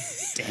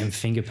 Damn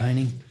finger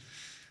painting.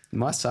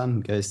 My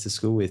son goes to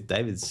school with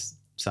David's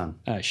son.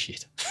 Oh,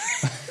 shit.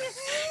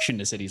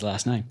 Shouldn't have said his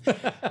last name.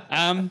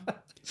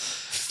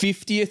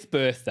 50th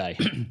birthday.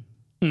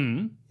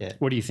 Yeah.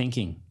 What are you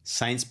thinking?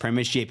 Saints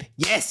Premiership.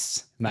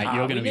 Yes. Mate,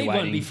 you're going to be one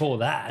waiting. before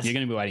that. You're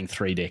going to be waiting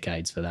 3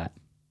 decades for that.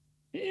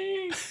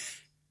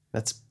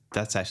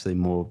 That's actually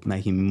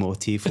making me more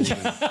tearful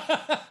than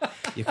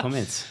your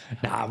comments.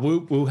 Nah,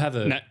 we'll have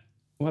a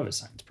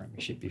Saints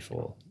Premiership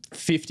before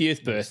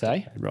 50th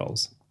birthday. it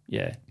rolls.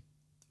 Yeah.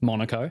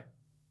 Monaco.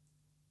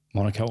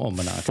 Monaco or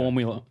Monaco?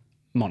 Formula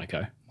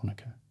Monaco.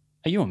 Monaco.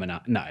 Are you a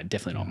Monaco? No,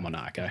 definitely not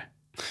Monaco.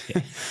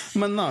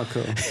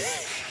 Monaco.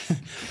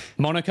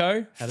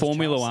 Monaco,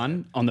 Formula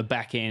One on the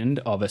back end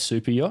of a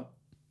super yacht.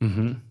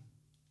 Mm-hmm.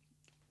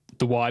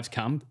 The wives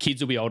come. Kids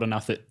will be old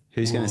enough that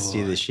Who's going to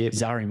steer the ship?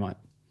 Zari might,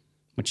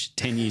 which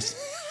 10 years.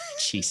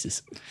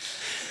 Jesus.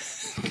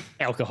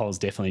 Alcohol's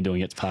definitely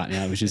doing its part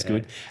now, which is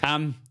good.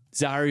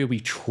 Zari will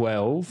be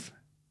 12.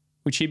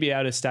 Would she be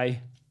able to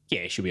stay?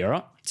 Yeah, she'll be all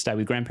right. Stay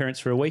with grandparents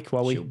for a week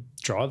while She'll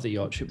drive the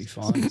yacht. She'll be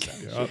fine.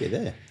 She'll be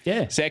there.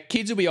 Yeah. So our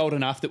kids will be old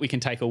enough that we can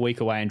take a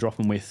week away and drop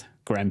them with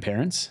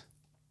grandparents.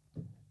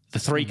 The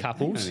 3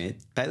 couples. Hang on a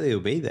minute. Bailey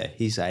will be there.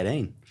 He's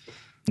 18.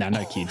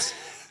 No kids.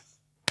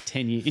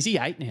 10 years. Is he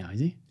 8 now, is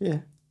he?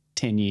 Yeah.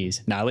 10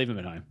 years. No, leave him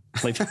at home.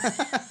 Leave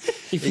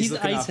If he's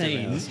looking after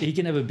 18, us. he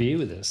can have a beer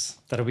with us.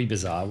 That'll be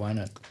bizarre, won't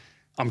it?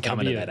 I'm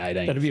coming to that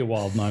 18. That'd be a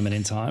wild moment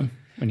in time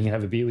when you can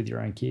have a beer with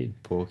your own kid.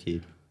 Poor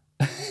kid.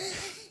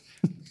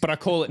 But I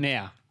call it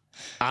now.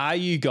 Are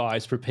you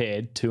guys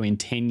prepared to, in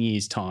 10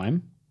 years'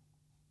 time,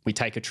 we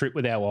take a trip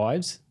with our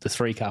wives, the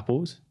 3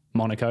 couples,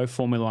 Monaco,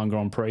 Formula One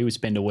Grand Prix. We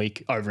spend a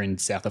week over in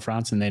south of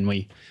France and then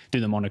we do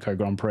the Monaco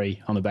Grand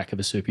Prix on the back of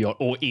a super yacht,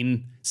 or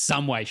in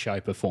some way,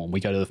 shape or form, we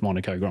go to the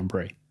Monaco Grand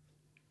Prix.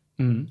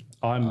 I'm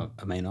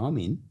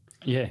in.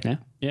 Yeah. Yeah?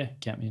 Yeah,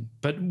 count me in.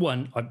 But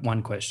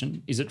one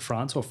question. Is it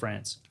France or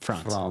France?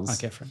 France.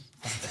 France.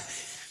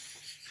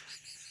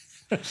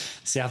 Okay,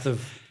 south of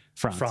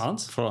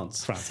France.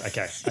 France? France.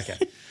 Okay.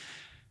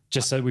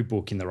 Just so we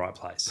book in the right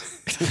place.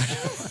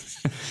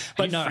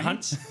 But no,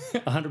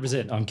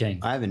 100%. I'm keen.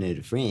 I haven't heard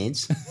of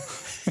France.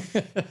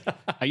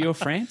 Are you a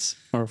France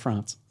or a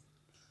France?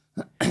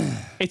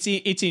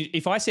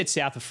 If I said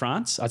south of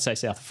France, I'd say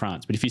south of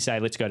France. But if you say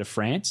let's go to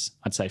France,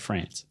 I'd say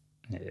France.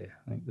 Yeah,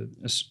 I think the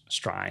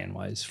Australian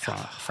way is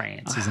France,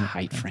 I isn't it?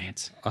 hate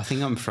France. I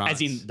think I'm France.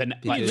 As in the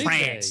like live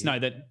France. there.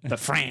 No, the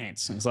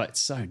France. It's like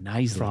so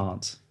nasally.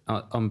 France.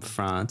 I'm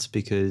France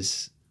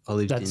because I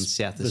lived in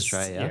South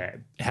Australia.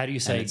 Yeah. How do you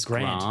And say it's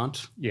Grant?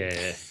 Grant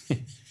Yeah.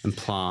 and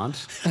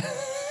plant.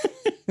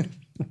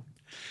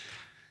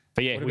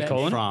 But yeah, What we about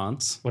call it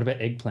France. What about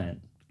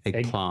eggplant?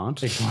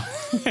 Eggplant.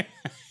 Eggplant.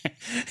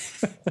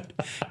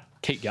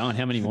 keep going.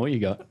 How many more you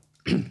got?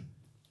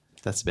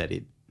 That's about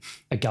it.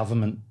 A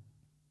government.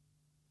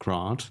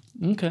 Grant.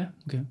 Okay.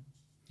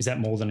 Is that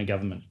more than a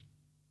government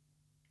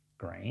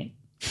grant?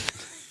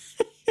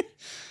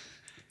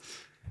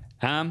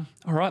 All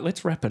right,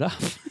 let's wrap it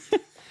up.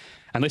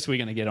 Unless we're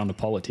going to get onto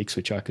politics,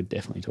 which I could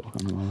definitely talk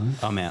on. All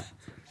right. I'm out.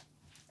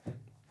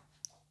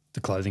 The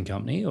clothing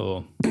company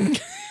or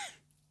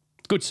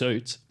Good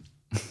suits.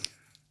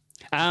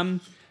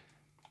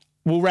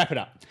 We'll wrap it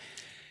up.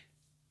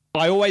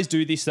 I always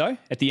do this though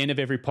at the end of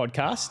every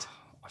podcast.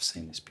 I've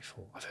seen this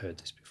before. I've heard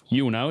this before.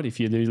 You'll know it if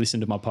you do listen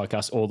to my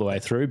podcast all the way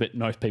through, but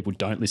most people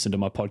don't listen to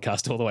my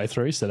podcast all the way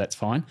through, so that's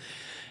fine.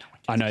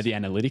 I know the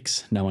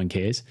analytics. No one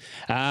cares.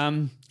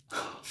 As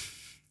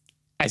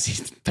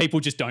if people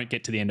just don't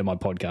get to the end of my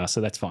podcast,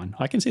 so that's fine.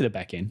 I can see the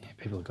back end.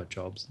 People have got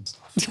jobs and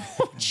stuff.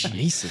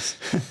 Jesus.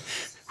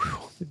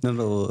 Not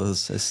all of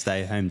us are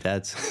stay-home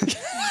dads.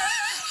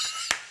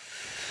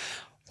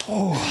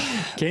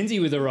 Kenzie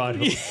with the right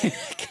hook.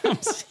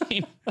 Comes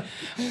in.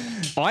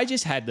 I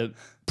just had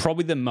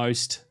probably the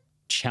most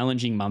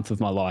challenging month of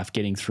my life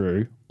getting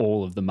through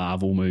all of the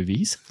Marvel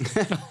movies.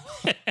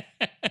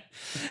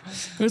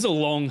 It was a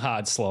long,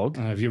 hard slog.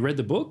 Have you read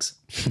the books?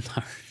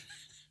 No.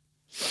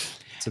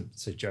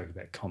 It's a joke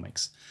about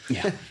comics.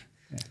 Yeah.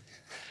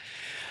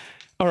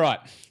 All right.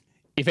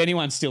 If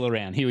anyone's still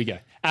around, here we go.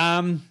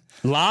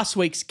 Last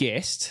week's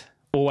guest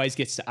always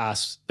gets to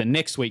ask the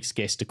next week's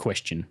guest a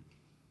question.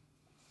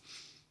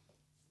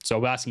 So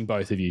I'm asking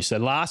both of you. So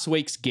last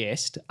week's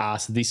guest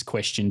asked this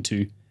question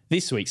to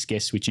this week's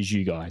guest, which is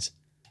you guys.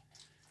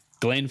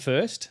 Glenn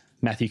first.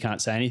 Matthew can't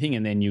say anything,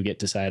 and then you get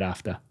to say it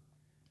after.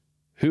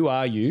 Who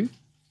are you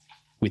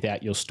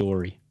without your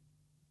story?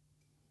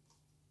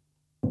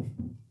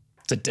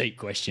 It's a deep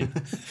question.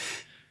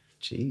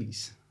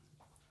 Jeez.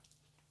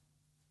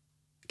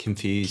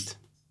 Confused.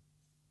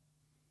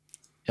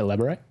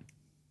 Elaborate.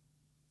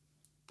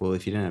 Well,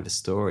 if you don't have a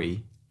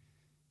story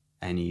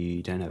and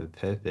you don't have a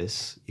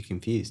purpose, you're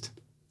confused.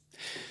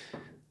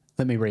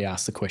 Let me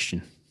re-ask the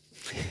question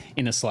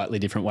in a slightly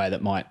different way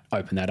that might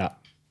open that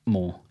up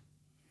more.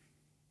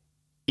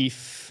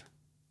 If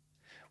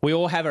we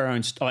all have our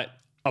own,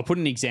 I'll put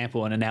an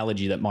example, an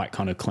analogy that might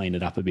kind of clean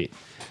it up a bit.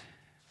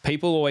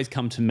 People always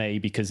come to me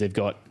because they've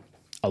got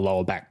a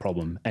lower back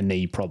problem, a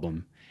knee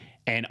problem.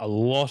 And a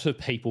lot of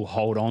people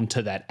hold on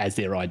to that as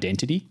their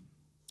identity.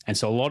 And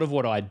so a lot of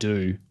what I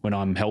do when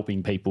I'm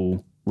helping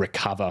people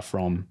recover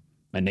from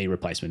a knee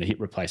replacement, a hip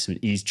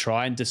replacement, is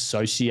try and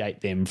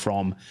dissociate them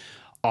from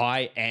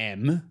I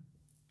am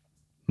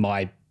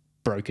my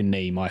broken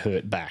knee, my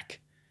hurt back.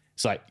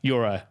 It's like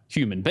you're a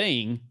human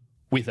being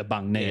with a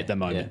bung knee at the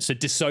moment. Yeah. So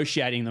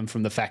dissociating them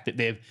from the fact that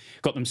they've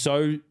got them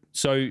so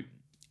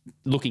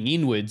looking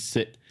inwards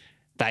that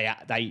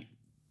they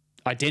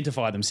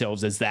identify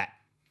themselves as that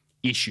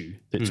issue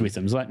that's with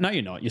them. It's like, no,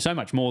 you're not. You're so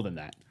much more than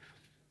that.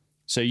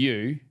 So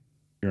you're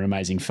an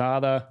amazing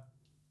father,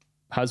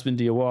 husband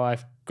to your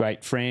wife,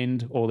 great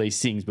friend, all these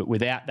things. But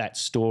without that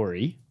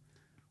story,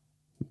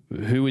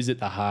 who is at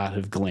the heart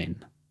of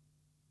Glenn?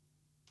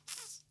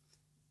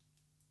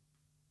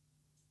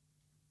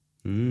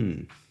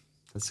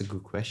 That's a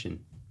good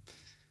question.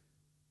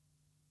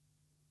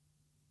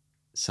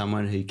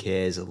 Someone who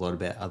cares a lot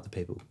about other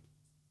people.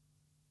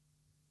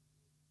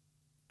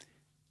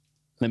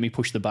 Let me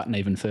push the button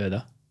even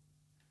further.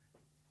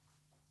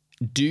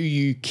 Do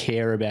you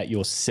care about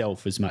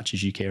yourself as much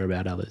as you care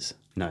about others?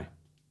 No.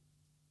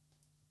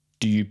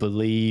 Do you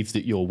believe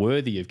that you're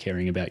worthy of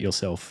caring about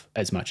yourself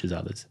as much as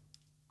others?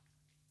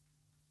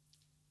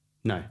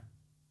 No.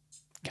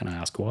 Can I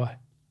ask why?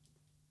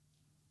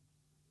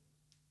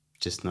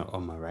 Just not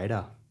on my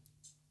radar.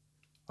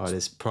 I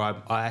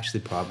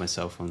actually pride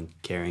myself on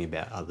caring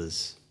about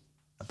others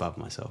above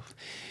myself.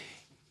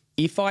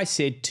 If I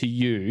said to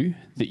you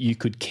that you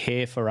could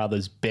care for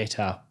others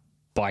better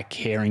by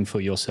caring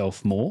for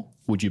yourself more,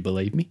 would you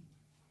believe me?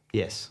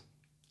 Yes.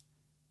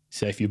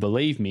 So if you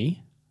believe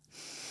me,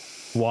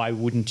 why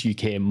wouldn't you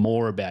care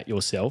more about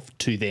yourself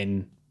to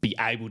then be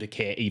able to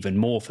care even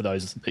more for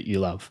those that you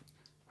love?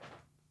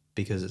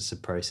 Because it's a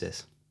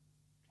process,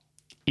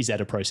 Is that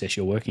a process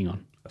you're working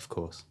on? of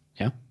course.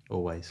 Yeah.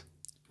 Always.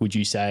 Would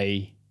you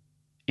say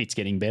it's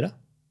getting better?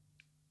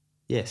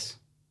 Yes.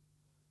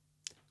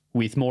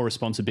 With more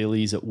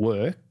responsibilities at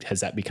work, has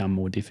that become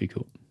more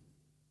difficult?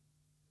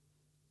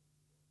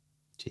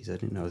 Jeez, I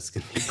didn't know it was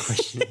going to be a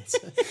question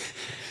answer.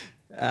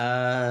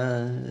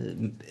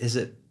 Is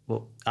it?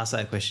 Well, ask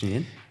that question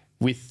again.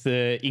 With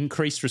the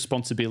increased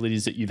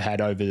responsibilities that you've had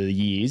over the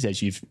years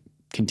as you've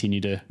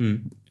continued to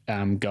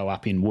go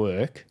up in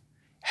work,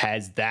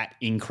 has that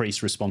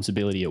increased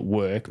responsibility at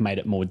work made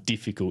it more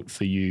difficult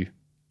for you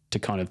to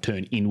kind of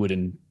turn inward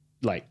and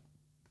like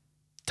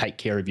take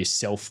care of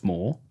yourself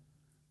more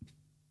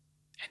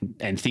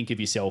and think of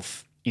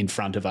yourself in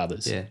front of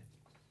others? Yeah.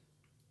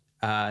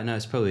 No,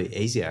 it's probably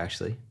easier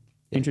actually.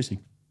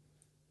 Interesting.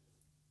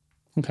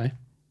 Okay.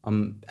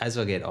 As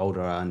I get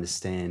older, I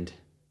understand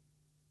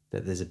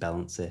that there's a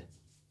balance there.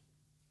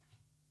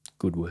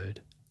 Good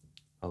word.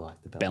 I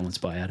like the balance. Balance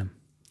by Adam.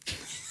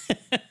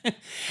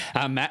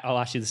 Matt, I'll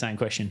ask you the same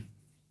question.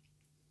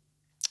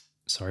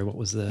 Sorry, what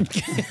was the?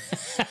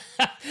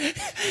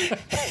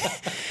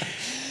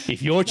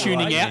 If you're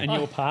tuning out and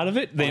you're part of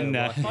it, then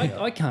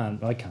I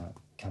can't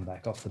come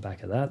back off the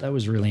back of that. That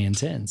was really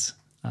intense.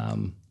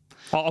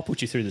 I'll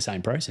put you through the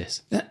same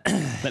process.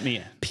 Let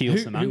me peel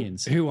some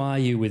onions. Who are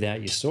you without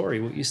your story?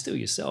 Well, you're still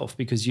yourself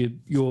because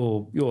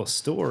your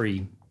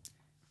story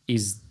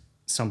is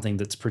something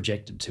that's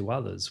projected to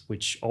others,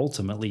 which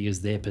ultimately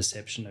is their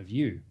perception of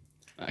you.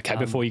 Okay,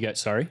 before you go,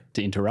 sorry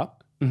to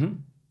interrupt. Mm-hmm.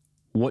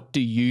 What do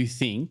you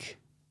think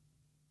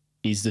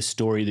is the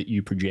story that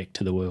you project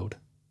to the world?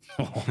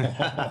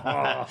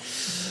 I'll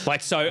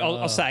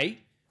say,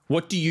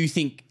 what do you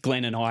think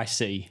Glenn and I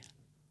see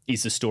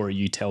is the story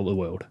you tell the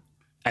world?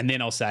 And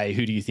then I'll say,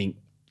 who do you think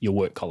your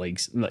work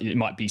colleagues, it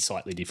might be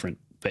slightly different,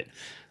 but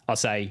I'll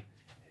say,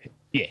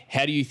 yeah,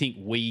 how do you think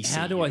we see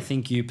How do you? I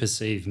think you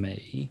perceive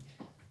me?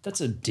 That's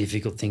a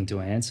difficult thing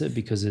to answer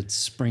because it's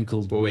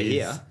sprinkled with... we're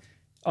here.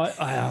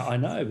 I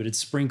know, but it's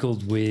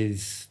sprinkled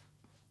with...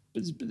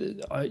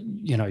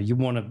 you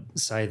want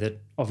to say that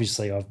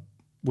obviously I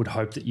would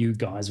hope that you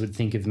guys would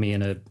think of me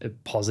in a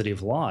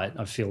positive light.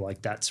 I feel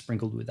like that's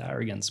sprinkled with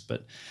arrogance,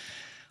 but...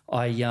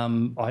 I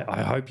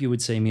hope you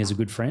would see me as a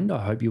good friend.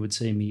 I hope you would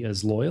see me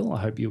as loyal. I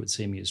hope you would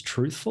see me as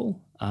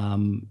truthful,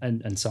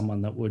 and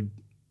someone that would,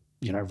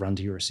 run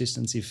to your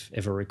assistance if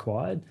ever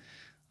required.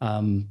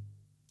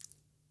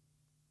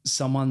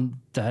 Someone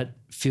that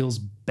feels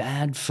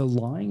bad for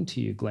lying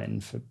to you, Glenn,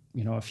 for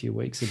a few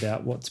weeks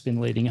about what's been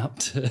leading up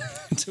to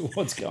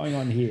what's going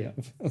on here.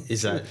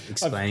 Is that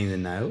explaining the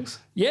nails?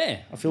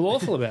 Yeah, I feel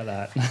awful about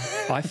that.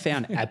 I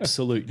found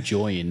absolute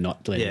joy in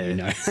not letting you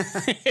know.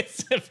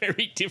 It's a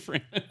very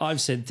different.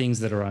 I've said things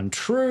that are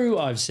untrue.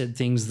 I've said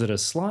things that are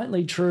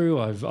slightly true.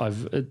 I've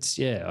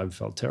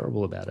felt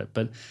terrible about it.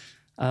 But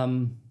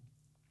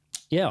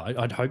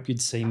I'd hope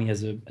you'd see me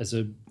as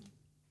a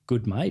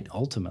good mate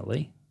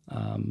ultimately.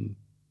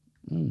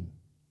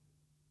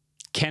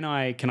 Can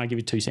I give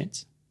you 2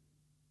 cents?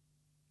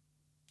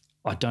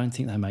 I don't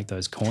think they make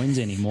those coins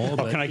anymore.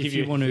 But can I give if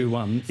you you want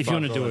to, if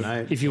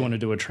you want to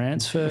do a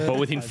transfer, But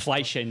with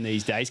inflation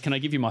these days, can I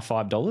give you my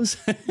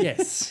 $5?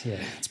 yes, yeah,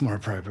 it's more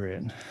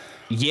appropriate.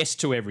 Yes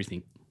to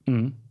everything.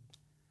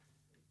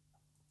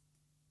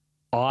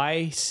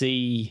 I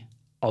see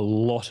a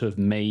lot of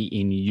me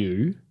in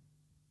you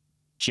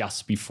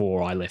just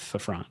before I left for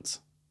France.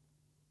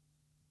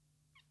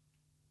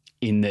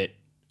 In that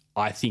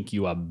I think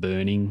you are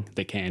burning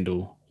the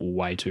candle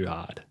way too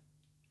hard.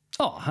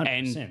 Oh,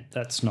 100%.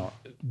 That's not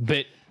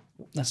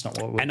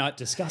what we're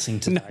discussing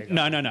today.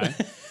 No.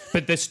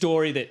 But the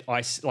story that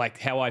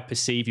how I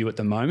perceive you at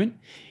the moment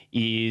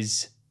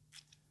is...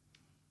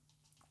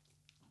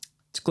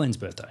 It's Glenn's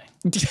birthday.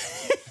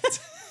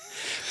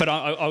 But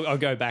I'll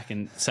go back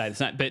and say the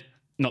same, but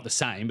not the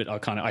same, but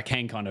I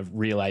can kind of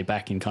relay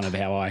back in kind of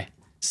how I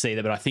see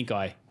that. But I think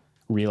I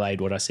relayed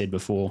what I said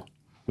before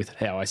with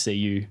how I see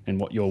you and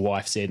what your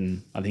wife said,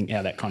 and I think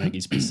how that kind of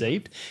is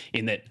perceived,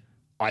 in that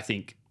I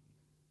think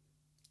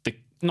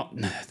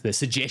the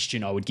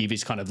suggestion I would give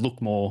is kind of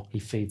look more. He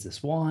feeds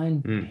us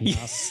wine. He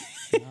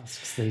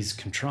asks these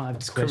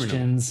contrived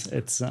questions.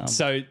 It's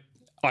So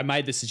I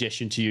made the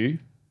suggestion to you,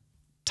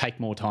 take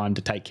more time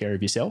to take care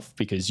of yourself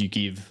because you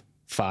give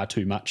far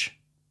too much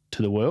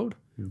to the world,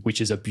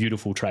 which is a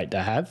beautiful trait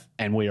to have,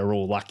 and we are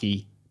all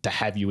lucky to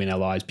have you in our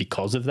lives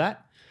because of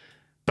that.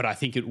 But I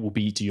think it will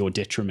be to your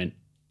detriment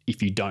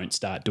if you don't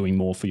start doing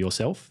more for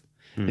yourself.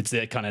 It's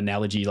that kind of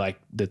analogy like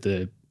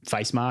the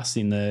face masks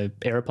in the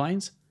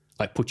aeroplanes.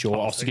 Like put your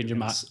oxygen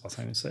mask. I was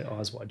going to say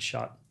eyes wide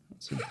shut.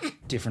 It's a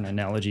different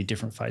analogy,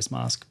 different face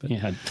mask. But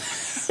Yeah.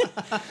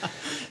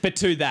 But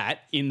to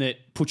that, in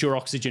that put your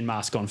oxygen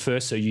mask on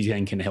first so you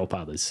then can help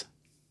others.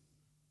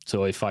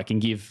 So if I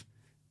can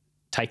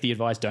take the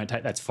advice, don't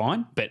take, that's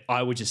fine. But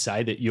I would just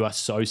say that you are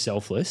so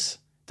selfless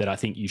that I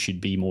think you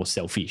should be more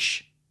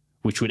selfish,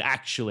 which would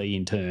actually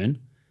in turn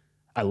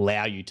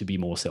allow you to be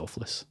more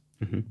selfless,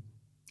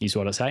 is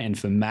what I say. And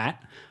for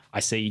Matt, I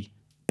see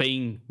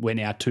we're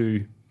now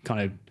two kind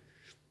of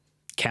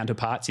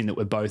counterparts in that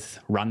we're both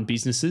run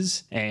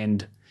businesses,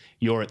 and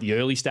you're at the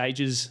early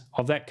stages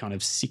of that, kind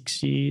of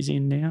 6 years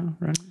in now,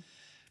 right?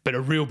 But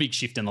a real big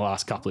shift in the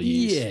last couple of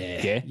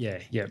years.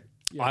 Yeah.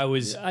 I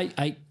was... eight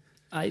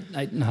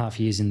and a half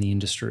years in the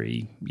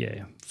industry.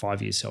 Yeah,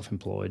 5 years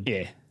self-employed.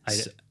 Yeah.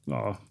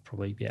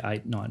 Probably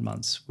 8-9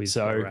 months with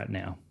So- where we're at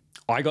now.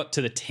 I got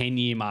to the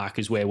 10-year mark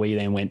is where we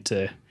then went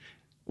to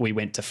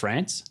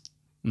France.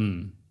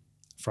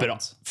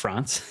 France.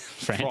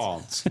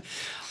 France.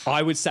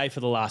 I would say for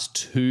the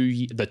last 2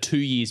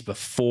 years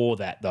before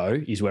that,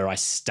 though, is where I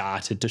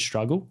started to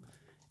struggle.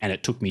 And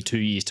it took me 2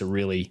 years to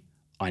really,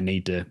 I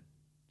need to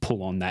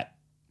pull on that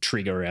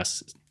trigger.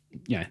 Else, it's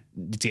going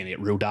to get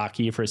real dark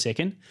here for a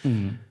second.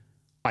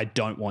 I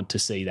don't want to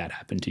see that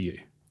happen to you.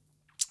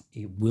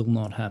 It will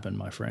not happen,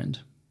 my friend.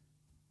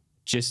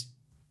 Just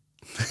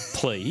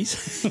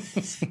please.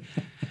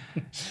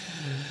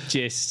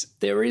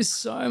 There is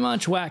so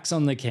much wax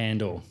on the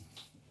candle.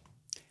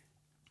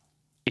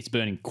 It's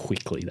burning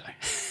quickly, though.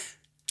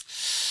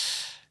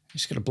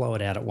 Just got to blow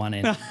it out at one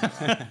end.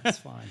 It's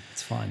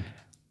fine.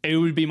 It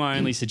would be my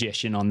only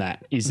suggestion on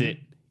that is that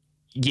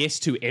yes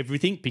to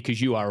everything,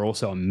 because you are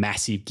also a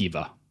massive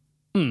giver.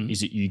 Is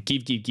that you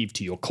give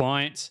to your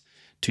clients,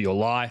 to your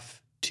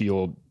life, to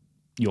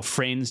your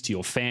friends, to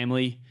your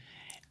family.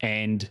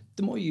 And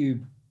The more you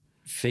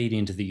feed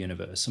into the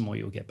universe, the more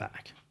you'll get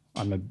back.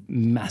 I'm a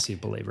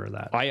massive believer of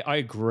that. I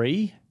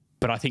agree,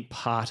 but I think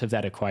part of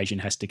that equation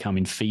has to come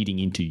in feeding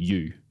into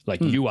you.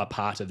 Like you are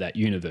part of that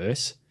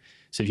universe.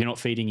 So if you're not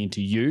feeding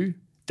into you,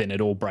 then it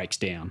all breaks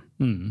down.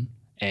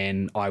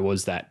 And I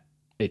was that.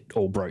 It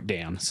all broke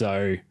down.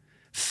 So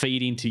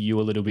feed into you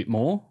a little bit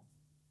more.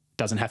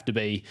 Doesn't have to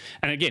be,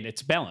 and again,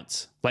 it's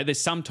balance. Like there's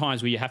some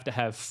times where you have to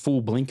have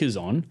full blinkers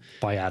on.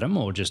 By Adam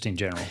or just in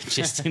general?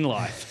 Just in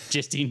life,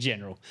 just in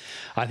general.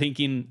 I think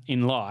in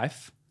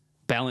life,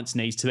 balance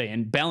needs to be,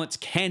 and balance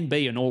can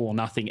be an all or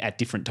nothing at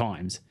different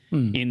times.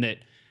 In that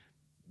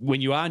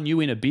when you are new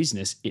in a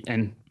business,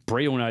 and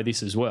Bree will know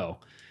this as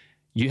well,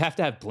 you have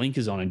to have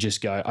blinkers on and just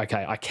go,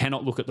 okay, I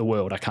cannot look at the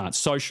world. I can't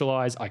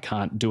socialize. I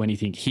can't do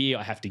anything here.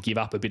 I have to give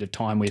up a bit of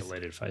time with...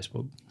 Deleted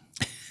Facebook.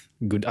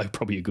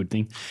 Probably a good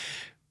thing.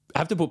 I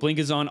have to put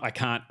blinkers on.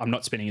 I'm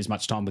not spending as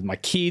much time with my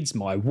kids,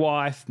 my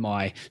wife,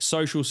 my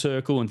social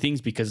circle and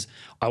things because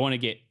I want to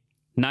get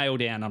nailed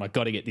down and I've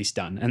got to get this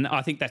done. And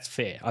I think that's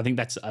fair. I think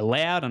that's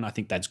allowed and I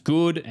think that's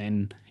good.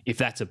 And if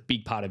that's a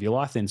big part of your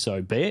life, then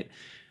so be it.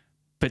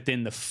 But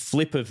then the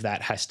flip of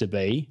that has to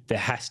be, there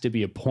has to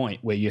be a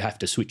point where you have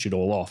to switch it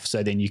all off.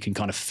 So then you can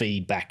kind of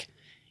feed back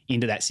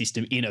into that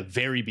system in a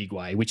very big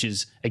way, which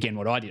is, again,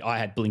 what I did. I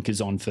had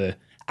blinkers on for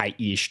 8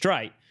 years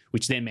straight,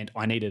 which then meant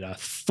I needed a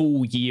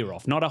full year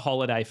off, not a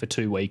holiday for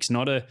 2 weeks,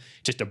 not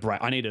just a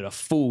break. I needed a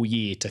full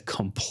year to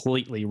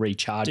completely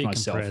recharge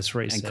myself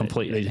reset, and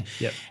completely.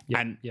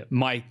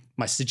 My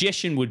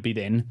suggestion would be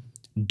then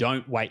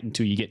don't wait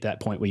until you get to that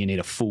point where you need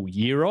a full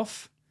year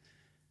off.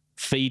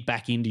 Feed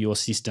back into your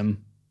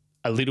system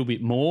a little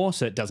bit more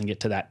so it doesn't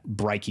get to that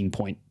breaking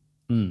point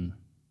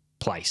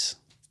place.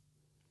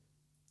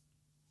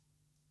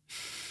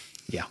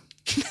 Yeah.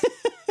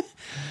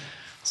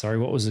 Sorry,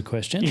 what was the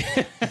question?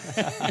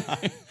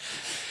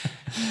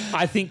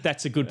 I think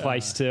that's a good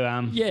place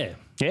to. Yeah.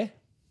 Yeah.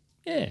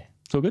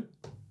 It's all good.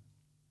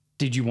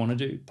 Did you want to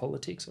do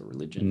politics or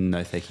religion?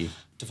 No, thank you.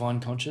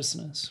 Divine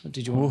consciousness? Or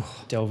did you want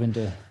to delve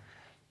into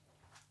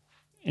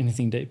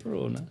anything deeper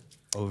or no?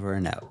 Over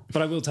and out.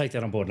 But I will take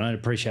that on board and I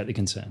appreciate the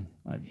concern.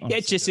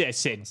 It's just, as I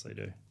said, honestly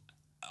do.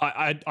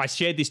 I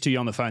shared this to you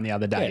on the phone the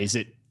other day, is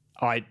that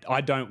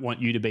I don't want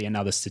you to be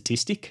another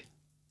statistic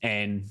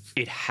and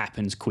it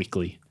happens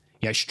quickly.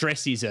 You know,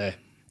 stress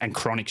and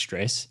chronic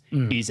stress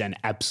is an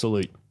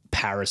absolute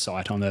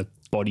parasite on the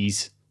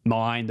body's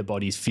mind, the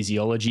body's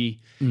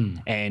physiology,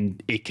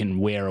 and it can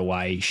wear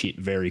away shit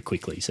very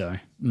quickly. So,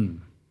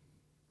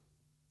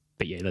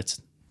 but yeah,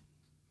 let's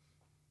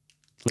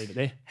leave it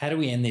there. How do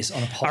we end this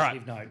on a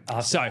positive note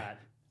after that?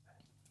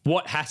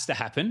 What has to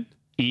happen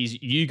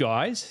is you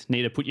guys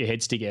need to put your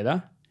heads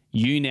together.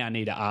 You now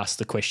need to ask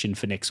the question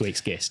for next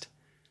week's guest.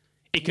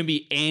 It can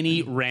be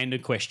any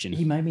random question.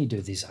 He made me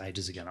do this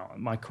ages ago.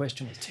 My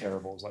question was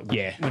terrible. It was like,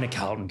 when are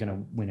Carlton going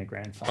to win a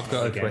grand final? I've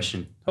got a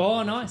question.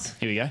 Oh, nice.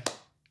 Here we go.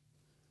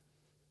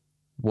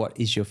 What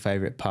is your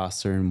favourite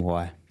pastor and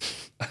why?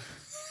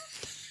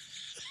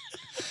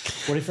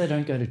 What if they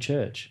don't go to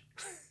church?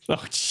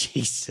 Oh,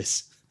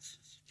 Jesus.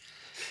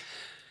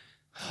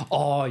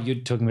 Oh, you're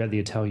talking about the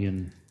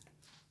Italian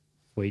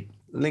wheat.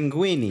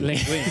 Linguini.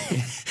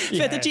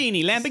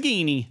 Fettuccine,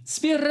 Lamborghini.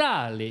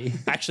 Spirali.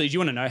 Actually, do you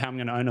want to know how I'm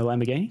going to own a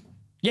Lamborghini?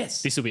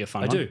 Yes. This will be a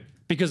fun I one. do.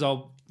 Because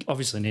I'll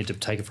obviously need to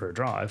take it for a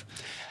drive.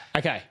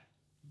 Okay.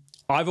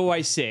 I've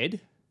always said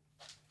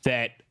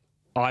that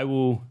I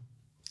will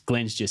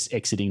Glenn's just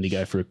exiting to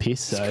go for a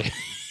piss, so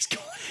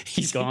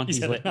he's gone.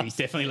 He's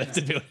definitely left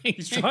the building.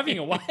 He's driving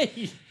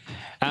away.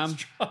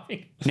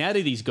 Now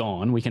that he's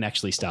gone, we can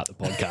actually start the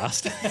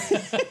podcast.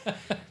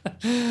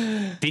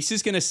 This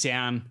is going to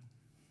sound...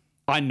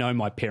 I know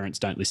my parents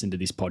don't listen to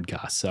this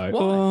podcast, so...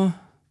 Why?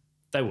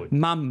 They would.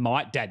 Mum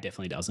might. Dad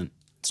definitely doesn't.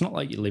 It's not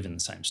like you live in the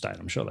same state.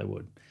 I'm sure they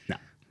would. No.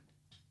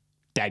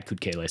 Dad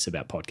could care less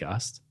about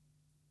podcasts.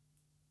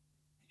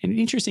 An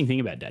interesting thing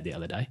about Dad the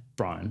other day.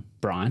 Brian.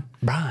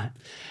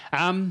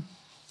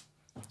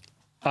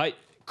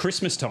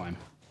 Christmas time.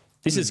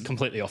 This is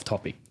completely off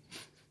topic.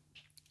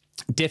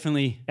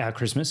 Definitely. Our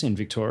Christmas in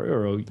Victoria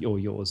or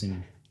yours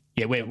in...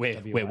 Yeah, we're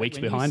weeks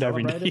behind over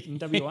in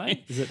WA.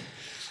 Is it?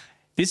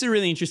 This is a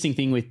really interesting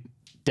thing with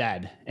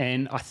Dad.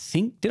 And I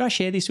think, did I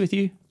share this with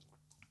you?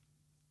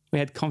 We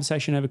had a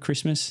conversation over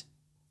Christmas.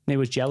 There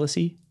was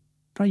jealousy.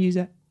 Did I use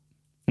that?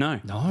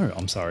 No. No,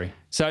 I'm sorry.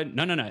 So,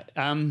 no.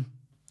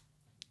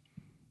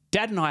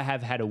 Dad and I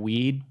have had a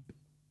weird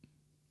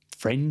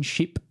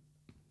friendship,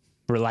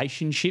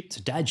 relationship. It's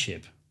a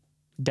dadship.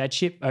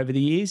 Dadship over the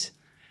years.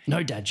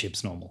 No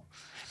dadship's normal.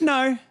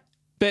 No,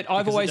 but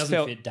I've Because always it doesn't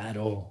felt... fit dad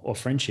or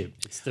friendship.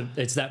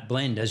 It's that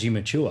blend as you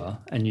mature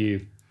and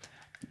you...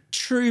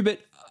 True, but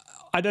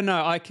I don't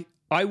know.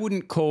 I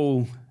wouldn't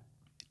call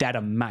Dad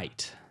a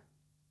mate,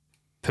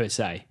 per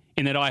se,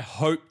 in that I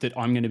hope that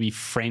I'm going to be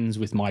friends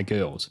with my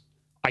girls.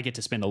 I get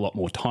to spend a lot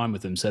more time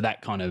with them, so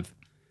that kind of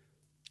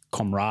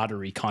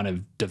camaraderie kind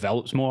of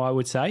develops more, I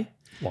would say.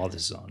 While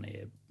this is on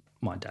here,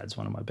 my dad's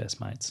one of my best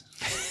mates.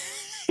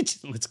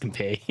 Let's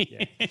compare.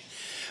 Yeah.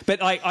 But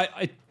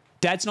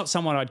Dad's not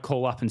someone I'd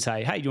call up and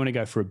say, hey, do you want to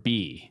go for a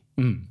beer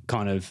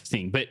kind of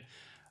thing. But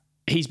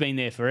he's been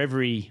there for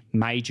every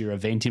major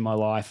event in my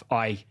life.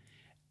 I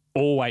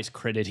always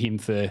credit him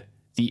for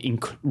the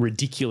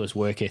ridiculous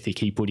work ethic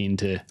he put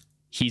into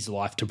his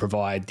life to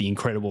provide the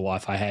incredible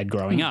life I had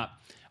growing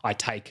up. I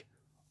take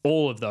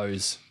all of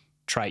those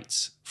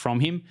traits from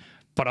him.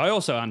 But I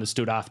also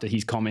understood after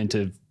his comment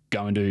of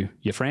go and do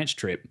your France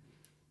trip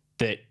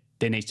that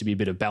there needs to be a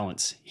bit of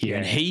balance here. Yeah.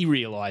 And he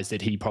realised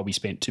that he probably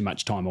spent too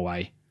much time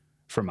away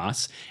from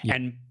us. Yeah.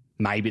 And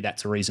maybe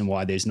that's a reason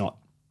why there's not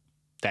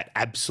that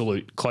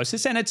absolute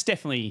closeness. And it's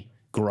definitely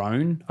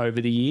grown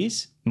over the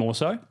years, more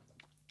so.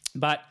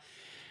 But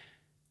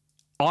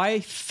I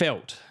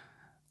felt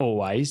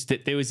always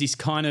that there was this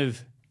kind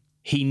of,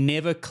 he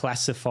never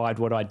classified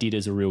what I did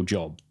as a real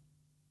job.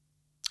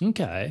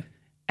 Okay.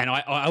 And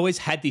I always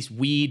had this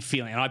weird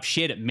feeling, and I've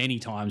shared it many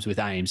times with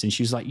Ames, and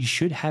she was like, you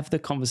should have the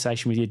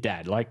conversation with your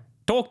dad. Like,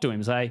 talk to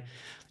him, say,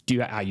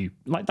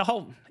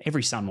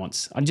 every son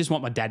wants, I just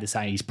want my dad to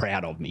say he's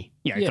proud of me.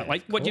 You know,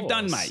 like what you've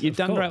done, mate. You've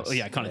done great.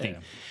 Yeah, kind of thing.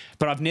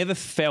 But I've never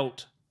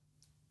felt,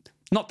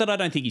 not that I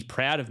don't think he's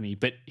proud of me,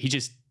 but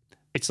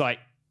it's like,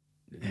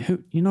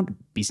 you're not a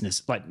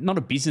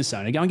business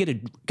owner. Go and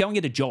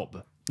get a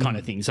job kind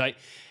of thing. So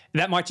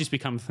that might just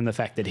become from the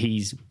fact that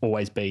he's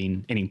always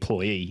been an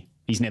employee.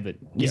 He's never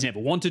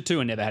wanted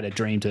to and never had a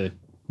dream to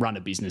run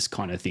a business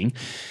kind of thing.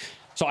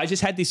 So I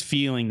just had this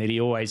feeling that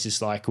he always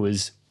just like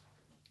was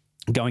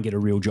go and get a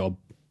real job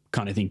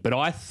kind of thing. But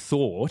I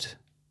felt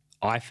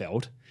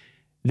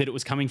that it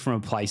was coming from a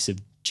place of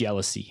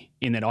jealousy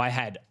in that I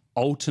had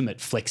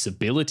ultimate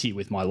flexibility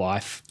with my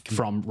life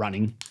from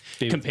running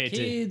compared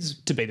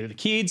to be there with the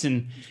kids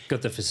and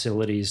got the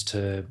facilities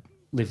to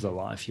live the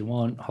life you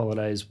want,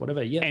 holidays,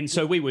 whatever. Yeah. And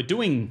so we were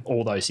doing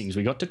all those things.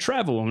 We got to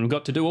travel and we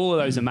got to do all of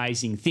those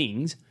amazing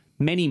things,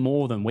 many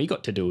more than we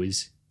got to do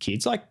as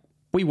kids. Like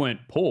we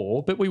weren't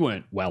poor, but we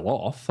weren't well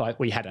off. Like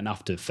we had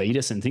enough to feed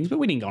us and things, but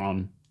we didn't go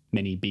on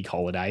many big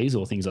holidays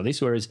or things like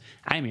this. Whereas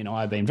Amy and I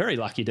have been very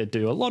lucky to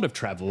do a lot of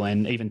travel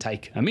and even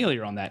take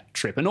Amelia on that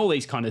trip and all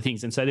these kind of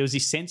things. And so there was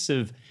this sense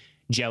of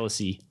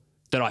jealousy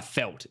that I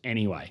felt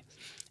anyway.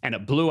 And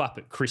it blew up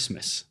at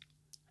Christmas,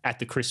 at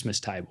the Christmas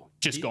table.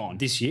 Just gone.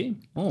 This year?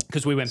 Oh.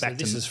 Because we went back to...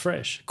 This is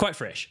fresh. Quite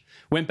fresh.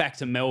 Went back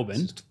to Melbourne.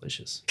 This is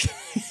delicious.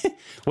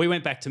 We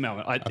went back to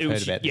Melbourne.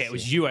 It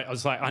was you. I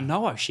was like, I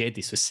know I've shared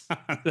this with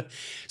someone.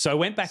 So I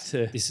went back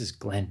to... This is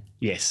Glenn.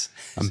 Yes.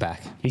 I'm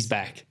back. He's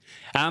back.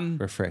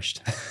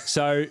 Refreshed.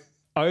 So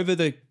over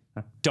the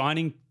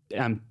dining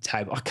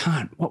table,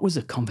 what was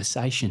the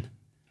conversation?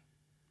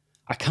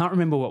 I can't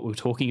remember what we were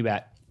talking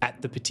about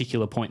at the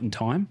particular point in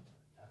time.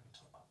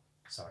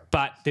 Sorry.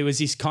 But there was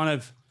this kind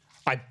of...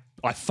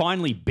 I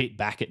finally bit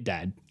back at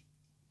Dad.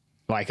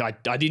 Like I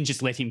didn't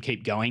just let him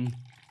keep going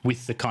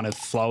with the kind of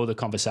flow of the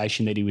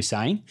conversation that he was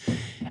saying.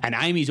 And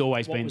Amy's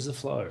always been... What was the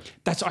flow?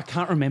 I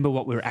can't remember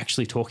what we were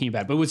actually talking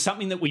about, but it was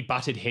something that we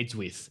butted heads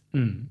with.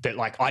 That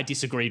like I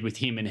disagreed with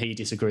him and he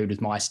disagreed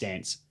with my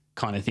stance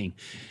kind of thing.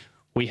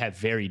 We have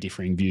very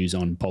differing views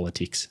on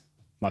politics,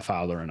 my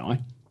father and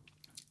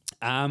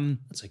I.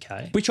 That's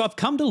okay. Which I've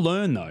come to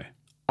learn though.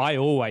 I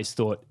always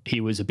thought he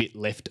was a bit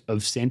left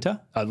of centre,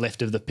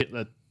 left of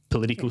the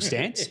political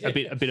stance, a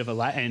bit of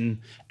and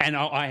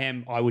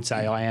I would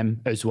say I am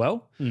as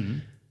well.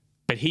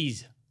 But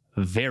he's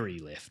very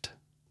left.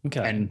 Okay.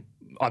 And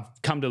I've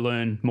come to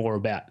learn more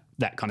about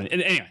that kind of...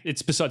 Anyway,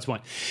 it's besides the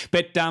point.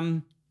 But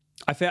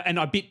I felt, and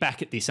I bit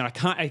back at this, and I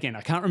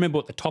can't remember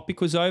what the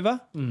topic was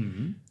over.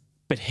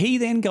 But he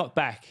then got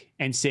back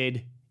and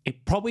said,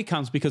 it probably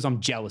comes because I'm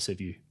jealous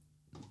of you.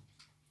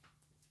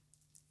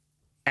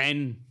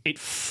 And it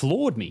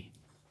floored me.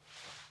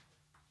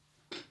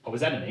 Oh,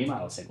 was that an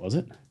email I sent, was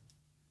it?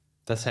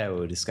 That's how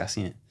we were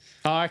discussing it.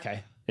 Oh,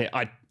 okay. Yeah,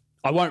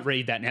 I won't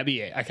read that now, but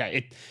yeah,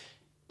 okay.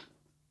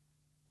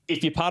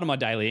 If you're part of my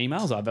daily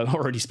emails, I've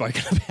already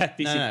spoken about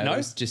this. No, it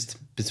was just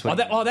between.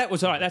 That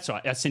was all right. That's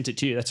right. I sent it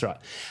to you. That's right.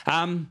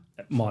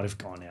 It might have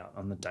gone out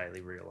on the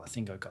Daily Reel. I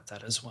think I got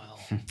that as well.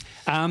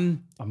 I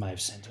may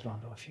have sent it on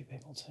to a few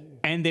people too.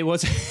 And there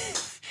was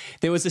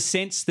a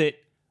sense that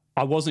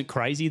I wasn't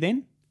crazy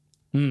then.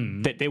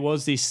 That there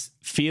was this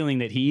feeling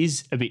that he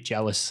is a bit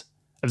jealous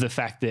of the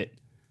fact that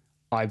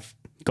I've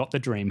got the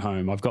dream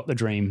home, I've got the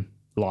dream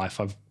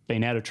life, I've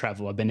been able to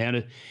travel, I've been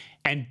able to,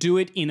 and do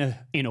it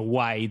in a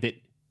way that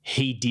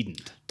he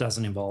didn't.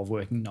 Doesn't involve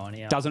working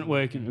 90 hours. Doesn't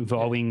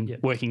involving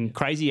working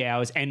crazy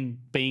hours and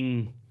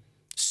being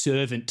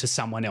servant to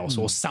someone else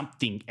or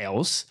something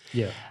else.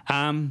 Yeah.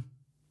 And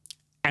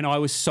I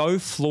was so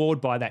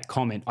floored by that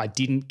comment, I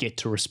didn't get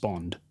to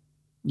respond.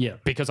 Yeah.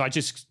 Because I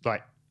just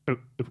like,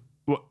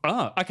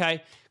 oh,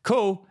 okay,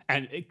 cool.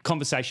 And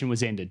conversation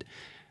was ended.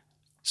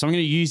 So I'm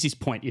going to use this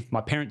point. If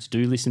my parents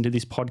do listen to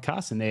this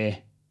podcast and they're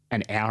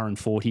an hour and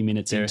 40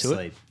 minutes into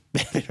asleep.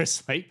 They're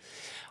asleep.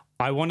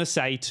 I want to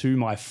say to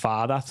my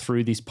father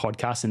through this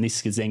podcast, and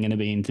this is then going to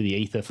be into the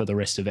ether for the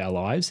rest of our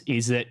lives,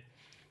 is that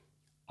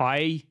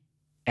I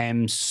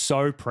am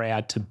so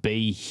proud to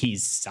be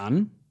his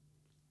son,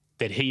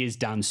 that he has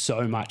done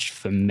so much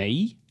for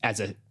me as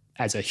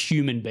a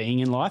human being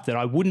in life, that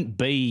I wouldn't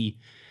be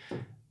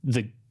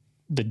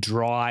the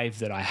drive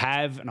that I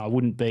have, and I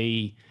wouldn't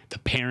be the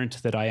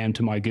parent that I am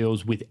to my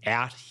girls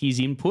without his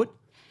input.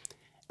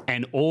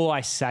 And all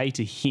I say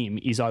to him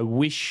is I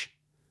wish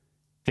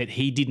that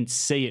he didn't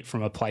see it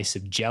from a place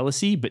of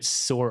jealousy, but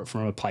saw it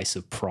from a place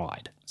of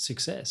pride.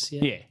 Success,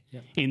 Yeah.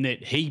 In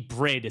that he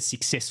bred a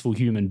successful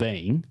human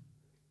being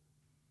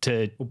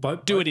to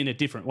do it in a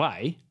different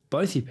way.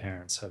 Both your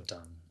parents have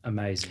done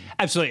amazing.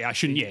 Absolutely. I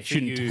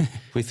shouldn't.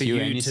 With For you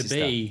you and your to sister.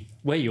 be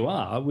where you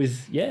are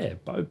with,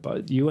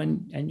 both you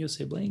and your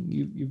sibling,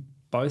 you've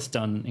both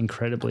done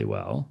incredibly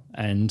well.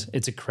 And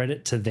it's a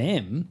credit to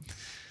them.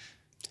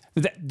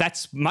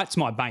 That's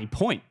my main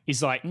point.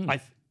 Is like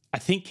I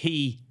think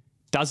he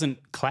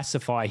doesn't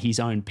classify his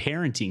own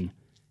parenting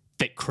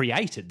that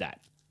created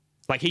that.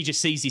 Like he just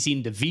sees this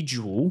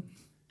individual.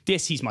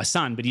 Yes, he's my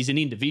son, but he's an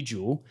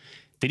individual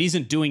that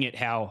isn't doing it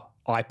how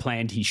I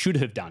planned he should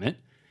have done it.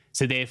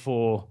 So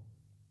therefore,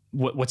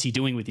 what's he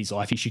doing with his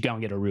life? He should go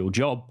and get a real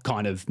job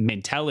kind of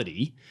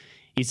mentality.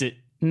 Is it,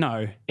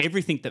 no,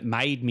 everything that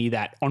made me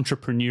that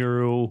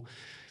entrepreneurial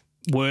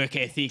work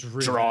ethic,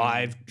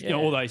 drive,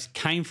 all those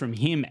came from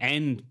him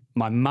and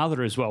my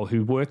mother as well,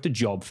 who worked a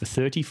job for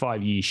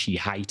 35 years she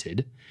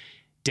hated,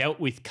 dealt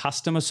with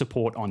customer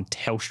support on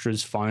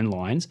Telstra's phone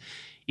lines.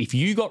 If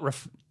you got,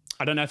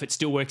 I don't know if it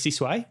still works this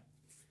way.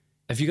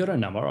 Have you got a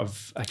number?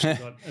 I've actually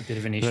got a bit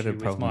of an issue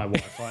with my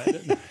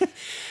Wi-Fi.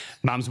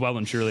 Mum's well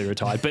and truly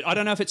retired, but I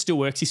don't know if it still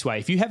works this way.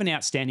 If you have an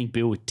outstanding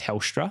bill with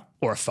Telstra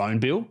or a phone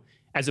bill,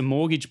 as a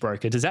mortgage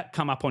broker, does that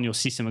come up on your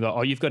system and go,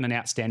 oh, you've got an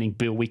outstanding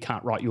bill, we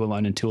can't write you a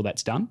loan until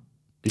that's done?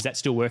 Does that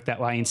still work that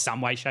way in some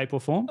way, shape or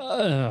form?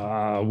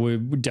 We're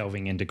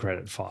delving into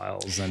credit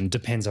files and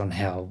depends on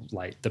how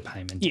late the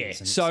payment is. Yeah,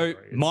 so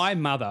my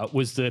mother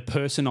was the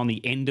person on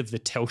the end of the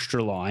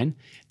Telstra line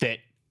that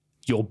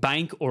your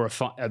bank or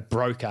a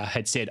broker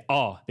had said,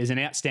 oh, there's an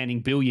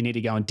outstanding bill, you need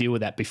to go and deal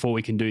with that before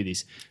we can do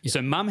this. Yeah,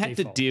 so mum had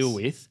to deal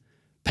with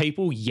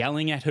people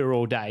yelling at her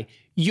all day,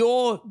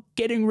 you're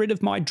getting rid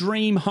of my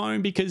dream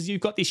home because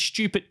you've got this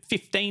stupid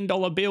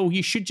 $15 bill.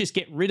 You should just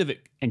get rid of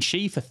it. And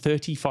she, for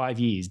 35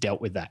 years,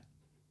 dealt with that.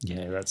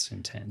 Yeah, that's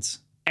intense.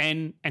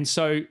 And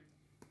so,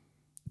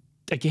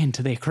 again,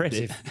 to their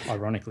credit.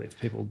 Ironically, if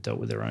people dealt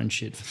with their own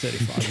shit for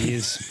 35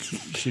 years,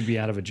 should be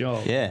out of a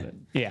job.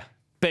 Yeah.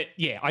 But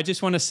yeah, I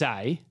just want to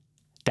say,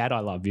 Dad, I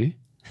love you.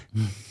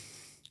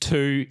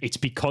 2, it's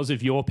because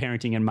of your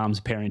parenting and mum's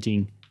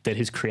parenting that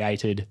has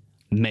created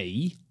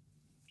me,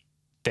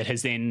 that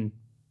has then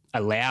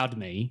allowed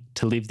me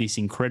to live this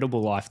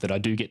incredible life that I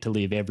do get to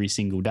live every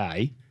single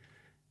day.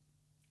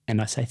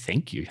 And I say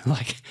thank you.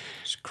 Like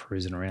just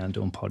cruising around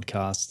doing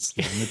podcasts,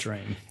 living the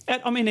dream.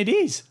 I mean, it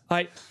is.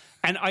 I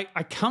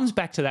comes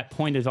back to that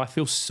point of I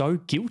feel so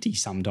guilty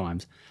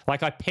sometimes.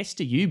 Like I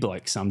pester you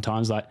blokes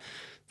sometimes, like,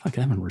 fuck,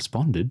 I haven't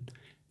responded,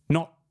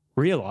 not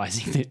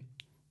realising that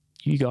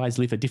you guys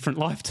live a different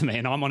life to me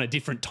and I'm on a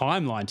different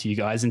timeline to you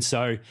guys. And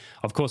so,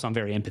 of course, I'm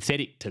very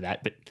empathetic to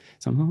that. But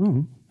so I'm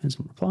like,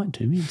 hasn't replied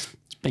to me. It's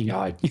been...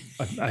 I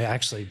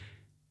actually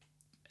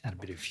had a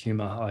bit of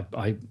humour.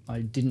 I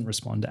didn't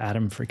respond to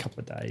Adam for a couple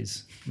of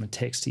days from a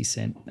text he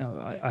sent.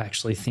 I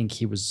actually think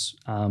he was...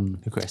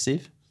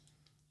 aggressive?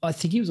 I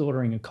think he was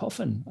ordering a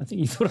coffin. I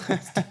think he thought I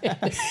was dead.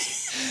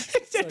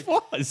 It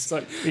was.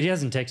 So he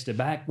hasn't texted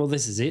back. Well,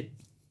 this is it.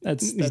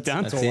 That's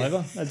done. That's all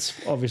over.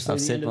 That's obviously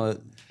I've said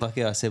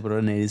Lucky I said what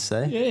I needed to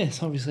say. Yeah,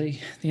 it's obviously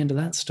the end of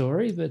that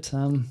story, but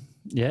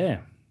yeah,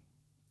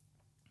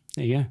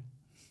 There you go.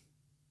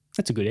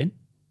 That's a good end.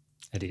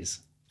 it is.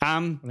 How I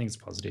think it's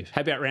positive.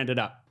 about round it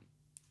up?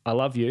 I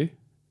love you.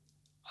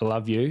 I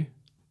love you.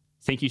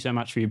 Thank you so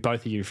much for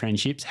both of your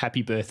friendships.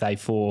 Happy birthday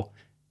for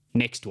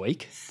next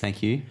week.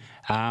 Thank you.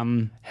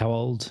 How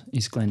old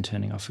is Glenn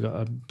turning? I forgot.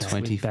 I'm bad with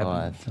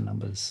 25. the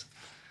numbers.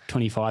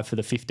 25 for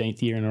the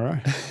 15th year in a row.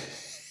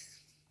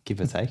 Give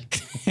or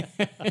take.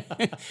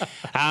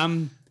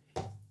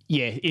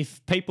 Yeah,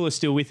 if people are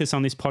still with us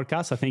on this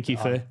podcast, I thank you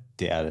for.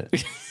 Doubt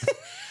it.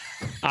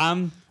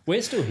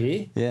 We're still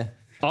here. Yeah.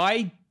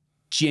 I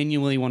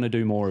genuinely want to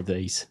do more of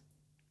these.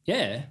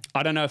 Yeah.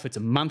 I don't know if it's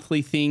a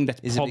monthly thing. That's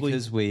Is probably. it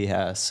because we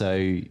are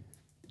so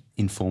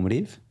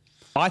informative?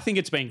 I think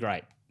it's been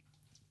great.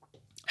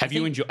 Have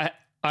you enjoyed?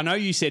 I know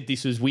you said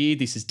this was weird,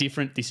 this is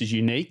different, this is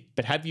unique,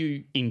 but have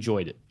you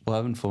enjoyed it? Well, I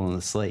haven't fallen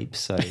asleep,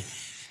 so no, it's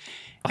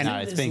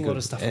there's been a good. lot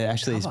of stuff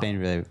Actually, it's cover. been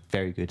really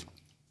very good.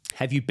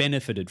 Have you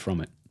benefited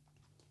from it?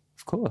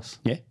 Of course.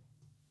 Yeah.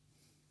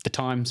 The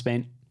time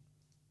spent,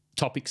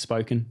 topics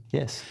spoken.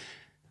 Yes.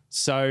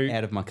 So,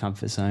 Out of my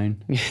comfort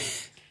zone.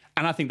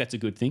 and I think that's a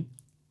good thing.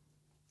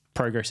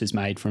 Progress is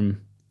made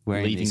from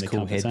Wearing leaving these the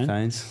cool comfort zone.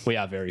 headphones. We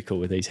are very cool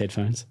with these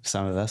headphones.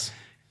 Some of us.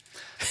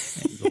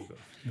 You've got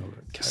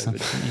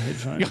COVID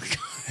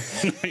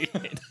from your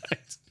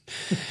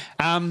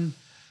headphones.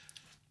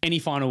 Any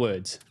final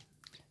words?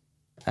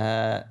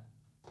 I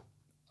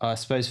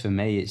suppose for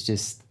me, it's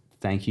just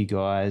thank you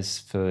guys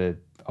for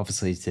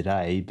obviously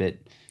today, but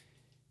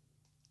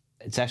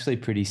it's actually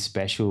pretty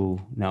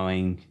special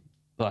knowing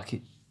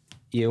like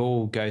you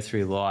all go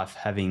through life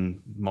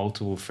having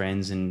multiple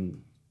friends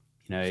and,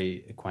 you know,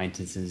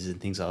 acquaintances and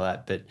things like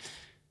that. But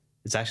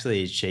it's actually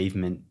an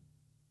achievement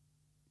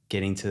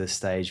getting to the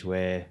stage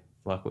where,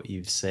 like what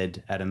you've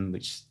said, Adam,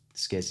 which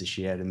scares the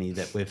shit out of me,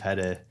 that we've had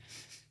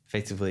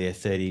effectively a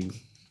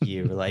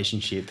 30-year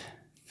relationship,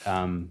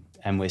 and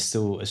we're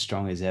still as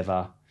strong as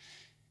ever,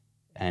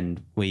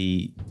 and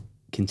we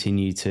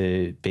continue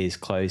to be as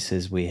close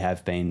as we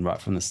have been right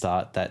from the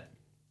start.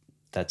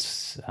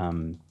 That's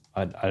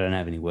I don't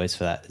have any words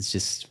for that. It's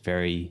just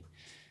very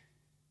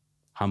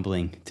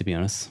humbling, to be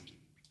honest.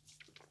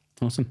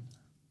 Awesome.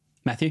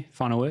 Matthew,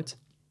 final words?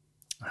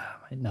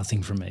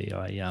 Nothing from me.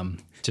 I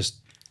just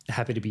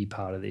happy to be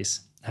part of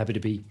this. Happy to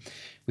be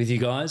with you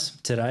guys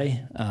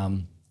today.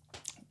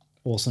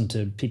 Awesome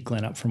to pick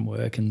Glenn up from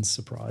work and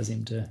surprise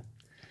him to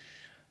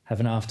have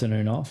an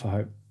afternoon off. I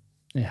hope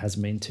it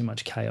hasn't been too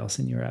much chaos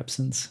in your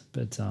absence.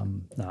 But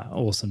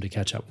awesome to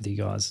catch up with you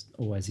guys.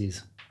 Always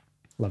is.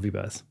 Love you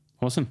both.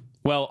 Awesome.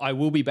 Well, I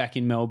will be back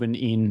in Melbourne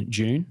in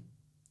June.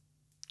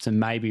 So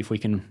maybe if we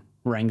can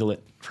wrangle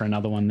it for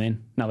another one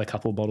then, another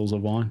couple of bottles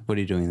of wine. What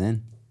are you doing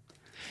then?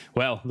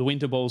 Well, the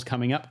Winter Ball's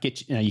coming up.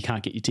 You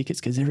can't get your tickets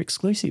because they're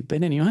exclusive.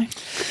 But anyway,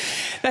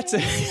 that's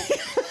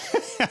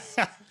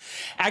it.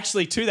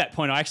 Actually, to that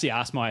point, I actually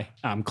asked my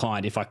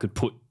client if I could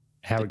put.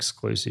 How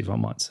exclusive. I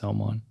might sell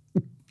mine.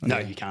 No,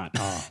 you can't.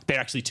 They're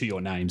actually to your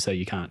name, so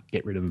you can't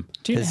get rid of them.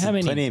 Do you know There's how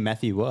many? plenty of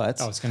Matthew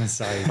Whites. I was going to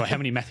say. Well, how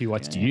many Matthew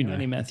Whites do you How know?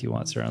 many Matthew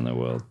Whites around the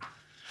world?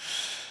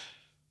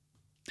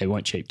 They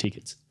weren't cheap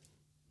tickets.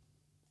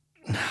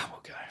 We'll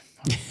go.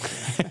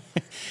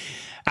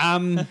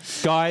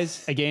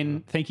 Guys,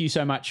 again, thank you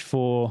so much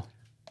for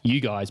you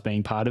guys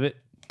being part of it.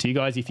 To you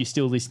guys, if you're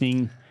still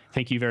listening,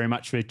 thank you very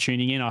much for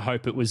tuning in. I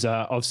hope it was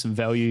of some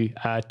value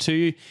to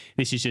you.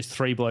 This is just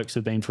three blokes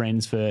who've been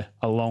friends for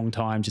a long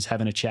time, just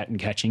having a chat and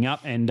catching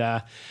up. And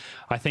I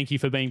thank you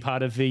for being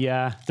part of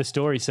the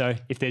story. So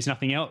if there's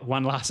nothing else,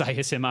 one last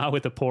ASMR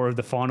with a pour of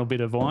the final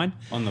bit of wine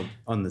on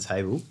the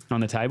table. on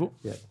the table.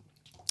 Yeah.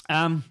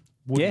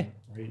 Yeah.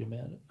 Read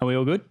about it. Are we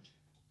all good?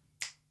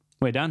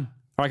 We're done.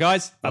 All right,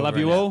 guys. I love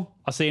you all.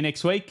 I'll see you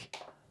next week.